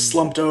looks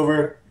slumped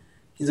over.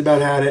 He's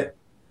about had it.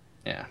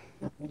 Yeah.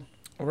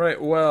 All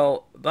right.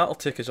 Well, that'll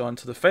take us on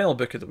to the final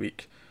book of the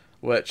week,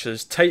 which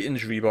is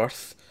Titans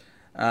Rebirth.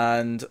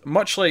 And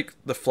much like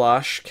The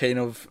Flash kind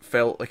of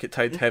felt like it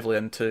tied heavily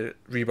into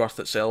Rebirth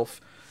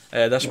itself,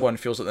 this one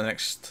feels like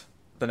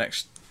the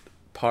next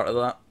part of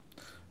that,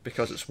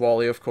 because it's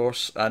Wally, of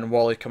course, and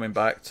Wally coming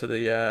back to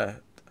the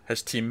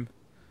his team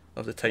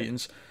of the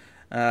Titans.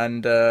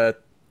 And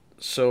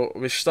so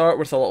we start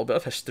with a little bit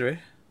of history.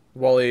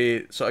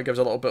 Wally sort of gives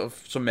a little bit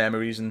of some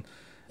memories and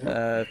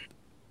uh,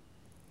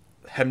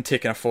 him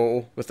taking a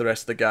photo with the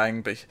rest of the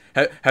gang, but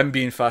him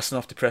being fast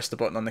enough to press the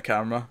button on the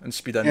camera and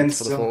speed in And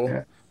for the so, photo.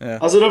 yeah. Yeah.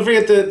 Also, don't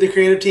forget the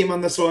creative team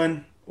on this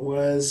one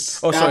was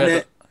Oh, sorry.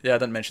 Abnett. Yeah, I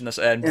didn't mention this.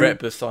 And Brett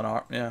Booth on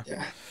art. Yeah.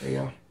 Yeah, there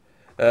you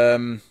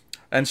go.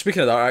 And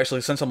speaking of that,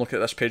 actually, since I'm looking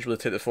at this page where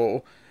they take the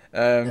photo,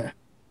 Yeah.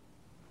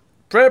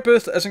 Brett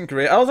Booth isn't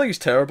great. I don't think he's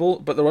terrible,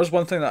 but there was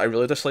one thing that I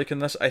really dislike in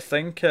this. I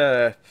think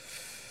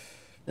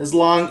His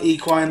long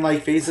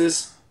equine-like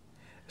faces.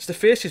 it's the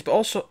faces, but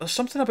also there's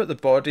something about the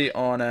body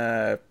on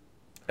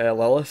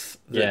Lilith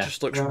that Yeah.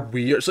 just looks Yeah.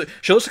 weird. It's like,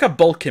 she looks like a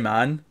bulky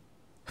man.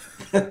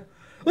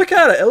 Look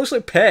at it. It looks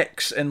like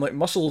pecs and like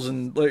muscles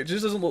and like it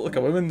just doesn't look like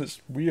a woman.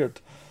 That's weird.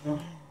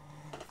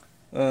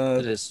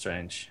 It is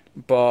strange.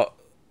 But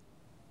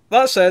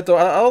that said, though,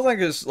 I don't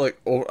think it's like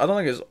I don't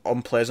think it's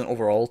unpleasant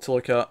overall to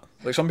look at.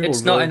 Like some people,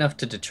 It's not really, enough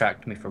to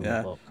detract me from Yeah.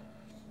 the book.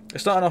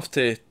 It's not enough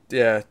to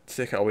take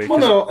it away. Well,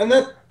 'Cause- no,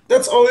 and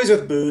that's always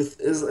with Booth.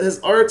 His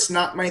art's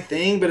not my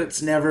thing, but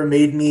it's never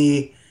made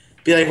me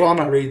be like, well, I'm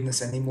not reading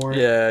this anymore.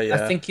 Yeah.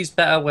 I think he's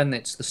better when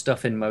it's the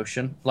stuff in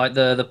motion, like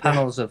the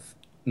panels of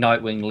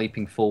Nightwing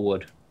leaping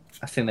forward.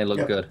 I think they look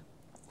Yep. good.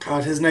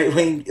 God, his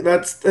Nightwing,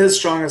 that's his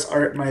strongest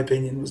art, in my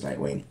opinion, was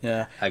Nightwing.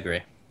 Yeah. I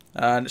agree.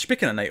 And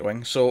speaking of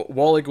Nightwing, so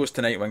Wally goes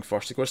to Nightwing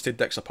first. He goes to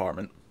Dick's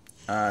apartment,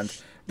 and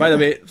by the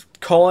way,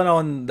 calling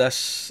on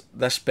this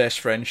best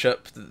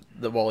friendship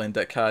that Wally and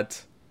Dick had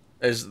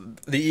is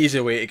the easy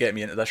way to get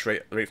me into this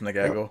right from the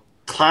get go.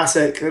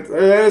 Classic.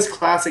 That is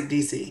classic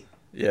DC.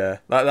 Yeah,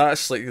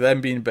 that's like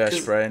them being best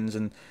 'Cause- friends,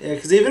 and Yeah,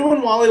 because even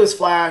when Wally was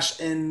Flash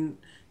and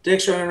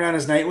Dick's running around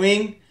as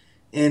Nightwing,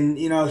 and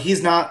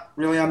he's not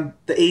really on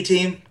the A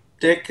team,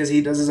 Dick, because he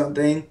does his own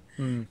thing.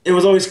 It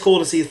was always cool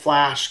to see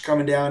Flash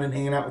coming down and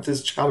hanging out with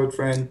his childhood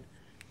friend.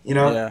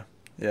 yeah.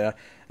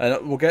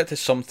 And we'll get to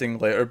something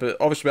later, but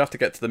obviously we have to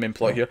get to the main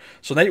plot here.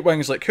 So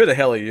Nightwing's like, who the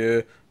hell are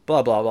you?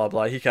 Blah, blah, blah,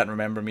 blah. He can't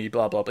remember me,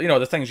 blah, blah, blah.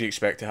 The things you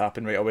expect to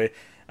happen right away.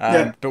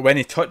 Yeah. But when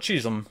he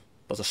touches him,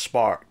 there's a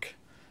spark.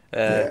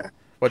 Yeah.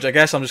 Which I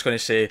guess I'm just going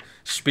to say,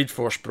 Speed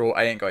Force, bro,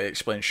 I ain't got to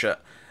explain shit.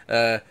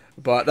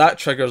 But that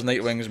triggers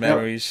Nightwing's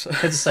memories. I was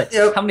to say,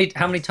 Yep.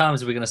 how many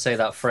times are we going to say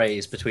that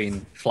phrase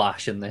between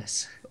Flash and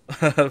this?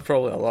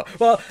 Probably a lot.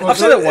 Well, I've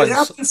said it It once.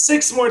 happens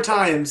 6 more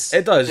times.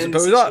 It does, in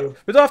but issue.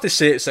 we don't have to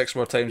say it 6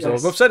 more times,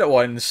 Yes. though. We've said it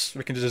once.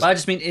 We can just... I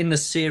just mean in the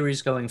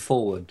series going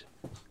forward.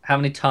 How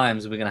many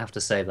times are we going to have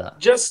to say that?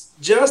 Just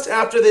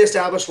after they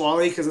establish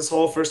Wally, because this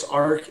whole first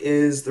arc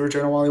is the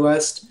return of Wally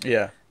West.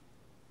 Yeah.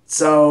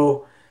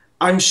 So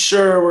I'm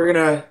sure we're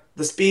gonna.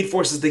 The Speed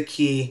Force is the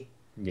key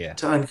Yeah.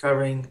 to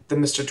uncovering the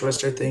Mr.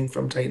 Twister thing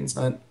from Titan's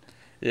Hunt.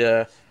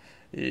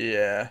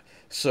 Yeah.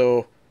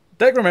 So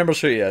Dick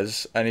remembers who he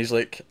is, and he's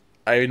like,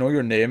 I know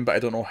your name, but I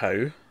don't know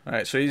how.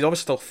 Alright, so he's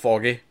obviously still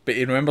foggy, but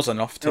he remembers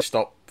enough to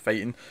stop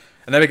fighting.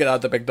 And then we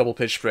get the big double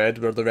page spread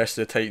where the rest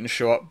of the Titans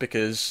show up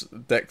because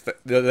Dick,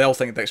 they all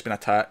think Dick's been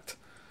attacked.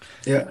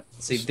 Yeah.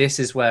 See, this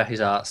is where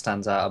his art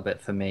stands out a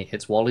bit for me.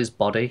 It's Wally's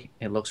body.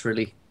 It looks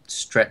really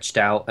stretched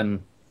out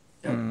and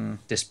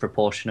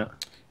disproportionate.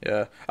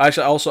 Yeah.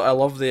 Actually, also, I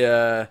love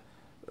the...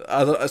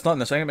 it's not in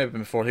the thing, maybe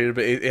before here,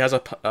 but he has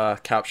a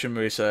caption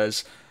where he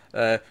says,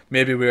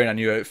 maybe wearing a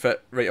new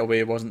outfit right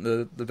away wasn't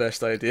the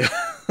best idea.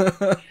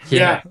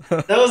 Yeah.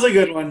 That was a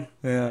good one.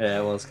 Yeah,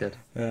 it was good.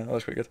 Yeah, that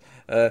was quite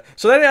good.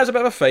 So then he has a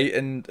bit of a fight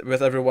and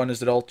with everyone as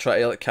they're all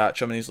trying to like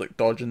catch him and he's like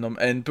dodging them.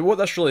 But what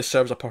this really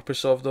serves a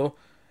purpose of though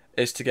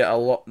is to get a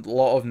lot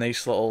of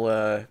nice little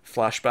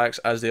flashbacks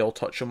as they all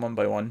touch him one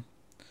by one.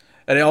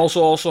 And it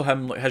also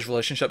him like his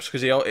relationships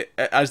because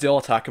as they all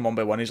attack him one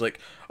by one, he's like,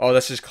 "Oh,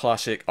 this is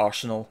classic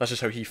Arsenal. This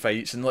is how he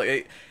fights." And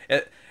like,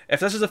 if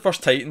this is the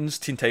first Teen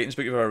Titans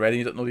book you've ever read, and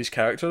you don't know these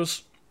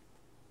characters,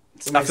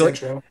 It's a I nice feel like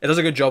intro. it does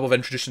a good job of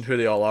introducing who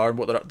they all are and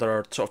what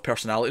their sort of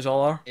personalities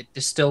all are. It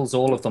distills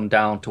all of them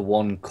down to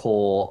one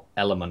core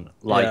element.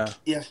 Like Yeah.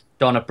 Yeah.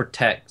 Donna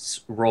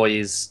protects, Roy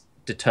is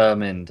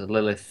determined,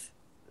 Lilith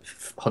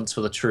hunts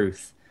for the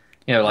truth.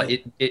 You know,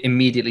 like it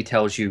immediately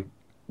tells you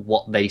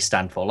what they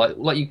stand for,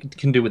 like you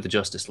can do with the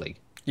Justice League.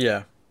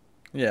 Yeah,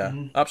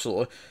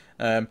 absolutely.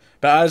 But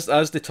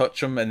as they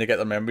touch them and they get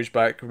their memories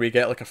back, we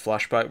get like a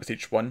flashback with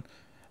each one.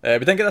 We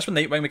didn't get this with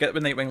Nightwing. We get it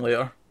with Nightwing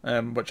later,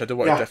 which I do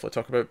want to definitely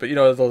talk about. But you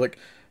know, they're like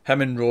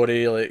him and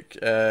Rory, like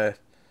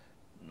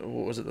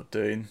what was it they're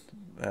doing?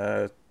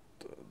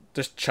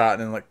 Just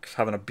chatting and like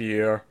having a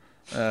beer.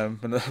 When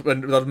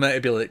they're meant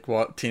to be like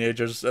what,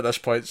 teenagers at this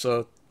point,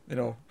 so you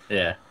know.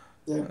 Yeah.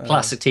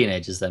 Classic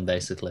teenagers then,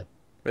 basically.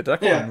 Wait, did I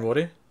call him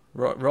Rory?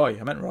 Roy.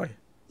 I meant Roy.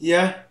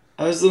 Yeah,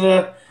 I was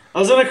gonna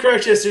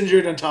correct you as soon as you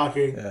were done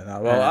talking. Yeah,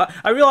 no, well,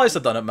 I realised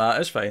I've done it,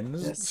 Matt. It's fine.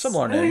 It's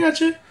similar I name. got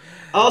you.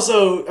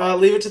 Also,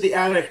 leave it to the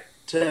addict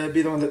to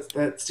be the one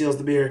that steals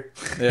the beer.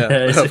 Yeah,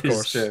 of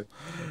course. True.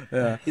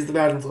 Yeah. He's the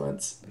bad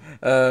influence.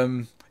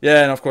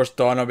 Yeah, and of course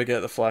Donna, we get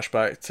the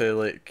flashback to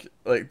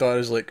like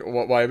Donna's like,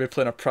 why are we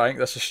playing a prank?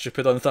 This is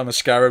stupid. On the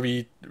Themyscira,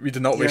 we do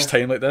not waste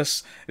time like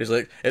this. He's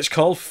like, it's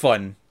called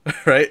fun,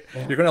 right?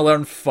 Yeah. You're gonna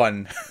learn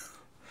fun.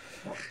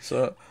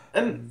 So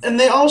and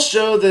they all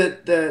show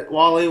that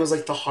Wally was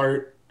like the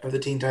heart of the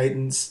Teen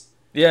Titans.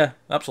 Yeah,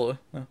 absolutely.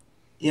 Yeah.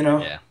 You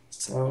know. Yeah.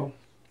 So.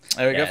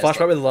 We get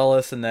flashback with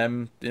Lilith and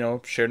them, you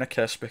know, sharing a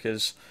kiss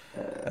because,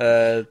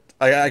 I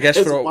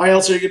guess why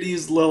else are you going to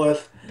use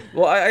Lilith?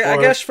 Well,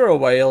 I guess for a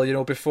while, you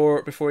know,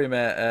 before he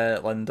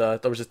met Linda,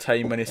 there was a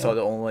time when he thought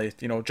that only,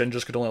 you know,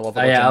 gingers could only love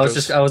other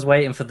gingers. I was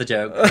waiting for the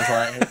joke. I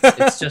was like,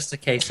 it's just a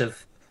case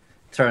of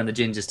throwing the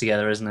gingers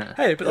together, isn't it?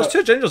 Hey, but there's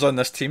two gingers on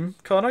this team,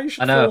 Connor. You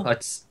should. I know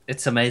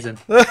it's amazing.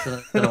 I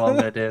don't know what I'm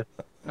gonna do.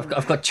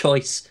 I've got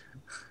choice.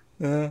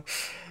 Yeah.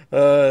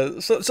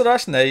 So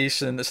that's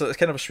nice, and it's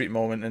kind of a sweet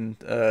moment,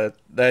 and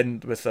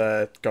then with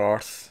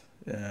Garth,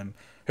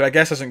 who I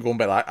guess isn't going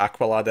by that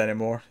Aqualad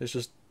anymore. We're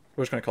just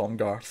gonna call him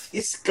Garth.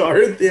 He's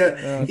Garth,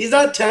 yeah. He's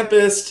not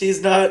Tempest.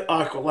 He's not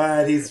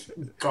Aqualad. He's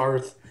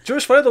Garth. Do you know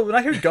what's funny though? When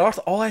I hear Garth,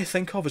 all I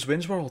think of is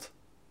Wayne's World.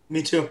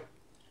 Me too.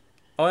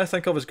 All I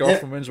think of is Garth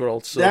from Wayne's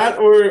World. So. That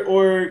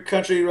or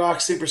country rock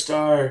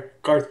superstar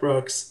Garth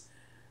Brooks.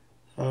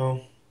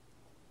 Oh.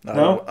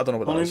 No, I don't know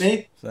what only that is.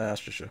 Me? That's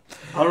just true.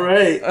 All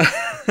right.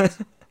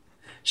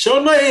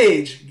 Showing my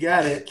age.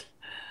 Got it.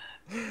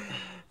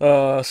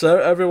 So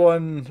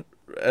everyone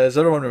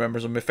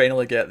remembers, and we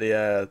finally get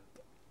the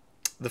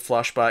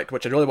flashback,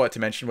 which I really wanted to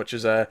mention, which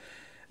is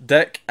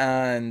Dick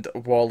and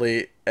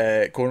Wally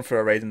going for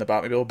a ride in the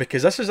Batmobile,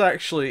 because this is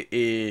actually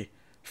a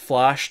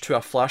flash to a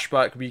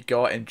flashback we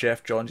got in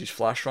Jeff Johns'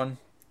 Flash run.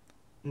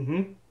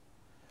 Mm-hmm.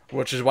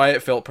 Which is why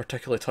it felt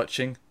particularly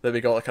touching that we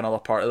got like another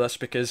part of this,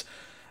 because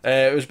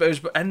it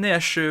was in the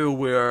issue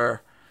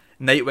where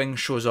Nightwing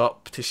shows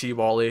up to see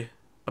Wally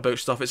about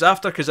stuff. It's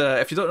after, because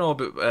if you don't know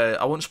about,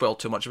 I won't spoil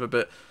too much of it,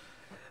 but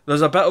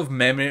there's a bit of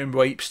memory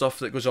wipe stuff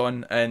that goes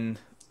on in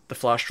the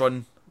Flash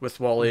run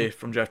with Wally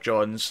from Jeff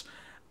Johns,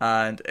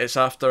 and it's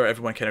after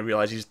everyone kind of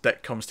realises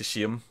Dick comes to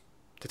see him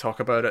to talk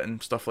about it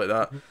and stuff like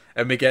that,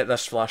 and we get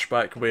this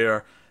flashback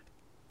where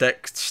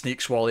Dick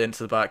sneaks Wally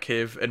into the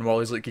Batcave, and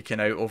Wally's like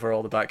geeking out over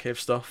all the Batcave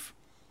stuff.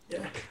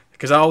 Yeah.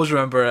 Because I always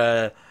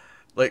remember,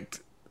 like,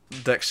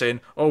 Dick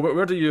saying, "Oh,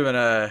 where do you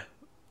and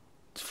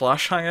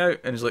Flash hang out?"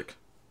 And he's like,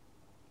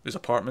 "His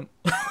apartment."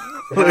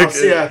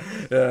 Yeah.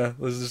 Yeah.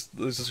 This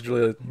is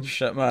really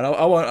shit, man.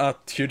 I want a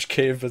huge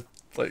cave with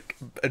like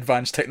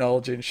advanced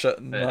technology and shit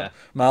and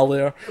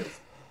malware.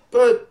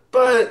 But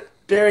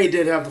Barry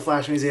did have the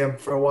Flash Museum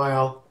for a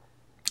while.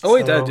 Oh,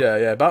 he did.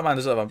 Yeah. Batman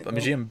doesn't have a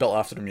museum built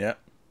after him yet.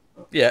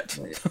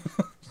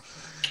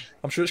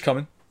 I'm sure it's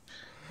coming.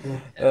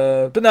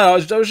 But no,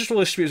 it was just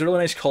really sweet. It was a really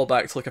nice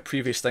callback to like a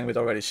previous thing we'd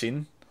already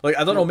seen. Like,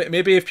 I don't know,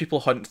 maybe if people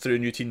hunt through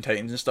New Teen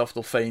Titans and stuff,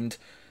 they'll find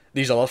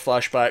these other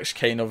flashbacks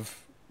kind of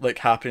like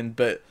happened.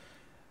 But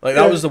like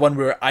that was the one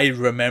where I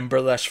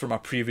remember this from a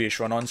previous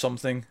run on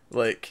something.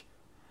 Like,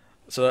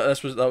 so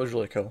that was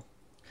really cool.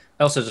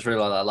 I also just really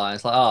like that line.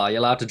 It's like, "Oh, are you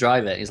allowed to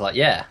drive it?" He's like,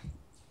 "Yeah,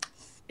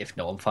 if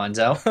no one finds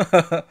out."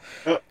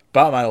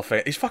 Batman will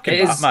find. He's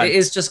fucking Batman. It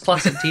is just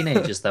classic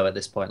teenagers though at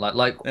this point.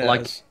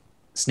 Like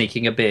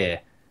sneaking a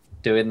beer,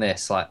 doing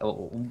this. Like,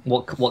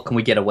 what can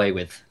we get away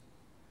with?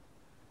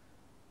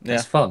 Yeah.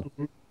 It's fun.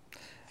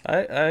 I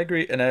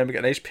agree, and then we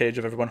get a nice page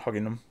of everyone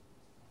hugging them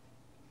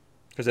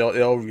because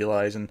they all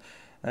realise, and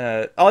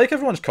I like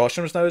everyone's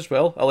costumes now as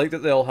well. I like that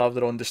they all have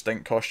their own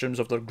distinct costumes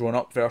of their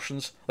grown-up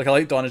versions. Like, I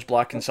like Donna's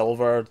black and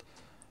silver.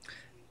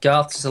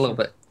 Garth's a little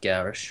bit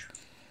garish.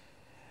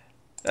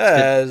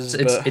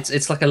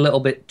 It's like a little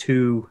bit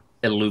too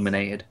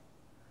illuminated.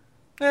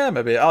 Yeah,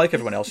 maybe. I like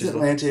everyone else's.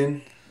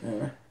 Atlantean.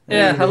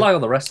 Yeah, I like all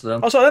the rest of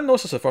them. Also, I didn't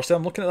notice this the first time.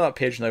 I'm looking at that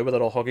page now where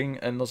they're all hugging,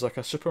 and there's like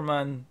a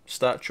Superman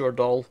statue or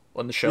doll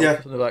on the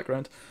shelf in the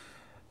background.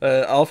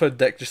 Alpha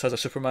Dick just has a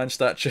Superman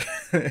statue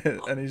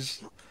in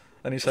his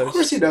house. Of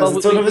course he does.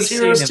 It's one of his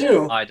heroes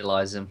too.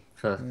 Idolize him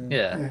for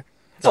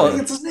Oh, I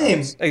think it's his name.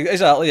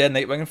 Exactly, yeah.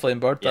 Nightwing and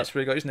Flamebird. That's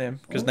where he got his name,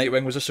 because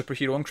Nightwing was a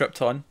superhero on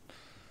Krypton.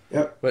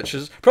 Yep. Which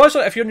is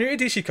probably, if you're new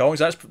to DC Comics,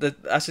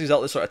 that's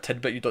exactly the sort of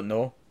tidbit you don't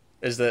know.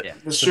 Is that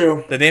that's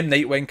true? The name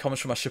Nightwing comes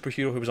from a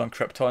superhero who was on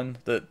Krypton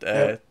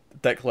that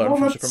Dick learned Well,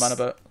 from that's- Superman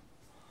about.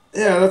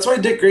 Yeah, that's why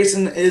Dick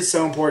Grayson is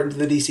so important to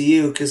the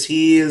DCU because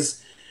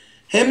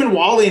him and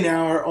Wally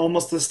now are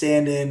almost the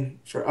stand-in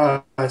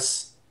for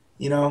us,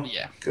 you know?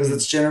 Yeah. Because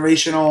it's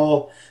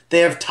generational. They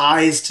have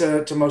ties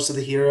to most of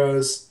the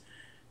heroes,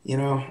 you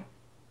know?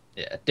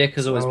 Yeah, Dick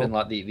has always So- been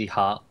like the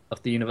heart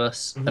of the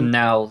universe, and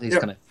now he's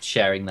Yep. kind of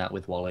sharing that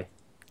with Wally.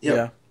 Yep.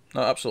 Yeah,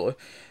 no, absolutely.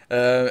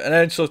 And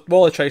then so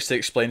Wally tries to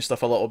explain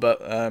stuff a little bit.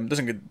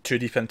 Doesn't get too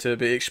deep into it,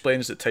 but he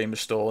explains that time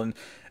was stolen.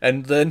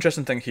 And the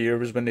interesting thing here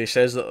was when he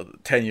says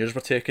that 10 years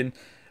were taken,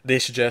 they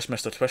suggest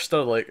Mr.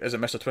 Twister. Like, is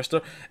it Mr.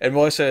 Twister? And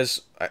Wally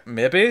says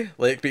maybe,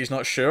 like, but he's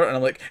not sure. And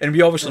I'm like, and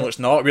we obviously know it's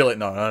not. We're like,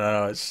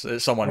 no, it's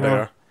someone Yeah.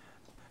 better.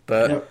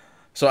 But Yep.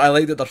 so I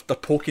like that they're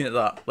poking at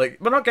that. Like,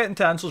 we're not getting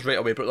to answers right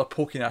away, but they're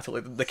poking at it.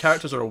 Like, the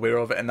characters are aware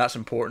of it, and that's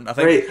important. I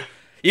think Great.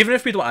 even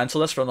if we don't answer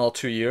this for another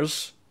 2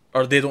 years,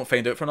 or they don't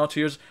find out for another 2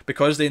 years,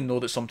 because they know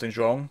that something's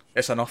wrong,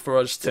 it's enough for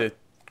us to.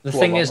 The go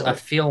thing along is, with I it.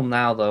 feel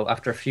now though,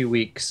 after a few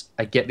weeks,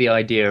 I get the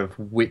idea of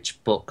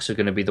which books are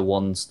going to be the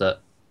ones that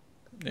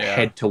Yeah.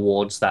 head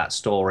towards that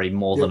story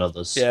more than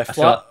others. Yeah, I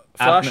feel like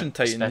Flash Adamant and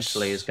Titans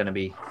especially is going to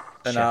be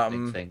and,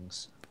 shepherding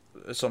things.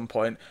 at some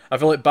point. I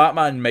feel like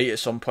Batman might at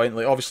some point.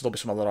 Like, obviously there'll be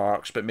some other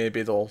arcs, but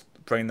maybe they'll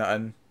bring that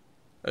in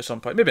at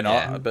some point. Maybe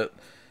not, Yeah. but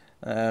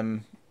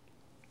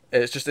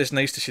it's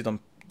nice to see them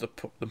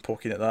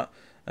poking at that.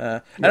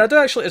 And I do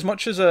actually, as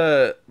much as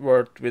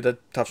we did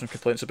have some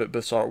complaints about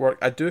Booth's artwork,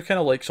 I do kind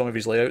of like some of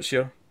his layouts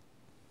here,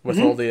 with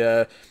all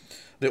the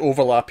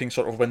overlapping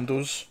sort of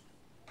windows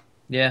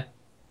Yeah,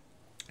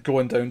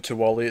 going down to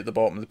Wally at the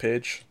bottom of the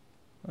page.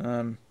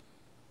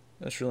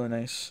 It's really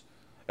nice.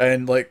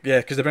 And like, yeah,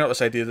 because they bring up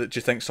this idea that do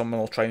you think someone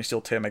will try and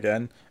steal Tim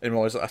again, and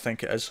realize that I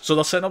think it is. So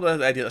they're setting up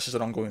the idea that this is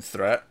an ongoing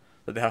threat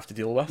that they have to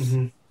deal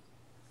with,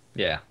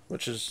 yeah.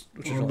 which is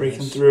We're really breaking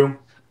nice. through.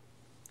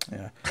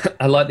 Yeah,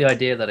 I like the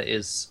idea that it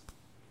is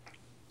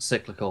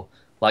cyclical.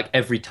 Like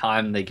every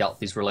time they got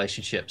these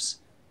relationships,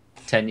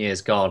 10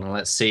 years gone, and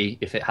let's see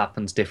if it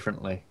happens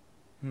differently.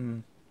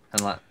 And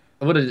like,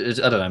 I don't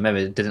know,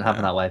 maybe it didn't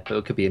happen that way, but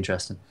it could be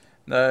interesting.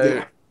 Now,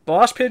 Yeah. the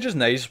last page is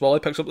nice. Wally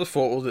picks up the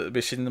photo that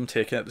we've seen them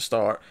taking at the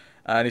start,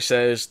 and he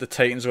says the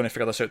Titans are going to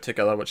figure this out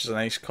together, which is a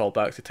nice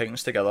callback to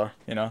Titans Together.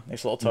 You know,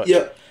 nice little touch.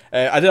 Yep.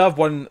 I do have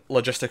one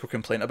logistical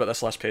complaint about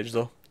this last page,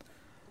 though.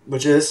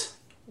 Which is?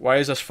 Why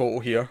is this photo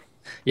here?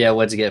 Yeah,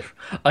 where'd he get?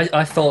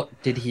 I thought,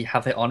 did he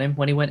have it on him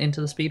when he went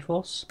into the Speed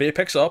Force? But he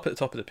picks it up at the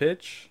top of the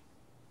page.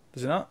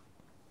 Does he not?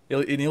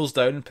 He kneels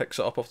down and picks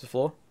it up off the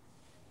floor.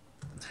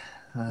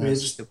 I mean,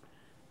 it's just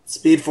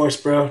Speed Force,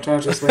 bro. Don't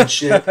have to explain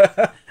shit.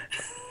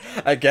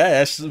 I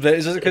guess, but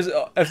is it because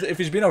if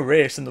he's been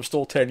erased and they've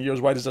stole 10 years,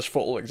 why does this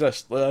photo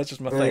exist? Like, that's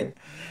just my thing.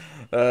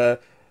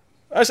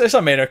 It's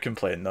a minor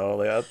complaint, though.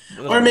 Like,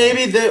 Or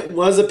maybe that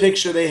was a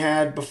picture they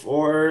had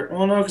before.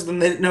 Well, no, because then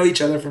they didn't know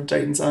each other from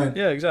Titan Sign.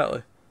 Yeah,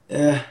 exactly.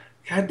 Yeah.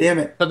 God damn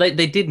it. But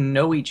they did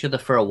know each other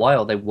for a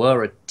while. They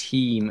were a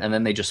team, and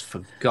then they just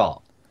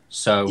forgot.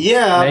 So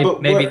Yeah,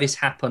 but maybe what- this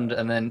happened,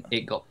 and then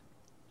it got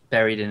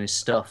buried in his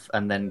stuff,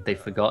 and then they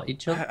forgot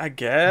each other. I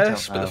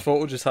guess, I but don't the know.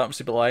 photo just happens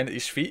to be lying at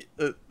his feet.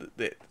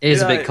 It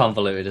is a Yeah, bit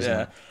convoluted, isn't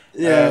Yeah. it?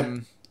 Yeah.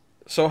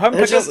 So him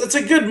it's picking up, it's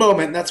a good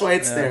moment. That's why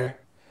it's there.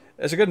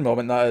 it's a good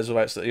moment, that is,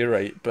 you're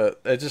right,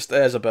 but it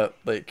is a bit,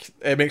 like,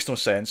 it makes no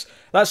sense.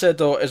 That said,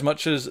 though, as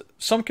much as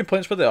some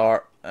complaints with the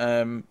art,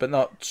 but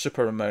not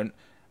super amount,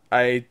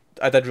 I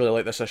did really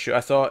like this issue.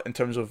 I thought, in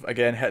terms of,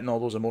 again, hitting all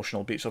those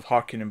emotional beats of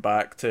harkening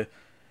back to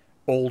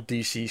old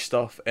DC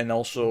stuff, and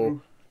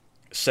also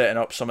setting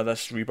up some of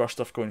this Rebirth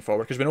stuff going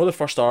forward, because we know the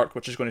first arc,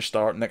 which is going to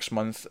start next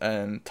month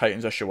in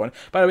Titans issue 1.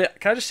 By the way,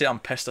 can I just say I'm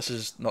pissed this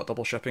is not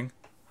double shipping?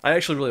 I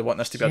actually really want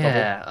this to be a double.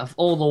 Yeah, of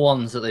all the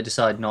ones that they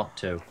decide not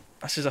to,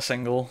 This is a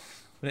single.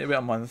 We need to wait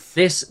a month.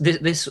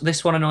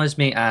 this one annoys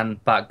me,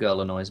 and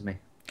Batgirl annoys me.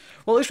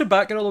 Well, at least with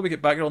Batgirl, though, we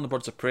get Batgirl on the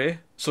Birds of Prey,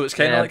 so it's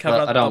kind of Yeah, like having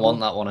but a I don't double. want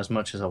that one as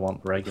much as I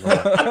want the regular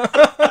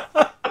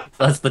one.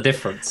 That's the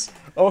difference.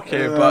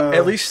 Okay, but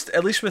at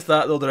least with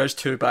that though, there is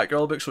 2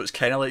 Batgirl books, so it's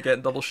kind of like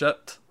getting double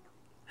shipped.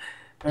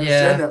 I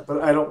understand Yeah. that,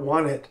 but I don't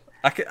want it.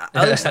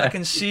 At least I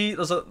can see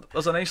there's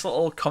a nice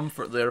little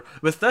comfort there.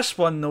 With this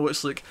one though,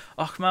 it's like,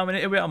 oh man, we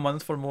need to wait a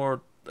month for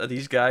more of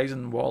these guys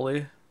and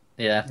Wally.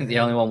 Yeah, I think the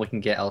only one we can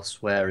get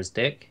elsewhere is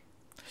Dick.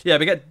 Yeah,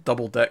 we get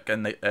Double Dick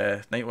and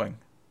Nightwing.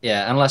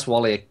 Yeah, unless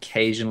Wally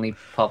occasionally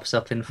pops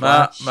up in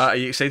Flash. Matt, are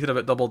you excited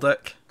about Double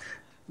Dick?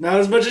 Not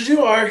as much as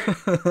you are.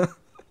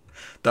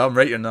 Damn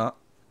right you're not.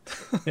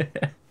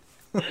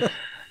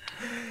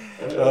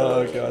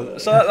 Oh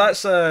god. So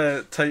that's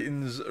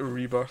Titans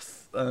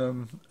Rebirth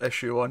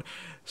issue 1.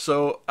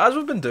 So as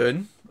we've been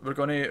doing, we're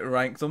going to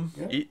rank them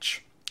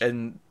each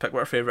and pick what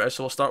our favourite is.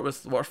 So we'll start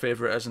with what our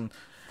favourite is, and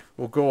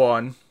we'll go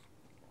on.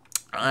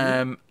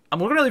 And we're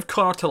going to leave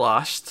Connor to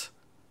last,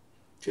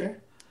 Okay.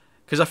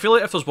 because I feel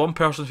like if there's one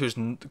person who's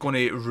going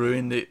to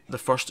ruin the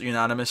first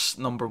unanimous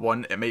number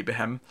 1, it might be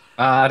him.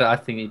 I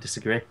think you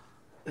disagree.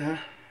 Yeah.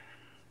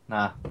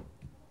 Nah.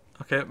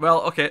 Okay.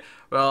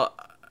 Well.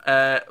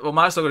 Well,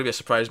 Matt's not going to be a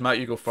surprise. Matt,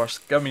 you go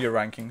first. Give me your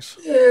rankings.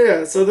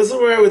 Yeah. So this is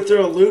where I would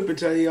throw a loop and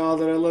tell you all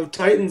that I love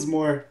Titans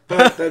more,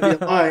 but that'd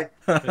be a lie.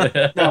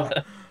 No,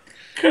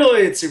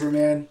 clearly it's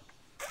Superman,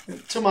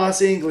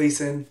 Tomasi and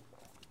Gleason,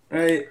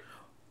 right?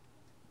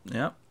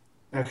 Yeah.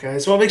 Okay, I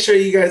just want to make sure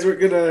you guys weren't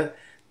gonna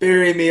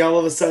bury me all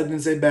of a sudden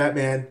and say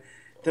Batman.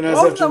 Then I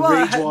was have to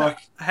rage walk.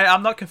 Hey,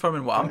 I'm not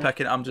confirming what I'm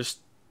picking. I'm just,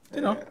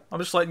 I'm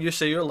just letting you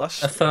say your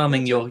list.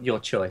 Affirming your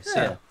choice.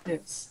 Yeah.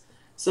 Yes.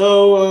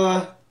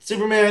 So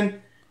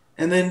Superman,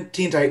 and then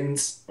Teen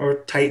Titans or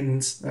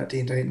Titans, not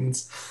Teen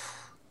Titans.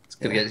 It's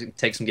gonna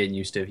take some getting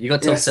used to. You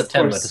got till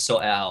September to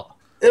sort it out.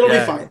 It'll be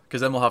fine.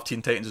 Because then we'll have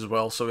Teen Titans as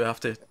well, so we have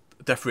to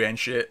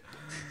differentiate.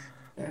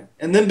 Yeah.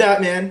 And then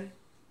Batman,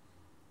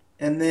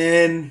 and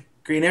then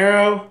Green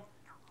Arrow,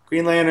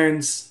 Green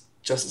Lanterns,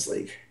 Justice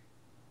League.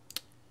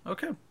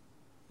 Okay.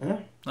 Yeah.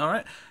 All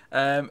right.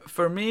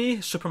 For me,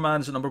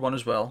 Superman's at number one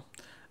as well.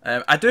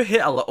 I do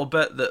hate a little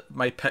bit that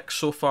my picks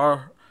so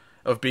far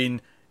have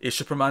been a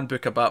Superman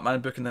book, a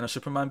Batman book, and then a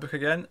Superman book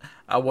again.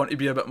 I want to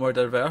be a bit more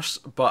diverse,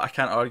 but I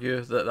can't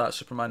argue that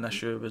Superman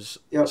issue was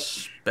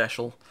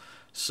special.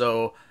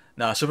 So,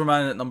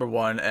 Superman at number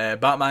one.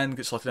 Batman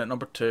gets selected at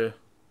number two.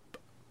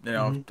 I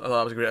thought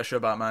that was a great issue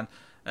of Batman.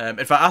 In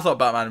fact, I thought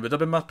Batman would have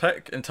been my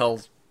pick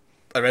until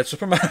I read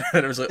Superman,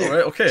 and it was like, all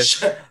right, okay.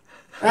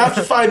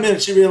 After 5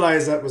 minutes, you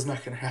realize that was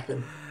not going to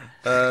happen.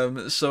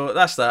 So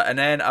that's that, and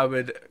then I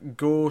would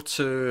go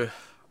to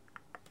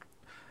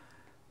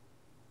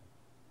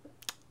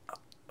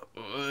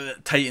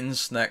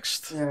Titans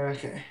next. Yeah,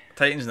 okay.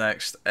 Titans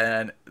next,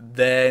 and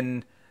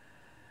then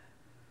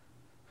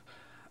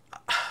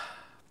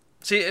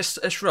see,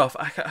 it's rough.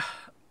 I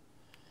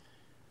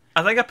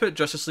think I put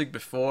Justice League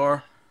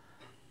before,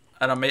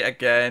 and I might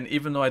again,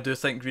 even though I do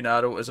think Green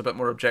Arrow is a bit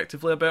more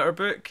objectively a better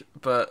book,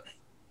 but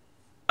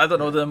I don't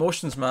know, the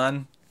emotions,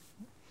 man.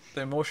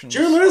 The emotions.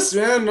 Your list,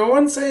 man. No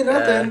one's saying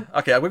nothing.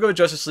 Okay, I'm going to go with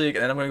Justice League,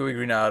 and then I'm going to go with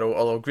Green Arrow,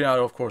 although Green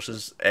Arrow, of course,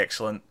 is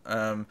excellent.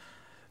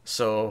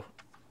 So,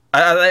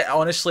 I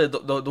honestly,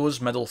 those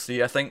middle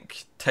three, I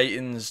think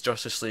Titans,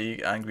 Justice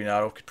League, and Green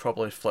Arrow could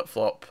probably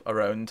flip-flop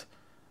around,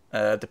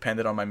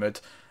 depending on my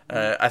mood.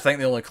 I think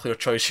the only clear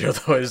choice here,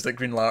 though, is that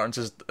Green Lanterns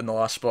is in the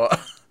last spot.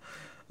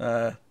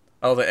 I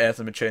don't think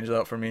anything would change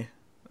that for me.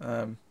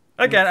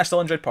 Again, I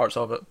still enjoyed parts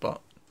of it, but,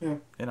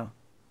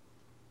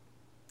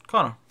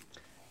 Connor.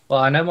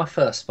 Well, I know my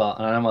first spot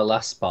and I know my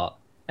last spot.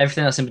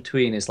 Everything else in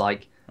between is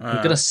like, I'm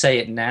going to say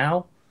it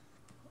now,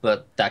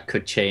 but that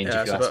could change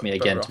if you ask me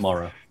again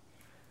tomorrow.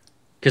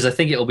 Because I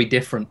think it'll be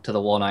different to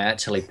the one I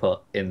actually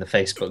put in the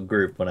Facebook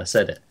group when I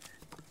said it.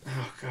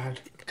 Oh, God.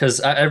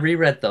 Because I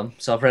reread them,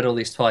 so I've read all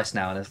these twice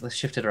now, and they've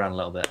shifted around a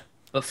little bit.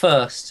 But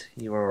first,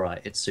 you were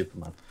alright, it's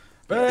Superman.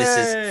 Hey! This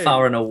is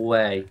far and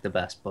away the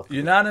best book.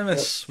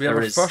 Unanimous. We have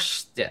our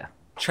first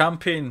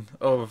champion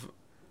of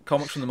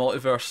comics from the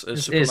multiverse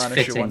is Superman issue 1. It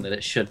is fitting 1. that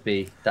it should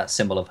be that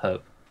symbol of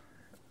hope.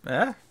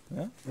 Yeah.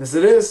 Yes,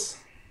 it is.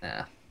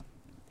 Yeah.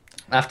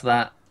 After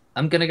that,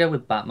 I'm going to go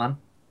with Batman.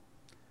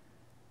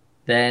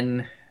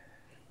 Then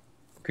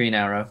Green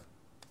Arrow.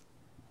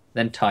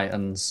 Then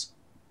Titans.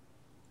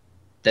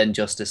 Then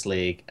Justice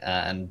League.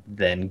 And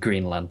then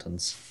Green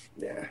Lanterns.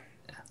 Yeah.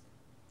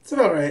 It's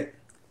about right.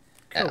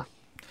 Cool.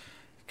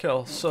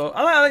 Cool. So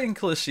I can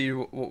clearly see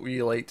what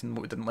we liked and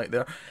what we didn't like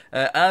there.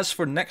 As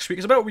for next week,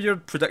 it's about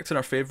weird predicting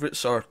our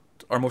favourites or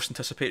our most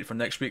anticipated for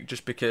next week,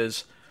 just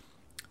because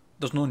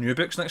there's no new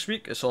books next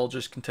week. It's all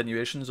just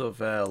continuations of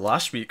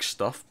last week's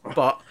stuff,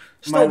 but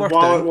still My worth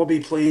wallet doing. will be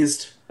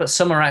pleased. But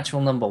some are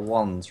actual number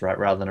ones, right,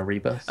 rather than a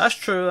rebirth. That's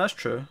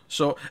true.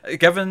 So,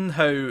 given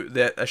how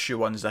the issue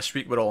ones this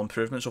week were all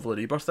improvements over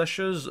the rebirth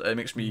issues, it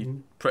makes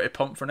me pretty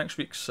pumped for next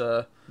week's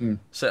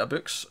set of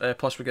books.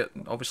 Plus, we get,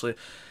 obviously...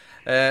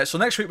 so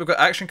next week we've got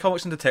Action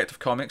Comics and Detective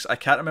Comics. I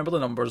can't remember the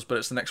numbers, but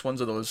it's the next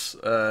ones of those.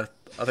 I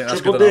think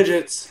that's Triple good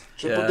digits. enough.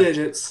 Triple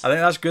digits. I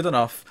think that's good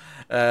enough.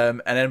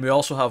 And then we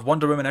also have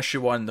Wonder Woman issue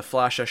 1, The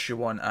Flash issue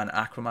 1, and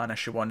Aquaman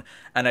issue 1.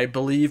 And I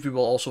believe we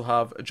will also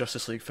have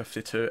Justice League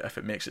 52 if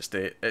it makes its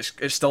date.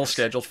 It's still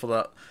scheduled for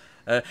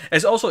that.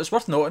 It's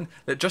worth noting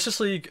that Justice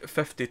League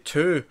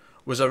 52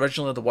 was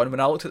originally the one, when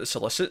I looked at the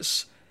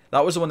solicits,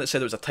 that was the one that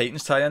said it was a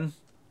Titans tie-in.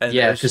 And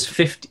yeah, because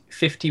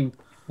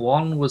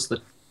 51 was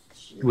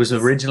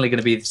originally going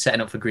to be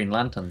setting up for Green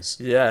Lanterns.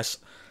 Yes.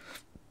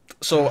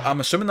 So I'm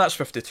assuming that's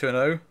 52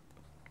 now,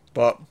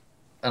 but...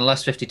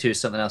 Unless 52 is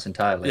something else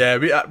entirely. Yeah,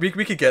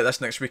 we could get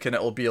this next week and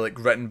it'll be like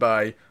written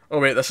by... Oh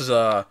wait, this is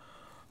a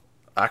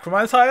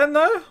Aquaman tie-in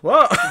now?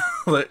 What?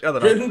 Like, I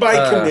don't know. Written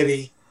by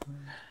committee.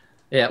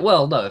 Yeah,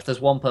 well, no, if there's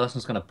one person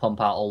who's going to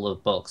pump out all the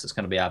books, it's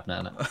going to be Abner,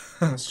 isn't it?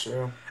 That's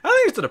true. I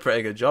think he's done a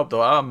pretty good job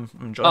though. I'm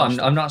enjoying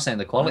I'm not saying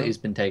the quality's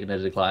been taken a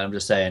decline, I'm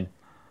just saying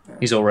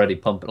he's already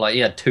pumping. Like, he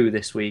had 2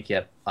 this week, he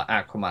had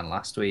Aquaman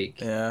last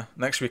week. Yeah,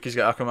 next week he's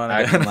got Aquaman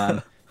again.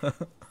 Aquaman.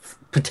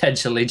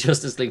 Potentially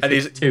Justice League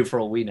 2 for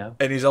all we know.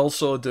 And he's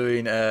also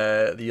doing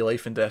the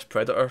Life and Death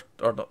Predator,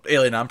 or not,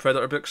 Alien and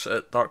Predator books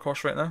at Dark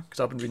Horse right now,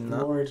 because I've been reading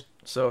that. Lord.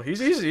 So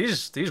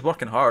he's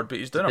working hard, but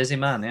he's doing Busy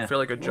man, yeah.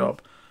 fairly good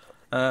job.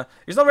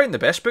 He's not writing the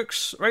best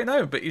books right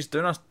now, but he's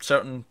doing a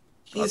certain.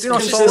 He's you know,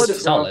 consistent.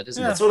 Solid,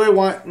 isn't That's it? what I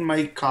want in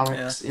my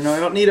comics. You know, I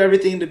don't need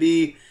everything to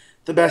be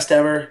the best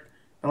ever,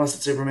 unless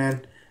it's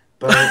Superman.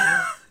 But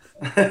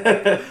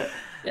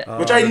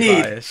which I the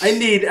need. bias. I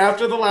need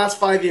after the last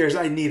 5 years.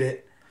 I need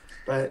it.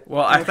 But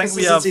Well, I think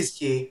we have. consistency's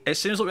key. It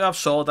seems like we have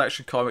solid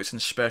Action Comics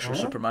and Special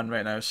Superman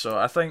right now, so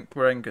I think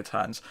we're in good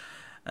hands.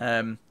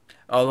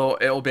 Although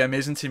it'll be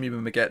amazing to me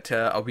when we get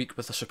to a week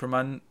with a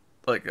Superman,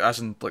 like as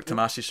in like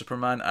Tomasi's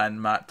Superman,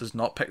 and Matt does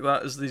not pick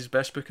that as his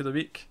best book of the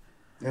week.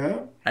 Yeah.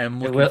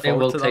 I'm It looking will,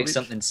 forward to that take week.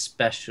 something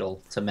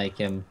special to make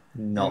him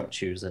not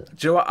choose it.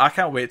 Do you know what? I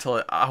can't wait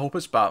till I hope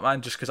it's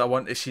Batman, just because I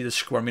want to see the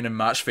squirming in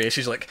Matt's face.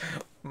 He's like,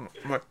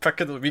 my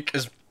pick of the week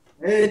is.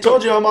 Hey, I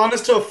told you I'm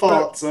honest to a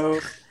fault, so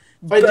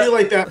if I do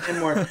like Batman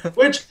more.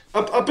 Which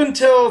up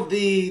until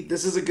the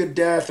 "this is a good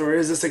death" or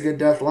 "is this a good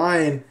death"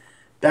 line,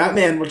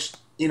 Batman, which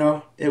you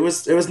know, it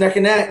was neck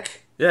and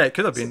neck. Yeah, it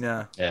could have been,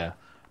 yeah. Yeah.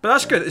 But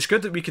that's good. It's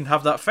good that we can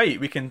have that fight.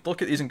 We can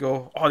look at these and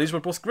go, oh, these were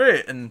both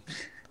great, and.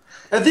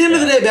 At the end of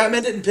the day,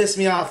 Batman didn't piss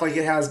me off like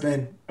it has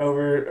been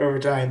over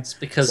time. It's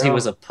because he So-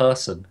 was a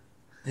person.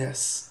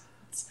 Yes.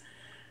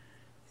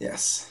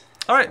 Yes.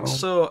 All right,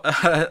 so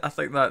I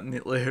think that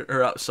neatly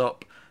wraps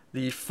up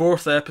the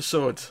 4th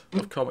episode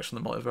of Comics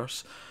from the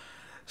Multiverse.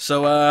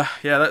 So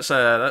yeah,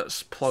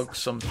 let's plug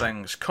some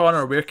things.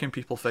 Connor, where can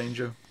people find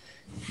you?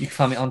 You can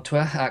find me on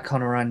Twitter at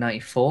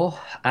ConnorRyan94,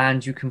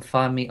 and you can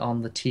find me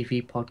on the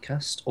TV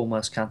podcast,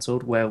 Almost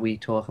Cancelled, where we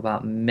talk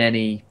about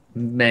many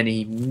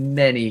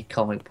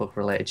comic book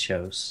related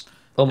shows.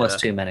 Almost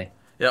too many.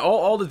 Yeah,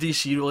 all the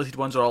DC related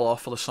ones are all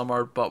off for the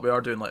summer, but we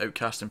are doing like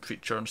Outcast and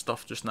Preacher and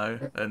stuff just now,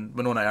 and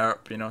Winona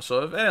Earp, you know. So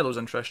if any of those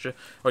interest you,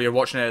 or you're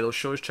watching any of those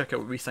shows, check out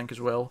what we think as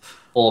well.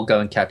 Or go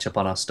and catch up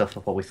on our stuff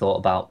of what we thought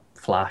about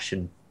Flash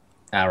and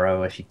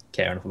Arrow, if you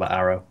care enough about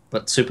Arrow.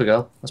 But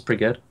Supergirl, that's pretty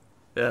good.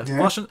 Yeah, Yeah.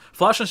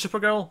 Flash and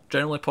Supergirl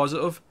generally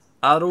positive.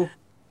 Arrow,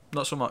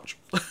 not so much.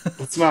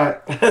 It's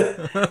not.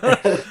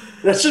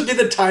 That should be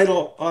the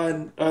title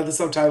on the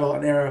subtitle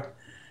on Arrow.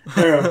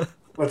 Arrow.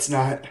 Let's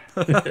not.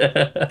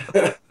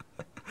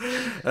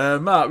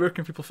 Matt, where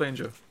can people find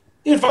you?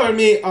 You can find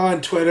me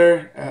on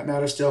Twitter at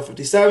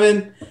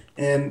MatterStill57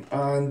 and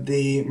on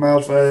the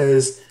Mild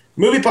Fuzz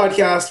movie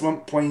podcast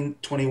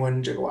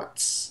 1.21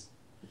 gigawatts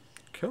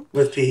Cool.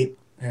 with Pete.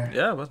 Yeah.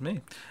 Yeah, with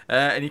me.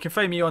 And you can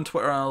find me on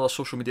Twitter and other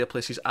social media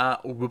places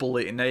at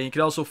Wibble89. You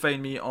can also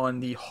find me on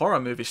the horror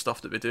movie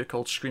stuff that we do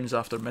called Screams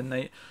After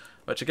Midnight,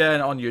 which again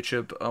on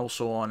YouTube,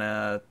 also on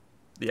the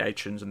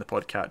iTunes and the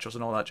podcatchers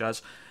and all that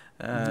jazz.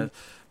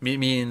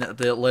 Me and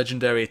the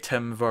legendary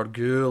Tim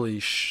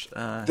Vergoolish,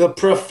 The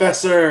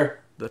Professor.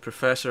 the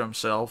professor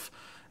himself,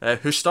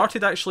 who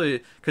started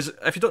actually, because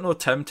if you don't know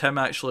Tim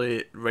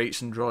actually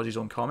writes and draws his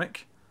own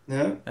comic.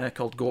 Yeah.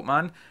 Called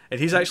Goatman, and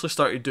he's actually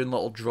started doing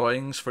little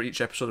drawings for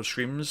each episode of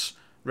Screams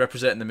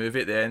representing the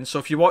movie at the end. So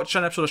if you watch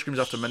an episode of Screams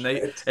After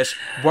Midnight, it's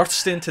worth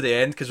staying to the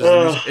end, because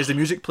as the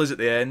music plays at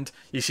the end,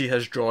 you see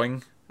his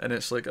drawing, and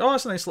it's like, oh,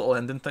 it's a nice little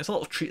ending. It's a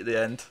little treat at the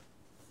end.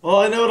 Well,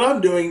 I know what I'm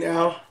doing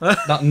now.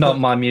 Not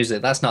my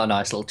music. That's not a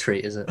nice little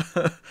treat, is it?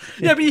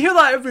 Yeah, but you hear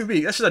that every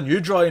week. This is a new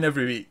drawing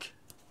every week.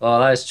 Oh,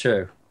 that is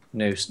true.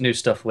 New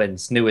stuff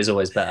wins. New is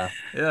always better.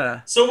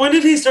 Yeah. So when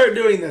did he start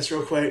doing this,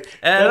 real quick?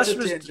 That's a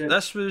tangent.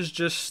 This was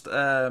just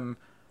so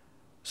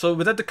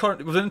we did we're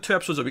doing 2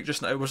 episodes a week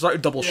just now. We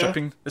started double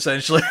shipping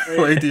essentially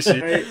like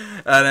DC, Right.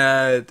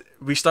 and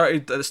we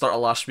started at the start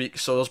of last week.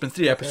 So there's been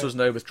 3 episodes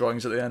now with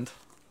drawings at the end.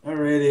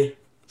 Alrighty.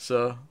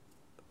 So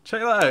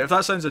check that out. If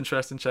that sounds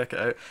interesting, check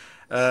it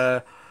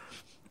out.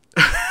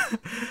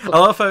 I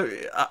love how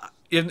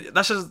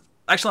this is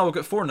actually I've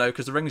got 4 now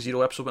because the Ring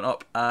Zero episode went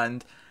up,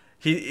 and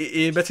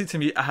he admitted to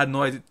me I had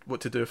no idea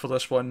what to do for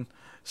this one.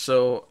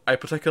 So I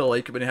particularly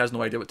like it when he has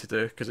no idea what to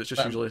do, because it's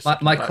just usually My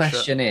batshit.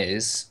 question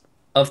is,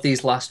 of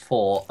these last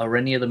 4, are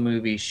any of the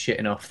movies shit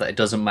enough that it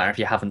doesn't matter if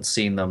you haven't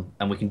seen them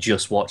and we can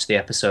just watch the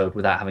episode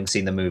without having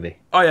seen the movie?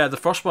 Oh yeah, the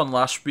first one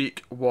last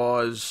week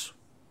was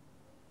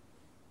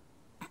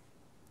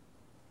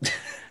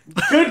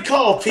Good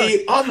call,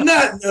 Pete. On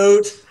that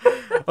note,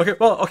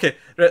 okay.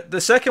 Right, the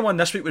second one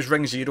this week was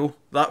Ring Zero.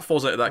 That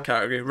falls out of that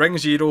category. Ring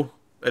Zero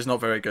is not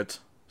very good.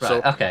 Right,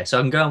 So okay, so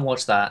I can go and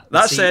watch that.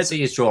 That see, said- see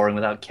his drawing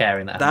without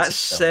caring that. I haven't that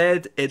seen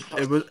the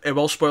film. said, it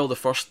will spoil the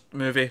first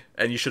movie,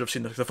 and you should have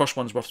seen the first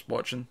one's worth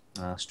watching.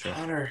 Oh, that's true.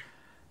 Connor,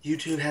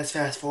 YouTube has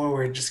fast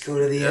forward. Just go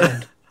to the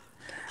end.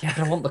 Yeah,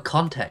 but I want the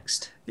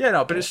context. Yeah,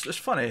 no, but it's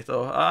funny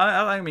though.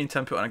 I mean,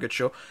 Tim put on a good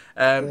show.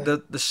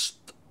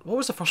 What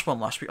was the first one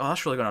last week? Oh,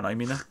 that's really gonna annoy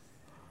me now.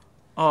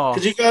 Oh,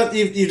 Because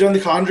you've done The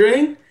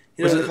Conjuring.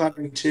 You've Was done it- The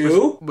Conjuring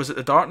 2. was it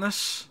the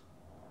Darkness?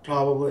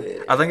 Probably.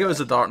 I think it was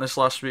the Darkness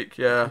last week.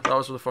 Yeah, that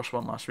was the first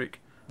one last week.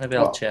 Maybe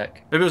I'll Well-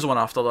 check. Maybe it was the one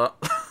after that.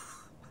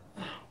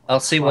 I'll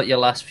see what your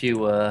last few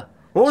were.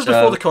 What was So-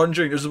 before the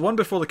Conjuring? There was the one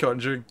before the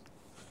Conjuring.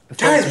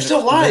 Guys, we're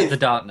still live. The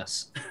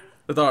Darkness.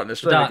 The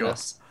Darkness. The There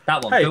Darkness.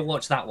 That one. Hey. Go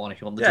watch that one if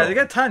you want the you go. Yeah, drawing.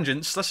 they get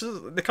tangents.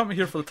 They come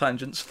here for the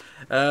tangents.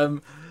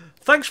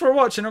 Thanks for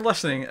watching or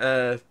listening.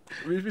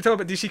 We talk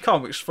about DC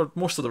Comics for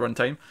most of the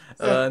runtime,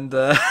 and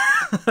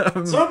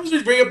Sometimes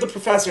we bring up the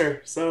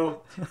professor.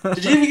 So,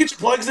 did you even get your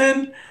plugs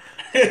in?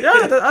 Yeah,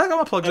 I got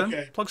my plugs in.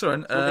 Okay. Plugs are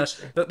in. Sure.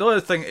 The other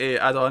thing to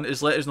add on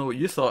is let us know what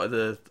you thought of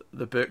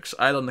the books,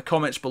 either in the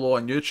comments below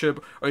on YouTube,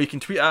 or you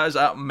can tweet at us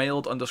at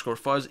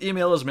mailed_fuzz.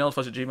 Email us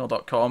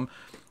mailedfuzz@gmail.com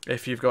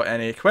if you've got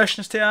any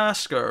questions to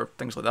ask or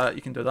things like that.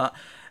 You can do that.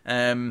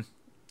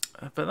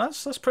 But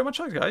that's pretty much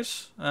it,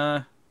 guys.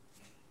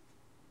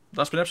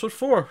 That's been episode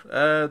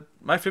 4.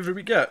 My favourite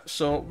week yet.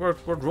 So we're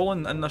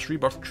rolling in this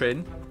Rebirth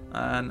train,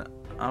 and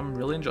I'm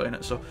really enjoying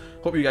it. So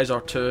hope you guys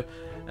are too.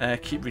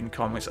 Keep reading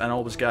comics, and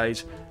always,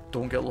 guys,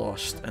 don't get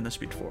lost in the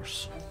Speed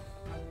Force.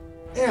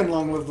 And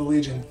long live the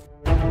Legion.